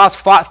you and the boss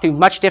fought through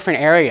much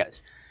different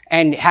areas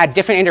and had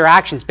different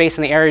interactions based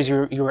on the areas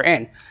you were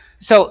in?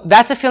 So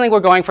that's the feeling we're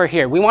going for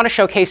here. We want to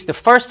showcase the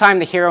first time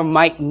the hero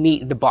might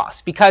meet the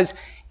boss, because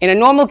in a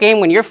normal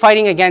game, when you're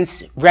fighting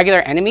against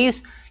regular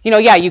enemies,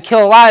 yeah, you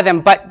kill a lot of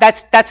them, but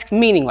that's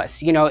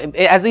meaningless,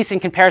 at least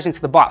in comparison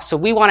to the boss. So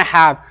we want to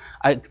have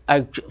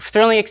a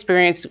thrilling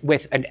experience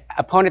with an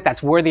opponent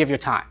that's worthy of your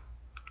time.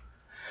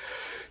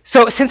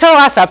 So since our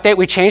last update,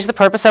 we changed the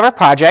purpose of our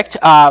project.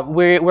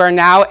 We're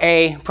now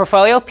a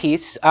portfolio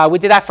piece. We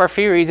did that for a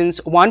few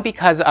reasons. One,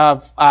 because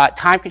of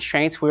time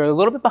constraints. We were a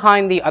little bit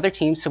behind the other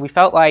teams, so we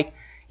felt like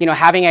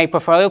having a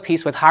portfolio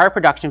piece with higher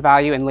production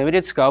value and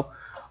limited scope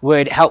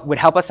would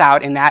help us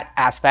out in that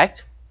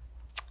aspect.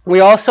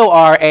 We also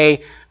are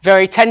a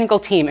very technical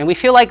team, and we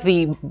feel like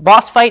the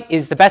boss fight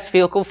is the best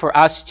vehicle for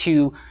us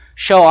to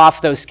show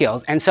off those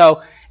skills. And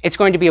so it's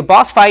going to be a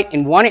boss fight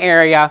in one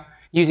area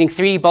using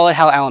 3D bullet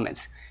hell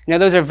elements. Now,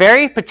 those are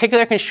very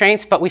particular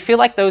constraints, but we feel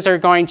like those are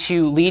going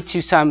to lead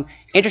to some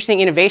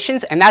interesting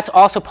innovations, and that's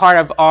also part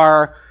of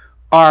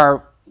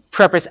our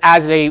purpose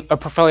as a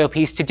portfolio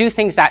piece, to do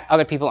things that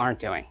other people aren't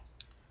doing.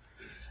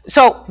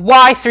 So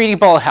why 3D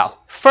bullet hell?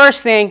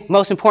 First thing,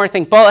 most important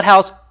thing, bullet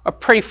hells are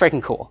pretty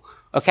freaking cool.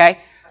 Okay.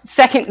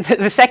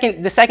 The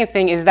second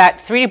thing is that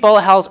 3D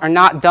bullet hells are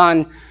not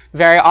done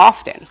very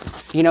often.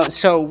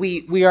 So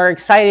we are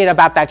excited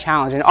about that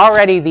challenge, and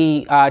already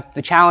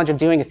the challenge of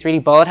doing a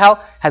 3D bullet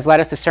hell has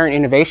led us to certain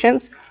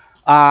innovations.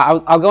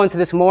 I'll go into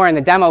this more in the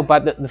demo,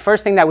 but the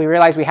first thing that we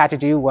realized we had to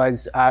do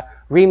was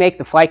remake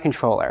the flight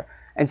controller.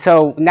 And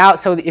so now,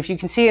 if you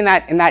can see in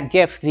that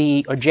GIF,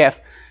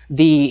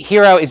 the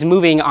hero is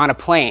moving on a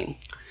plane.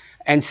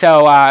 And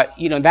so,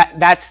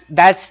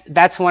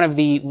 that's one of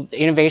the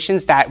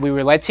innovations that we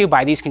were led to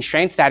by these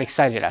constraints that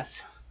excited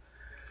us.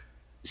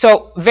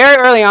 So very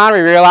early on, we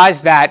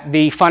realized that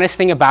the funnest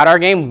thing about our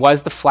game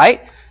was the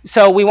flight.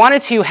 So we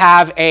wanted to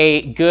have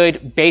a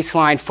good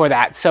baseline for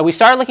that. So we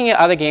started looking at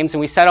other games, and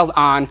we settled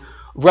on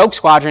Rogue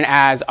Squadron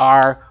as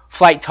our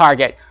flight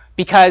target,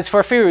 because for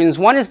a few reasons.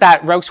 One is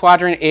that Rogue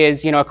Squadron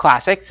is, a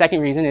classic.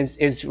 Second reason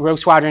is Rogue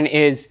Squadron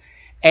is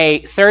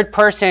a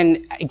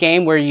third-person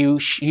game where you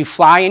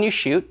fly and you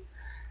shoot.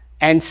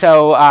 And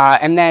so,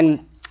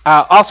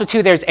 also,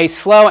 too, there's a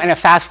slow and a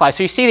fast fly.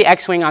 So you see the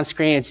X-Wing on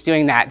screen, it's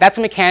doing that. That's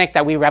a mechanic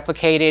that we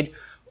replicated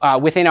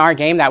within our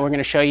game that we're going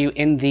to show you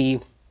in the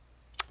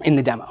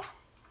demo.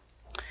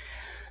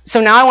 So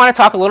now I want to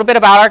talk a little bit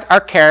about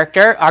our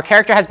character. Our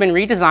character has been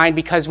redesigned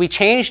because we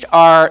changed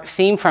our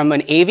theme from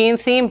an avian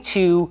theme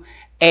to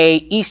a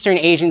Eastern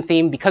Asian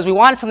theme, because we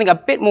wanted something a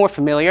bit more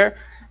familiar.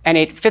 and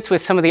it fits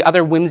with some of the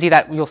other whimsy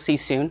that you'll see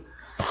soon.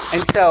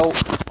 And so,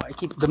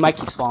 the mic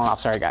keeps falling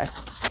off, sorry guys,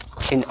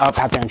 up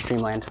out there in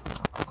Streamland.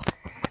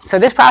 So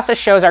this process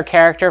shows our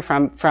character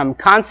from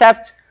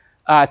concept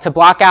to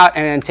block out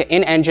and then to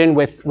in-engine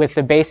with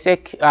the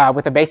basic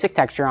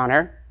texture on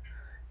her.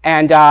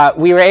 And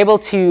we were able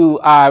to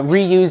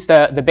reuse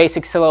the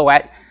basic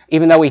silhouette,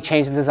 even though we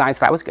changed the design, so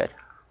that was good.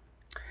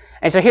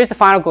 And so here's the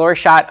final glory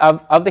shot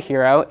of the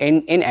hero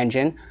in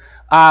engine.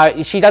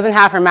 She doesn't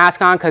have her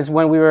mask on because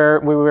when we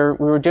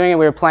were doing it,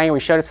 we were playing, we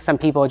showed it to some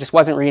people, it just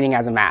wasn't reading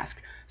as a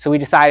mask. So we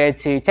decided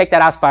to take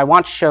that out, but I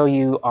want to show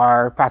you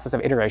our process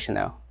of iteration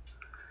though.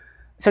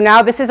 So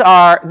now this is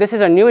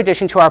a new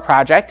addition to our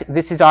project.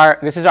 This is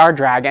our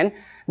dragon.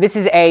 This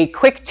is a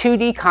quick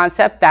 2D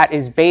concept that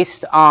is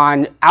based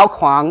on Ao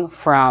Kuang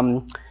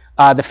from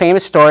the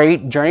famous story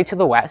Journey to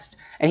the West,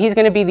 and he's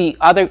going to be the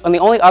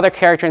only other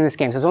character in this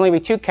game. So there's only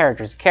going to be two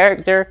characters: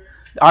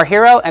 our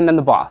hero, and then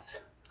the boss.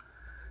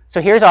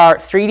 So here's our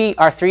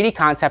 3D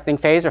concepting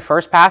phase, our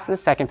first pass and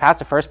the second pass.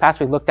 The first pass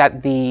we looked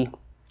at the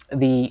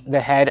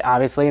head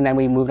obviously, and then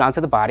we moved on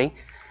to the body.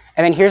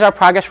 And then here's our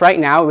progress right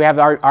now. We have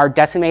our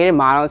decimated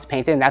model is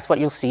painted, and that's what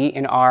you'll see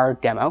in our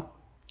demo.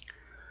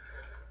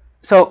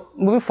 So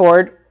moving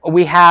forward,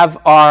 we have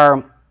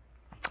I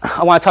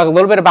want to talk a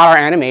little bit about our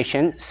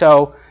animation.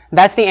 So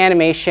that's the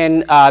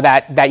animation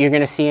that you're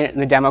going to see in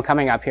the demo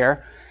coming up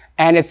here.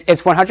 And it's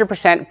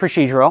 100%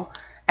 procedural.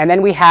 And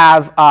then we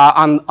have,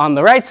 on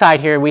the right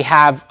side here, we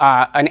have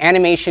an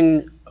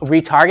animation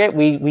retarget.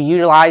 We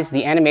utilize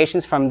the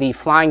animations from the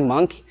Flying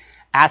Monk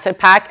asset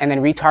pack and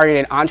then retarget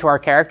it onto our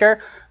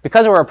character.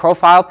 Because we're a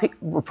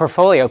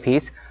portfolio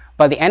piece,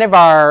 by the end of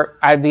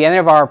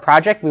our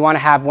project, we want to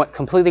have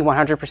completely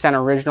 100%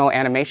 original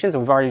animations,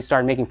 and we've already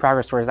started making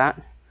progress towards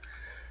that.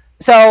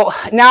 So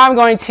now I'm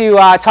going to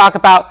talk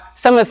about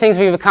some of the things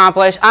we've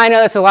accomplished. I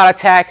know it's a lot of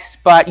text,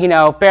 but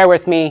bear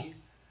with me.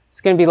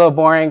 It's going to be a little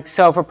boring.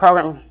 So for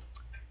program,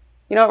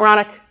 you know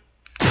what, Ronick?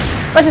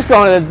 Let's just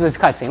go into this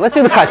cutscene. Let's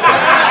do the cutscene.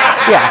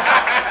 Yeah.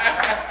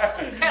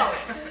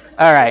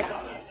 All right.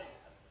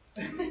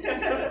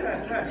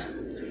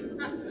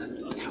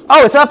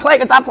 Oh, it's not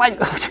playing. It's not playing.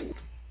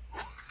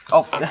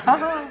 Oh.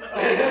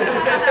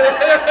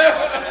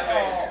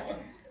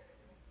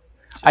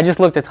 I just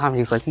looked at Tom and he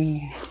was like,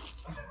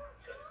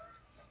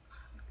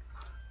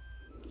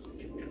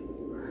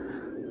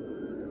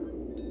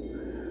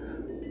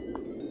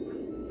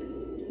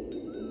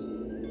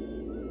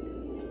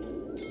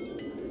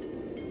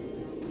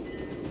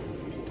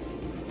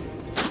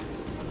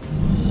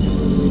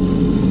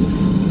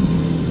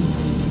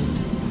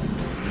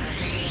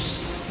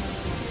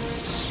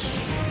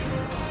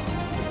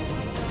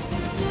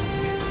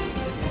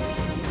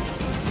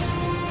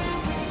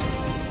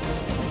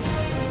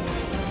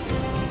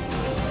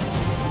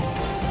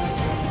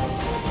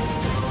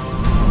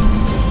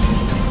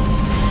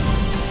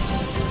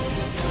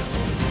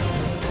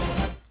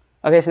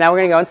 Okay, so now we're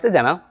going to go into the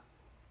demo. All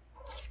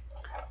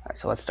right,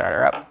 so let's start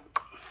her up.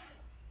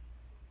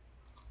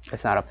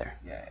 It's not up there.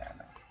 Yeah, I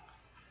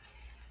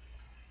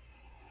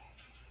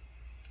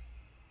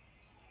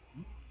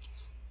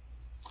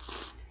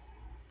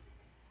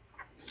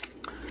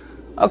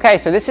know. Okay,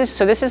 so this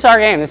is our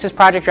game. This is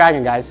Project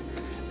Dragon, guys.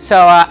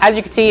 So as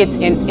you can see, it's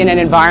in an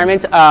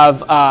environment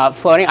of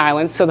floating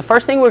islands. So the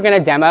first thing we're going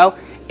to demo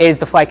is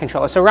the flight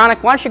controller. So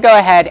Ronick, why don't you go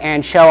ahead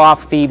and show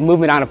off the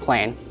movement on a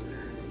plane?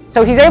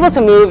 So he's able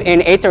to move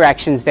in 8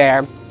 directions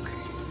there.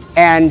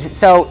 And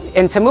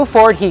to move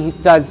forward, he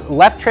does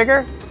left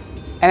trigger.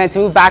 And then to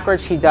move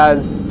backwards, he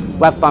does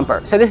left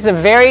bumper. So this is a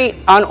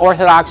very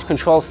unorthodox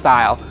control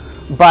style.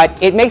 But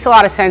it makes a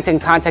lot of sense in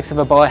context of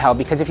a bullet hell.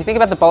 Because if you think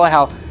about the bullet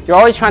hell, you're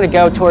always trying to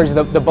go towards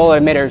the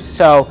bullet emitters.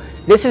 So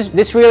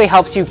this really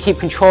helps you keep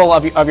control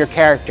of your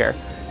character.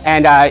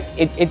 And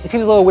it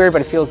seems a little weird,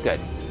 but it feels good.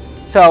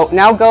 So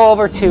now go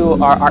over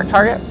to our art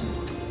target.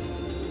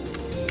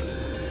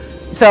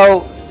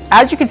 So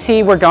as you can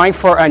see, we're going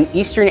for an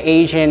Eastern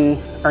Asian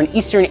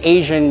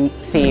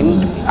theme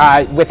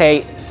with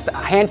a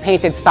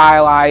hand-painted,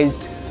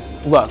 stylized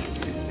look.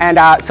 And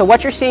so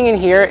what you're seeing in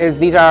here is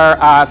these are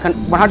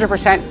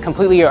 100%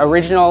 completely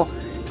original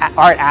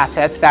art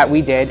assets that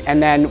we did.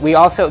 And then we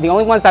also, the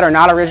only ones that are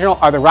not original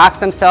are the rocks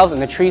themselves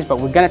and the trees,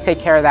 but we're going to take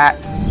care of that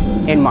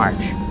in March.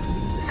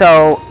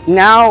 So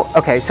now,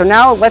 okay, so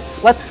now let's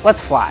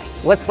fly.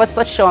 Let's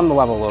show them the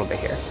level a little bit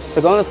here.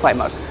 So go into flight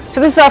mode. So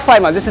this is our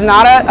flight mode. This is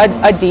not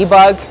a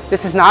debug.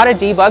 This is not a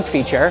debug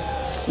feature.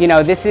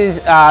 This is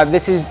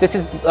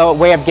a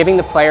way of giving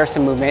the player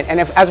some movement. And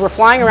as we're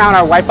flying around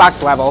our white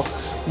box level,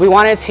 we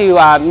wanted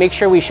to make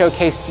sure we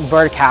showcased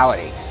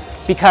verticality,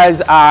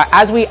 because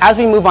as we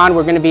move on,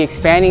 we're going to be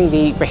expanding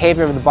the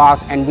behavior of the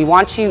boss, and we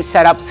want to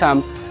set up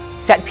some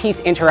set piece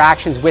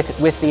interactions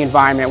with the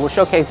environment. We'll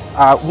showcase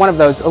one of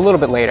those a little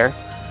bit later.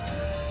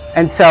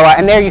 And so,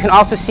 and there you can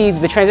also see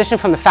the transition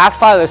from the fast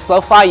fly to the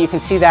slow fly. You can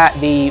see that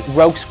the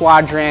Rogue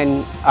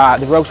Squadron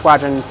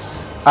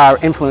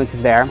influence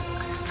is there.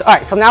 So, all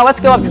right, so now let's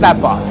go up to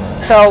that boss.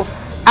 So,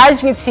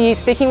 as you can see,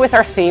 sticking with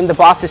our theme, the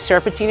boss is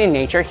serpentine in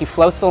nature. He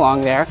floats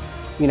along there.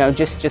 you know,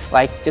 just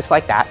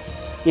like that,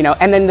 you know.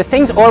 And then the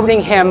things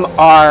orbiting him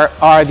are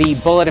the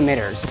bullet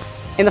emitters.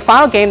 In the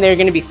final game, they're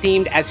going to be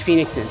themed as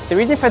phoenixes. The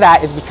reason for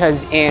that is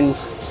because in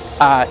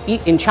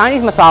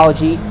Chinese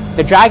mythology,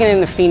 the dragon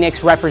and the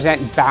phoenix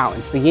represent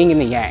balance, the yin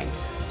and the yang.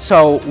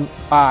 So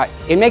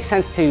it makes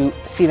sense to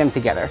see them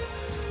together.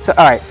 So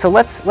all right, so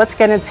let's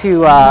get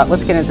into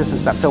some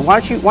stuff. So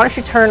why don't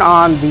you turn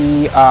on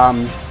the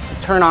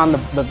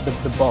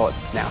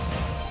bullets now?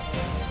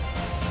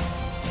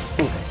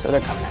 Okay, so they're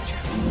coming at you.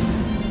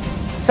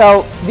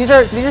 So these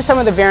are some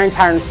of the varying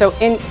patterns. So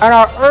in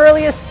our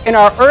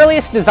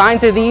earliest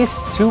designs of these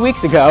 2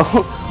 weeks ago,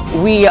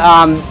 we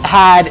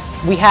had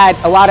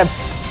a lot of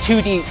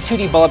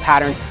 2D bullet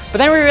patterns, but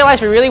then we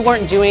realized we really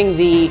weren't doing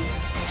the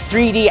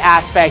 3D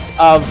aspect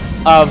of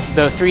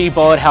the 3D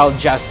bullet hell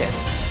justice.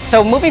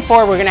 So moving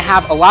forward, we're going to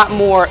have a lot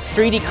more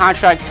 3D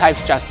construct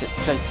types justice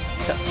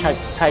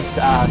types.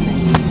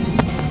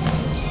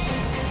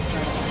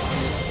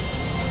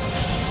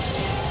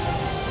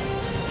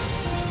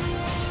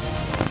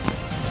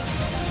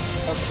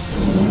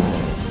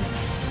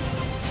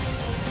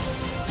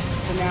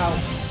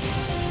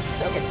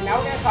 So now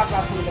we're going to talk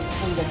about some of the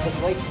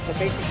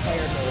basic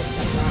player abilities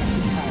that we're not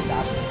kind of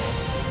adopting.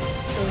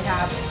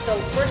 So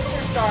first we're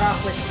going to start off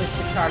with the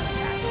charge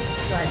attack.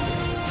 Go ahead.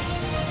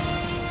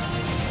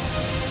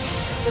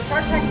 So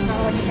charge attack is kind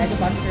of like a Mega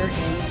Buster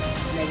in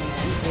Mega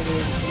Man. It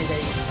is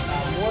a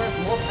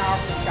more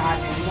powerful shot,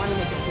 and you want to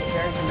make it feel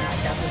very dramatic.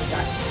 That's what we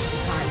got the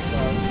time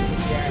slow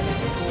there, and then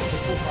the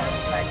cool part of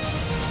it, right?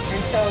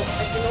 And so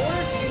in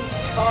order to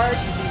charge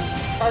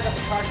up the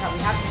charge shot, we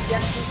have to do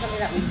something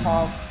that we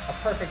call a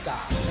perfect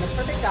dodge. And a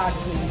perfect dodge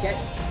is when you get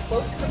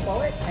close to the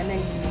bullet, and then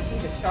you see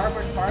the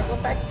starburst particle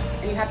effect,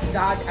 and you have to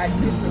dodge at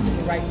just the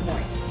right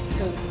point.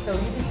 So you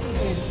can see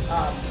his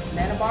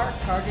mana bar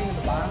charging at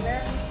the bottom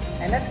there,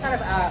 and that's kind of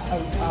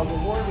a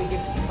reward we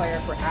give to the player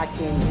for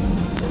acting.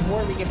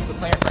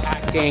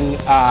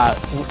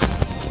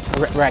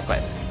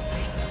 Reckless.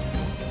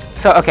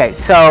 So okay,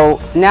 so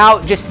now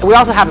we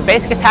also have a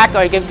basic attack.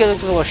 Go give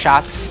us little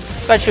shots.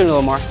 Go ahead, shoot a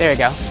little more. There you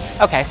go.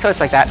 Okay, so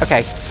it's like that.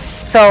 Okay.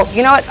 So,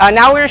 you know what,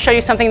 now we're going to show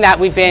you something that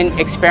we've been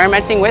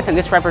experimenting with, and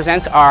this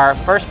represents our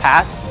first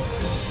pass.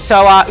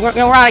 So, he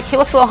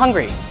looks a little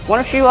hungry.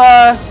 Why don't you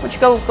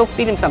go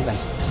feed him something?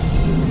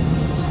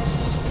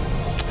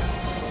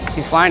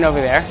 He's flying over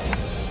there.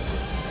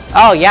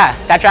 Oh yeah,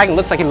 that dragon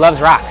looks like he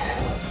loves rocks.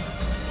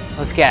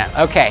 Let's get him.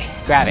 Okay,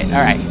 grab it.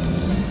 All right.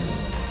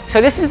 So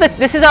this is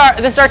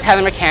our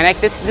tether mechanic.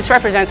 This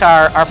represents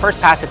our first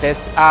pass at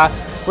this.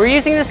 We're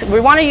using this. We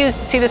want to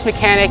see this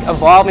mechanic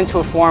evolve into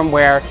a form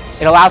where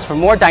it allows for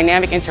more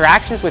dynamic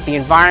interactions with the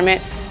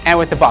environment and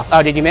with the boss.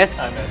 Oh, did you miss?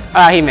 I missed.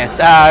 He missed.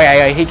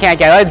 Yeah, he can't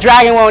get it. The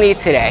dragon won't eat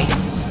today.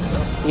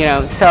 You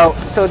know, so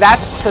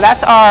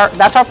that's our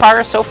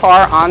progress so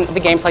far on the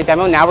gameplay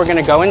demo. Now we're going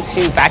to go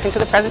back into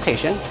the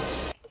presentation.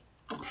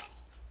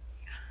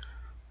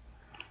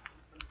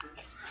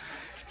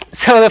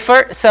 So the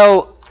first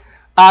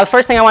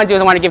thing I want to do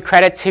is I want to give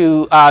credit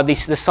to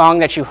the song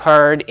that you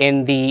heard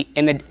in the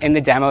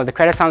demo. The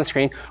credits on the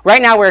screen.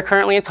 Right now, we're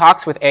currently in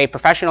talks with a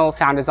professional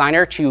sound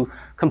designer to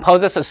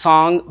compose us a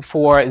song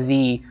for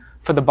the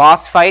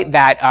boss fight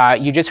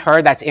that you just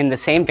heard. That's in the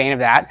same vein of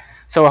that.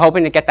 So we're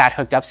hoping to get that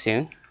hooked up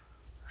soon.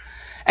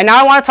 And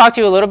now I want to talk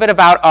to you a little bit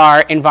about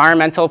our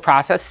environmental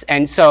process,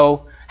 and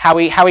so how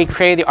we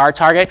created the art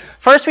target.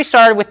 First, we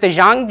started with the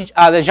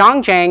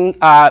Zhangjiang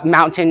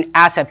Mountain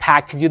asset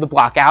pack to do the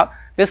block out.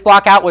 This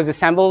blockout was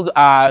assembled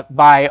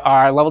by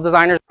our level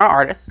designers and our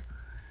artists.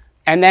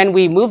 And then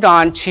we moved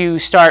on to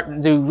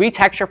start the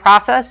retexture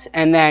process,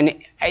 and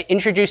then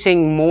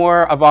introducing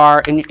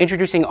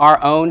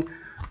our own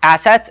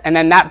assets, and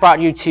then that brought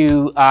you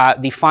to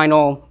the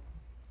final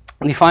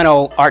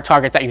art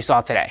target that you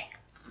saw today.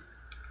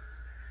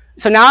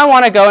 So now I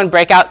want to go and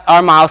break out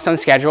our milestone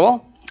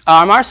schedule.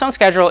 Our milestone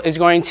schedule is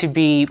going to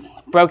be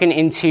broken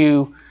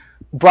into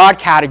broad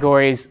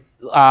categories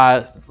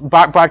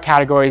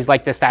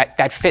like this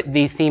that fit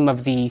the theme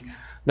of the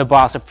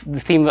boss, the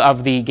theme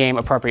of the game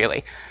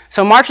appropriately.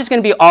 So March is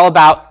going to be all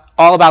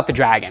about the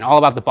dragon, all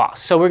about the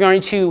boss. So we're going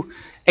to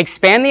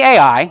expand the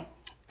AI,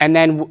 and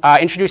then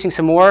introducing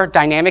some more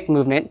dynamic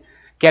movement,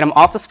 get him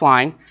off the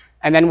spline,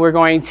 and then we're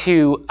going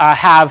to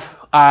have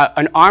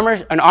an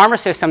armor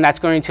system that's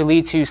going to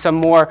lead to some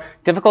more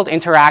difficult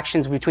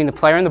interactions between the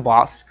player and the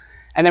boss.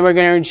 And then we're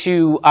going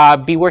to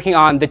be working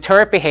on the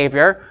turret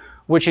behavior,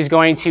 which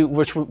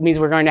means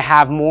we're going to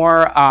have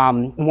more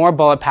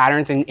bullet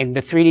patterns in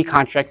the 3D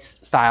construct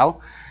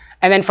style.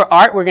 And then for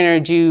art, we're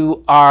going to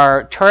do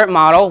our turret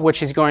model, a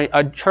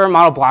turret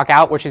model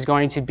blockout, which is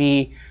going to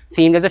be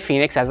themed as a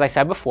phoenix, as I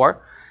said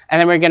before. And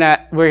then we're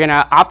gonna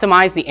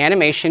optimize the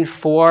animation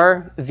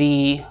for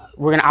the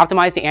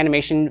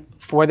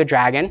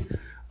dragon,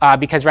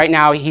 because right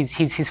now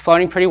he's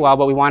floating pretty well,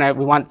 but we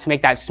want to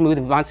make that smooth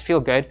and we want it to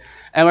feel good.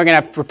 And we're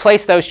gonna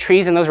replace those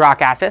trees and those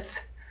rock assets.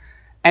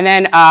 And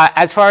then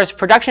as far as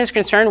production is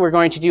concerned, we're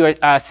going to do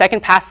a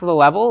second pass of the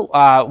level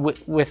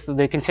with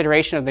the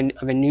consideration of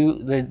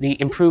the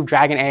improved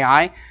dragon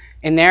AI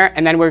in there,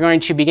 and then we're going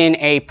to begin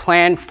a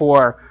plan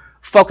for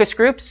focus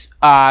groups,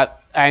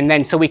 and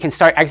then so we can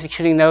start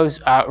executing those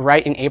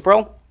right in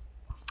April,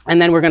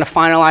 and then we're going to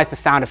finalize the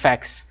sound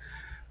effects,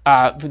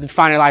 of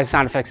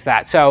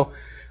that. So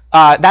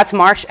that's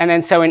March, and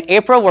then so in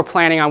April we're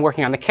planning on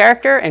working on the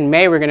character. In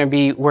May we're going to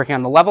be working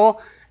on the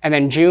level, and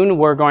then June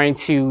we're going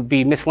to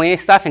be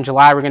miscellaneous stuff. In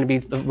July we're going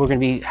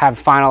to have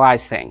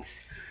finalized things.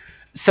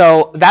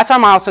 So that's our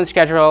milestone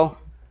schedule.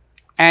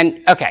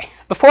 And okay,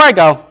 before I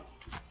go,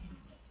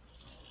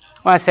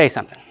 I want to say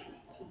something.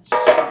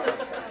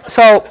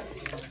 So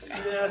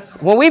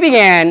when we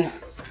began,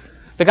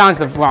 the gong's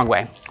the wrong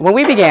way. When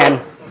we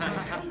began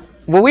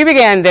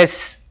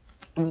this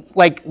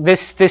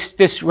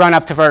run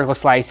up to vertical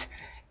slice,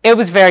 it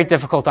was very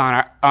difficult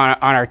on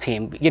our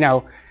team. You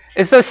know,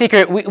 it's no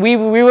secret we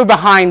were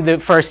behind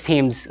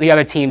the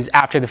other teams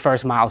after the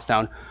first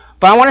milestone.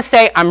 But I want to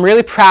say I'm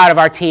really proud of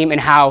our team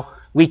and how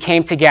we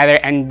came together,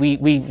 and we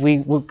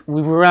were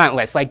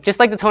relentless. Like, just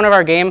like the tone of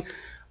our game,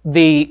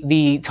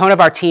 the tone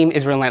of our team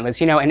is relentless.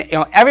 You know, and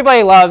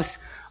everybody loves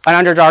an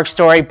underdog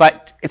story,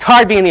 but it's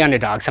hard being the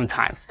underdog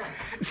sometimes.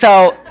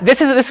 So this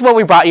is what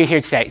we brought you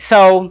here today.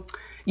 So,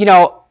 you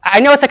know,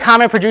 I know it's a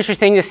common producer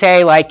thing to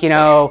say, like, you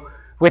know,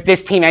 with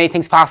this team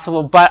anything's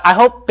possible, but I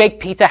hope Baked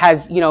Pizza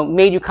has, you know,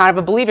 made you kind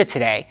of a believer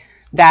today.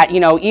 That,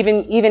 you know,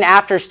 even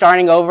after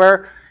starting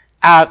over,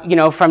 you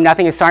know, from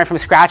nothing and starting from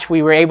scratch,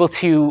 we were able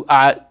to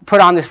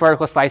put on this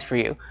vertical slice for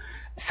you.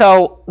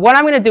 So what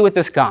I'm going to do with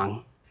this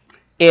gong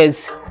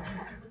is,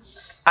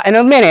 in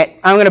a minute,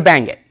 I'm going to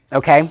bang it,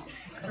 okay?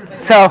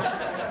 So,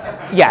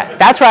 yeah,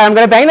 that's right, I'm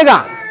going to bang the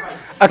gong.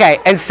 Okay,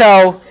 and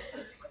so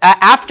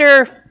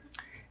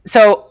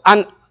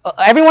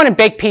everyone in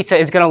Baked Pizza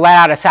is going to let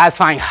out a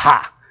satisfying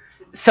ha.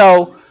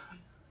 So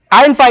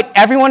I invite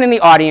everyone in the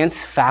audience,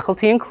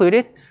 faculty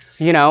included,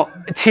 you know,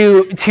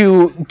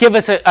 to give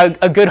us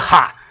a good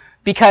ha,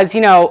 because,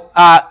 you know,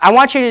 I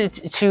want you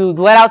to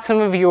let out some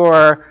of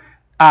your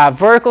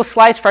vertical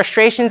slice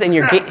frustrations and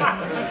your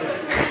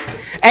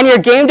and your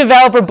game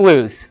developer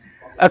blues.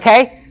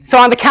 Okay? So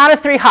on the count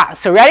of 3, ha.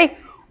 So ready?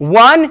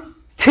 1,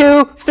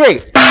 2,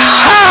 3.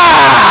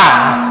 Ha!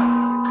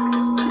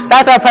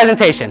 That's our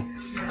presentation.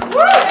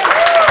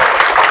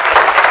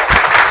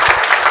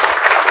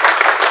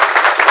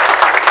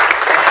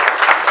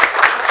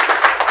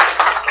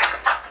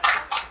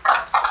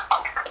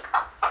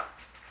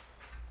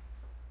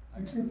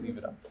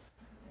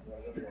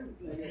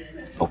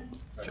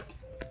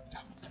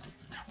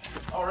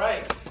 All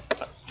right.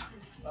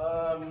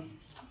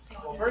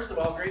 Well, first of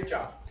all, great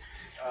job.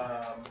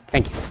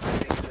 Thank you. I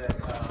think that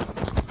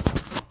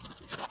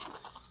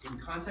in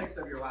context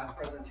of your last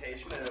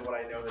presentation and what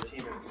I know the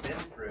team has been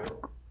through,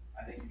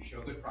 I think you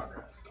show good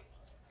progress.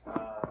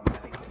 I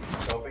think the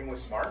scoping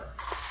was smart,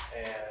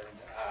 and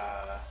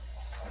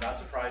I'm not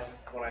surprised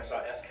when I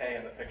saw SK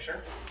in the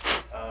picture.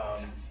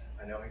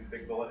 I know he's a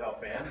big Bullet Hell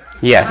fan.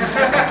 Yes.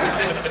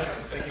 I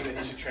was thinking that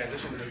he should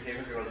transition to the team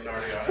if he wasn't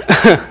already on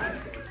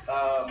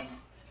it.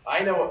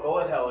 I know what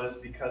Bullet Hell is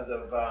because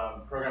of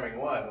Programming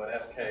 1 when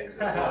SK is in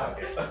the Bullet Hell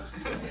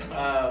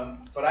game.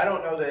 But I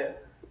don't know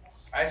that,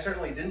 I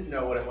certainly didn't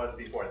know what it was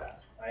before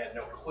that. I had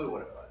no clue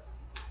what it was.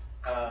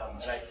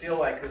 And I feel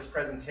like this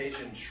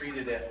presentation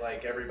treated it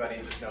like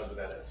everybody just knows what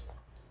that is.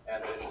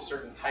 And it's a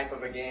certain type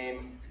of a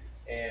game,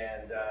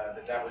 and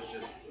that was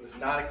just, it was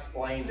not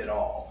explained at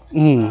all.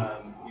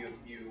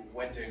 You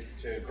went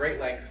to great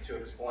lengths to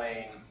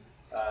explain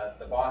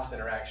the boss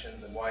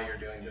interactions and why you're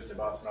doing just a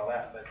boss and all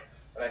that.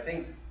 But I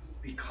think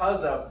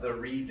because of the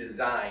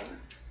redesign,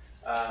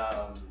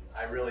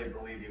 I really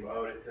believe you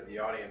owed it to the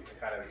audience to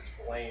kind of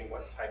explain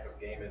what type of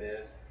game it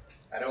is.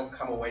 I don't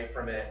come away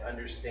from it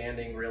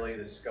understanding really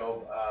the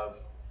scope of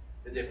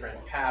the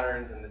different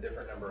patterns and the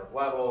different number of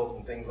levels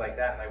and things like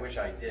that, and I wish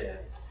I did,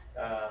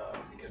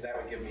 because that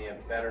would give me a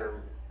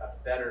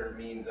better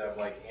means of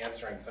like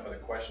answering some of the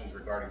questions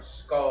regarding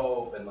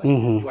scope and like,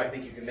 do I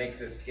think you can make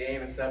this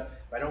game and stuff.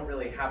 If I don't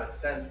really have a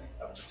sense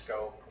of the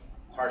scope,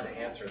 it's hard to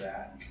answer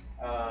that.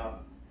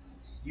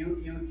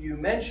 You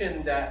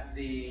mentioned that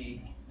the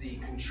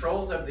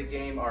controls of the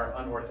game are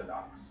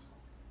unorthodox.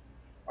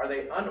 Are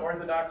they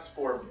unorthodox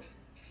for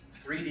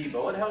 3D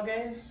bullet hell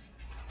games,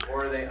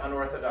 or are they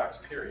unorthodox,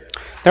 period?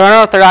 They're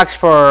unorthodox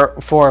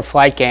for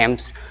flight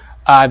games,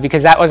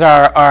 because that was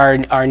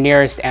our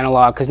nearest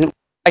analog. Because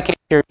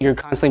you're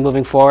constantly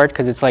moving forward,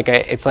 because it's like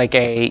a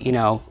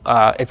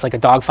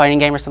dogfighting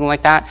game or something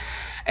like that.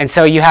 And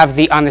so you have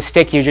on the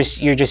stick you're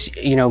just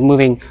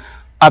moving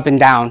up and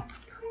down.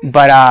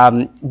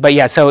 But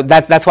yeah, so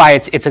that's why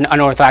it's an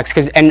unorthodox,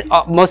 and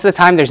most of the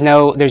time there's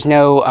no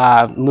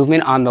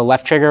movement on the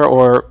left trigger,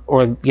 or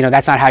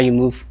that's not how you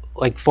move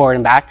like forward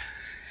and back.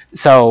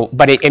 So,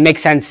 but it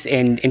makes sense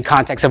in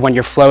context of when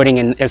you're floating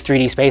in a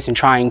 3D space and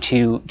trying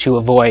to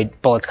avoid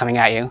bullets coming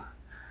at you.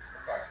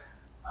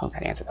 I hope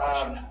that answered the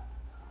question.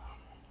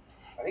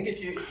 I think if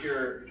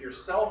you're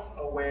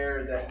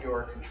self-aware that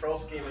your control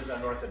scheme is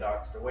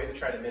unorthodox, the way to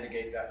try to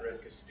mitigate that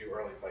risk is to do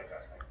early play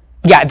testing.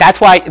 Yeah,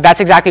 that's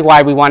exactly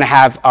why we want to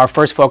have our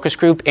first focus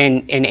group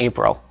in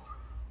April.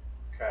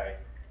 Okay,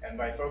 and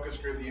by focus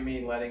group, you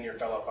mean letting your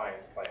fellow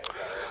Fiends play it, is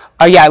that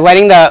right? Yeah,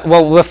 letting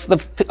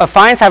the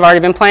Fiends have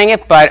already been playing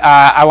it, but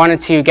I wanted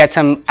to get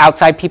some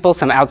outside people,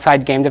 some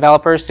outside game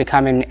developers to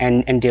come in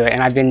and do it.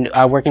 And I've been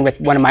working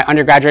with one of my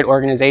undergraduate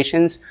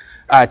organizations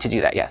to do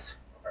that, yes.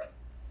 Okay.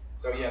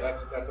 So yeah,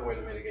 that's a way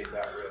to mitigate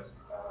that risk.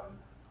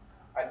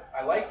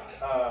 I liked,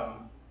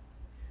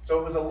 so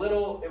it was a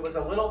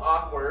little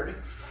awkward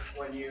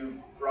when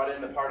you brought in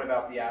the part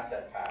about the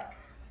asset pack.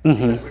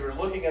 Because we were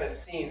looking at a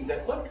scene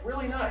that looked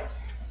really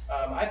nice.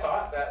 I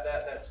thought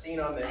that scene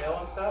on the hill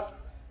and stuff.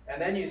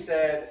 And then you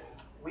said,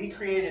 we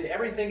created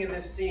everything in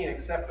this scene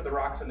except for the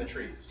rocks and the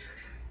trees.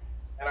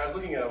 And I was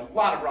looking at a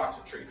lot of rocks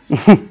and trees.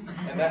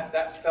 And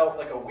that felt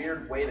like a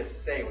weird way to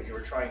say what you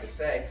were trying to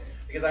say,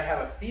 because I have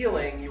a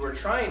feeling you were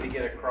trying to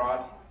get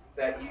across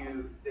that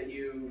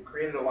you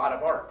created a lot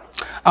of art.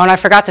 Oh, and I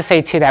forgot to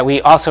say too that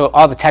we also,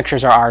 all the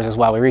textures are ours as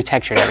well. We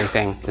retextured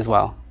everything as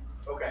well.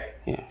 Okay.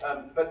 Yeah.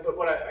 But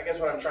what I guess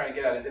what I'm trying to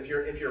get at is if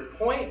your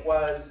point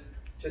was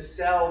to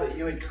sell that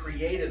you had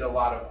created a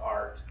lot of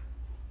art,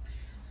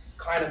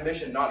 kind of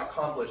mission not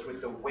accomplished with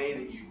the way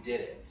that you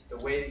did it, the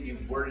way that you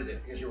worded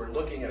it, because you were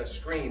looking at a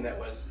screen that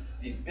was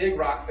these big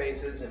rock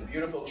faces and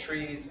beautiful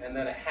trees and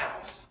then a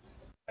house.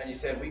 And you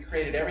said, we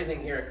created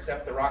everything here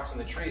except the rocks and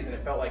the trees, and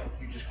it felt like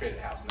you just created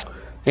a house and that was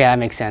it. Yeah, that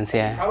makes sense,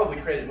 yeah. You probably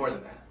created more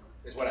than that,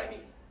 is what I mean,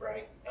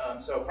 right?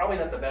 So probably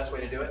not the best way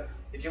to do it.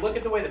 If you look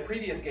at the way the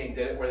previous game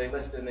did it, where they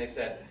listed and they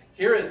said,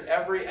 here is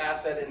every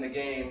asset in the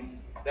game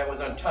that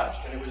was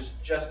untouched, and it was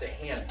just a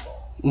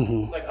handful.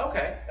 It's like,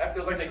 okay, that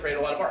feels like they created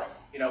a lot of art,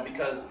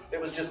 because it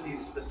was just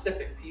these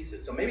specific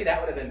pieces. So maybe that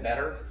would have been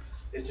better,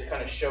 is to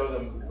kind of show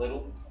them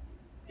little,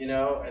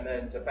 and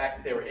then the fact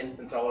that they were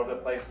instants all over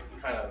the place,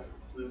 you kind of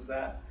lose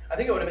that. I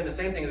think it would have been the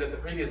same thing as if the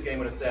previous game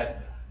would have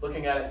said,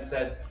 looking at it and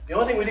said, the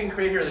only thing we didn't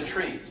create here are the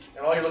trees,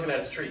 and all you're looking at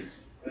is trees.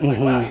 And it's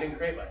like, wow, you didn't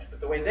create much. But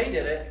the way they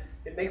did it,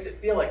 it makes it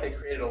feel like they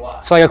created a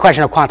lot. So like a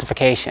question of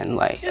quantification,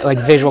 like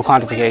visual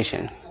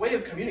quantification. The way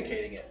of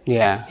communicating it.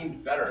 Yeah. It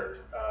seemed better.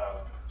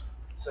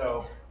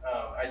 So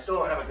I still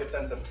don't have a good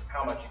sense of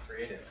how much you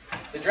created.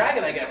 The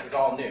dragon, I guess, is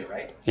all new,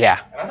 right?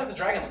 Yeah. And I thought the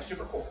dragon looked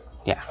super cool.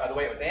 Yeah. The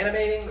way it was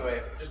animating,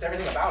 just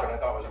everything about it, I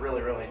thought was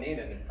really, really neat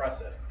and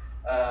impressive.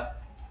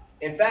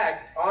 In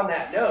fact, on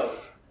that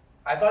note,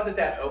 I thought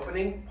that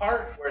opening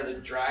part where the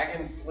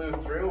dragon flew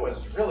through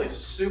was really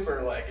super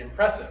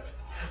impressive.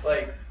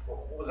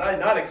 Was I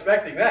not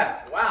expecting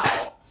that?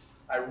 Wow.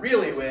 I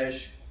really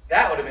wish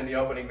that would have been the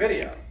opening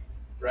video,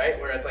 right?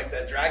 Where it's like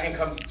the dragon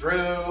comes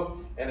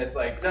through and it's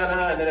like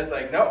da-da, and then it's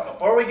like, nope,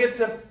 before we get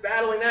to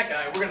battling that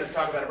guy, we're going to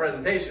talk about a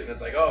presentation.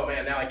 It's like, oh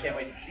man, now I can't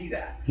wait to see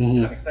that. So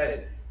I'm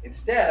excited.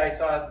 Instead, I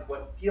saw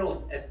what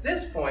feels at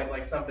this point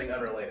like something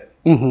unrelated.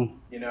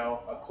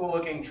 A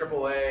cool-looking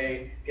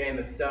AAA game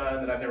that's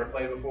done that I've never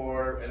played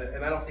before,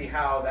 and I don't see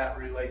how that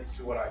relates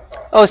to what I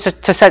saw. Oh, it's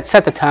to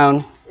set the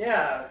tone.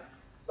 Yeah,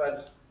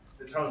 but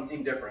the tone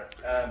seemed different.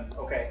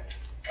 Okay,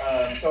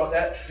 so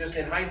that just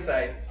in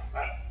hindsight,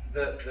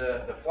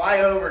 the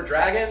flyover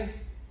dragon,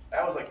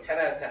 that was like 10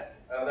 out of 10.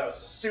 That was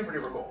super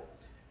duper cool.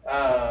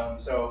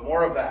 So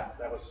more of that.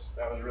 That was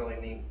really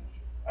neat.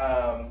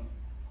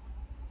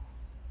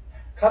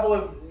 Couple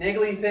of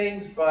niggly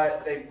things,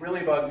 but they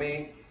really bug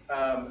me.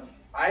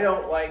 I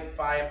don't like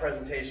FIEA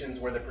presentations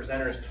where the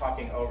presenter is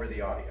talking over the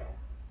audio.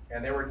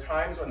 And there were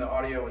times when the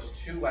audio was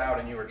too loud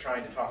and you were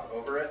trying to talk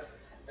over it.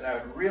 And I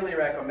would really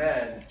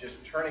recommend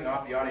just turning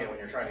off the audio when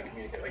you're trying to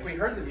communicate. Like, we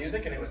heard the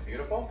music and it was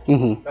beautiful,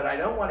 but I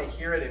don't want to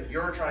hear it if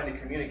you're trying to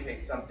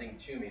communicate something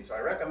to me. So I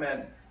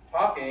recommend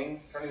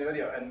talking, turning the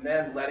video, and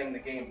then letting the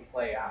game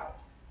play out.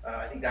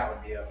 I think that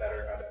would be a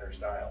better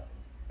style.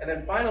 And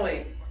then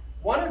finally,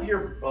 one of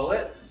your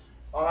bullets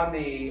on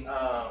the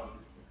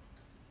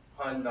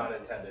pun not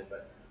intended,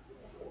 but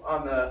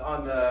on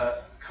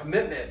the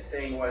commitment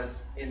thing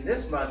was, in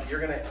this month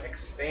you're going to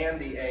expand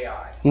the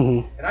AI.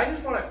 And I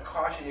just want to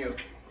caution you,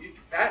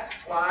 that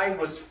slide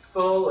was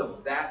full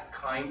of that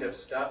kind of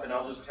stuff, and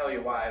I'll just tell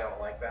you why I don't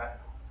like that.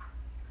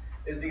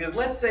 Is because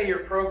let's say your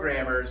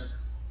programmers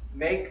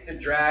make the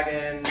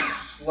dragon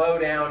slow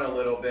down a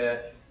little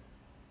bit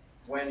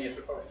when you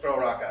throw a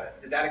rock at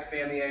it. Did that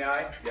expand the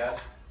AI? Yes.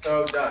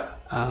 So done.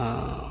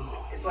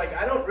 It's like,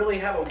 I don't really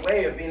have a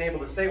way of being able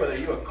to say whether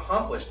you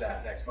accomplished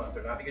that next month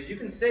or not, because you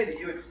can say that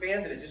you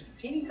expanded it just a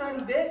teeny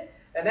tiny bit,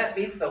 and that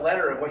meets the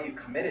letter of what you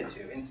committed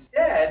to.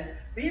 Instead,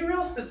 be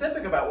real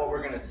specific about what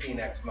we're going to see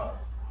next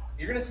month.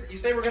 You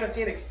say we're going to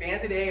see an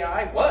expanded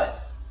AI.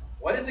 What?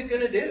 What is it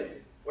going to do?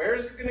 Where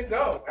is it going to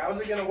go? How is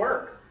it going to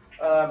work?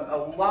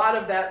 A lot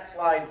of that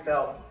slide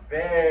felt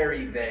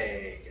very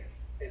vague,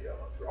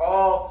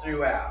 all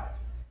throughout.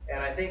 And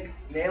I think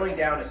nailing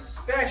down,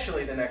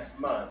 especially the next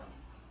month,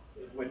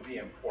 would be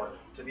important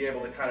to be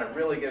able to kind of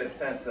really get a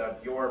sense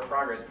of your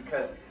progress,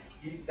 because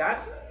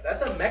that's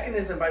a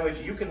mechanism by which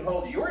you can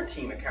hold your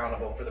team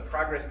accountable for the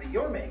progress that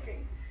you're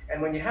making.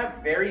 And when you have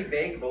very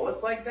vague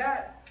bullets like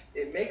that,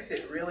 it makes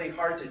it really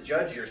hard to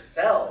judge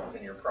yourselves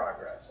and your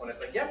progress. When it's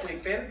like, yep, we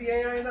expanded the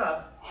AI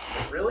enough.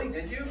 But really,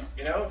 did you?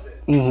 You know?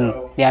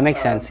 So, yeah, it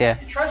makes sense, yeah.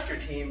 You trust your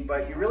team,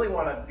 but you really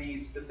want to be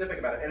specific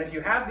about it. And if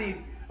you have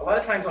these, a lot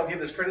of times I'll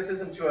give this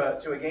criticism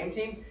to a game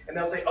team, and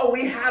they'll say, oh,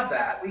 we have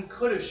that. We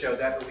could have showed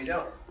that, but we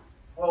don't.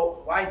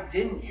 Well, why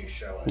didn't you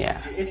show it?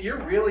 Yeah. If you're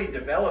really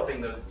developing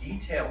those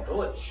detailed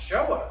bullets,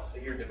 show us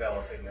that you're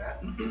developing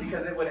that,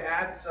 because it would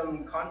add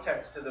some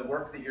context to the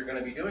work that you're going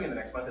to be doing in the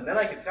next month. And then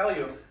I can tell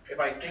you if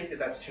I think that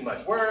that's too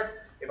much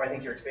work, if I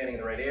think you're expanding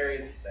in the right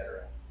areas,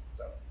 etc.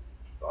 So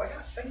that's all I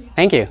got. Thank you.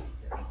 Thank you.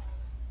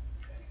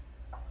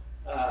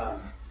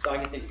 So I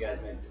can think you guys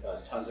made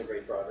tons of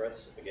great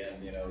progress.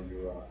 Again, you know,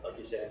 you like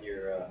you said,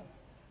 you're a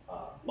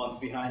month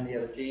behind the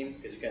other teams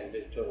because you kind of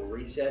did a total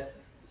reset.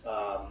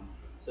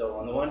 So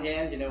on the one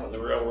hand, you know, in the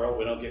real world,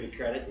 we don't give you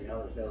credit, you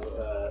know, there's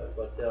no,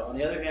 but on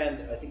the other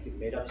hand, I think you've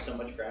made up so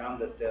much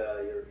ground that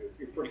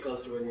you're pretty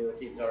close to where the other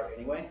teams are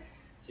anyway.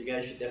 So you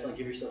guys should definitely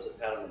give yourselves a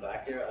pat on the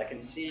back there. I can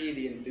see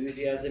the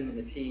enthusiasm in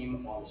the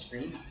team on the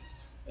screen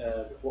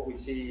with what we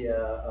see, you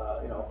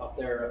know, up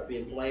there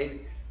being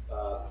played.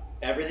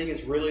 Everything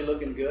is really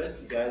looking good.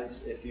 You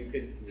guys, if you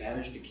could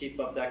manage to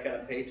keep up that kind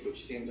of pace,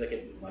 which seems like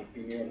it might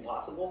be near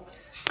impossible,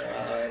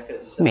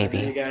 because maybe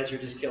you guys are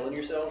just killing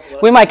yourselves.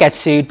 We might get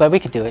sued, but we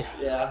could do it.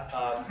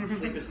 Yeah,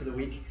 sleep is for the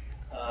weak.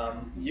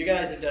 You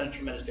guys have done a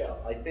tremendous job.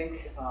 I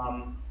think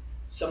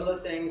some of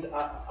the things,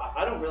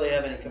 I don't really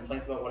have any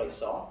complaints about what I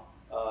saw.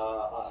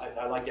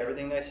 I liked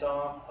everything I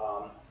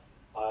saw.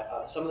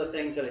 Some of the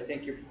things that I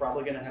think you're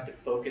probably going to have to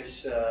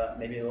focus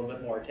maybe a little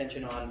bit more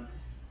attention on.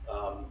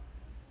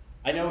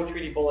 I know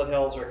 3D bullet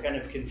hells are kind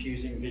of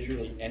confusing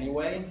visually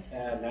anyway,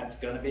 and that's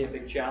going to be a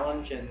big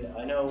challenge. And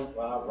I know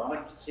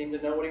Ronak seemed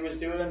to know what he was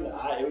doing.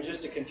 It was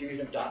just a confusion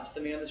of dots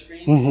to me on the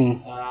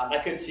screen. I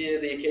could see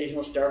the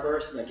occasional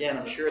starburst, and again,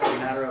 I'm sure it's a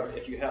matter of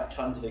if you have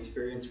tons of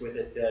experience with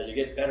it, you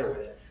get better with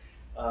it.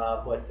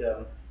 But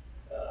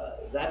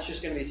that's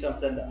just going to be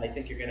something I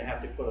think you're going to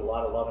have to put a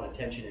lot of love and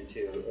attention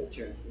into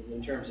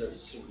in terms of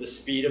the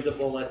speed of the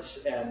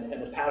bullets and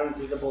the patterns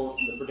of the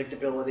bullets and the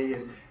predictability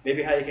and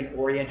maybe how you can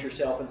orient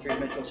yourself in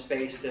three-dimensional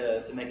space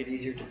to make it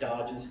easier to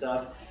dodge and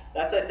stuff.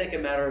 That's, I think, a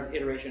matter of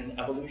iteration and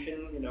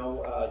evolution. You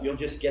know, you'll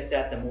just get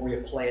that the more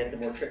you play it, the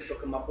more tricks you'll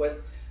come up with.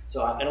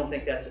 So I don't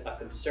think that's a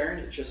concern.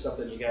 It's just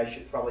something you guys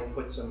should probably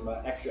put some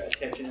extra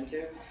attention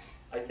into.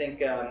 I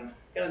think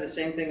kind of the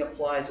same thing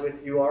applies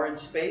with you are in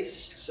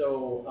space,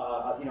 so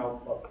you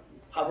know,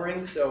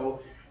 hovering.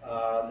 So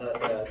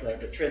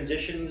the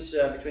transitions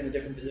between the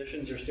different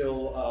positions are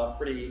still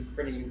pretty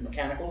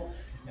mechanical,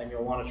 and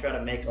you'll want to try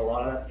to make a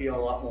lot of that feel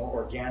a lot more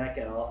organic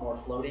and a lot more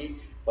floaty.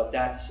 But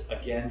that's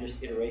again just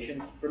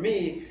iteration. For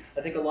me,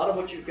 I think a lot of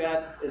what you've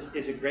got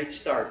is a great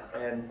start,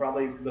 and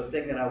probably the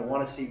thing that I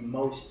want to see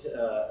most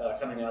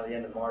coming out of the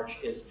end of March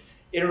is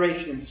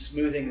iteration and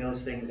smoothing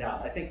those things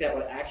out. I think that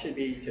would actually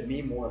be, to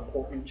me, more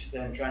important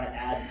than trying to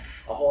add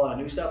a whole lot of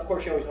new stuff. Of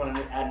course, you always want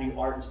to add new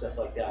art and stuff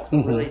like that,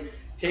 but really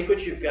take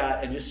what you've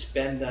got and just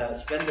spend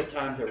the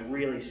time to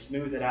really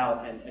smooth it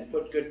out and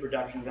put good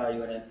production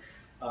value in it.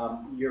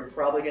 You're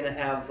probably going to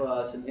have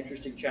some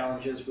interesting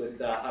challenges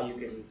with how you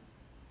can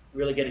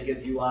really get a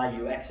good UI,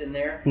 UX in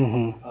there.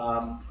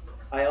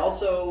 I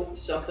also,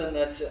 something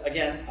that,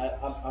 again,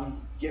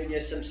 I'm giving you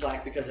some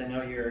slack because I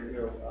know you're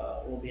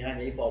a little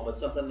behind the 8 ball, but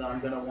something that I'm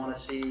going to want to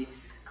see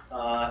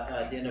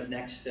at the end of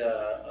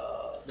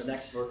the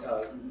next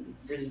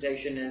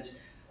presentation is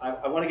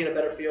I want to get a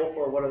better feel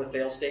for what are the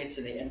fail states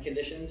and the end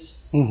conditions.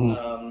 You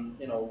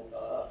know,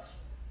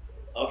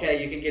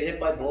 okay, you can get hit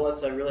by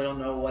bullets. I really don't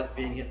know what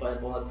being hit by a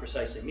bullet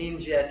precisely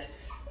means yet.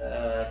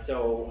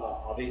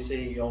 So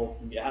obviously you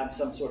have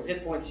some sort of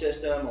hit point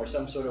system or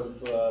some sort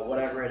of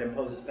whatever, it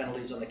imposes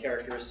penalties on the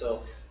characters,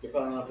 so you're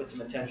probably going to put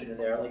some attention in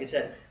there. Like I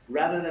said,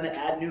 rather than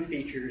add new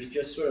features,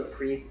 just sort of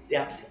create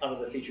depth out of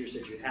the features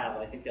that you have.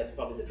 I think that's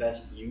probably the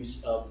best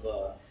use of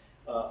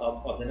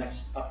the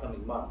next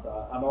upcoming month.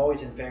 I'm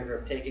always in favor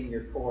of taking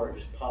your core and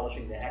just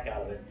polishing the heck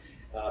out of it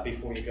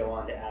before you go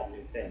on to add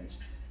new things.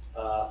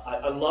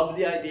 I love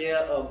the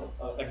idea of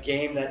a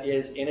game that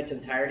is in its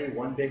entirety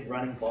one big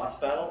running boss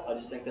battle. I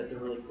just think that's a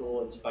really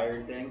cool,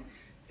 inspired thing.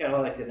 It's kind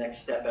of like the next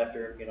step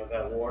after, you know,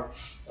 God of War.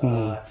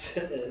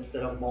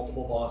 Instead of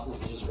multiple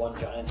bosses, it's just one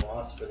giant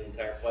boss for the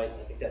entire fight.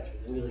 I think that's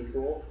really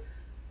cool.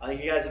 I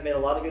think you guys have made a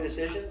lot of good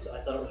decisions.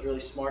 I thought it was really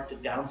smart to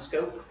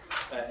downscope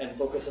and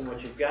focus on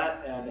what you've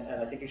got, and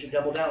I think you should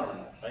double down on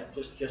that. Right?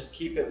 Just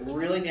keep it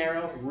really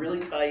narrow, really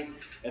tight,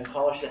 and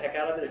polish the heck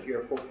out of it. If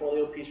you're a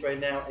portfolio piece right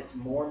now, it's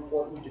more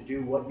important to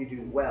do what you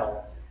do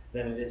well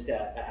than it is to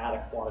add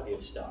a quantity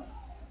of stuff.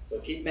 So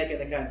keep making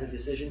the kinds of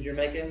decisions you're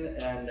making,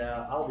 and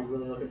I'll be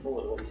really looking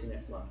forward to what we see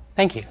next month.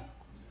 Thank you.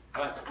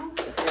 All right.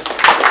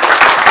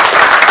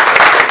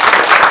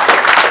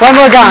 One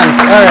more gun.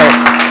 All right.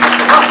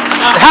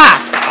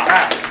 Ha!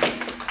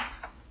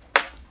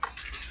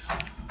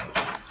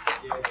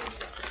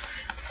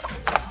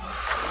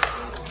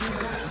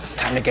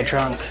 Time to get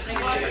drunk.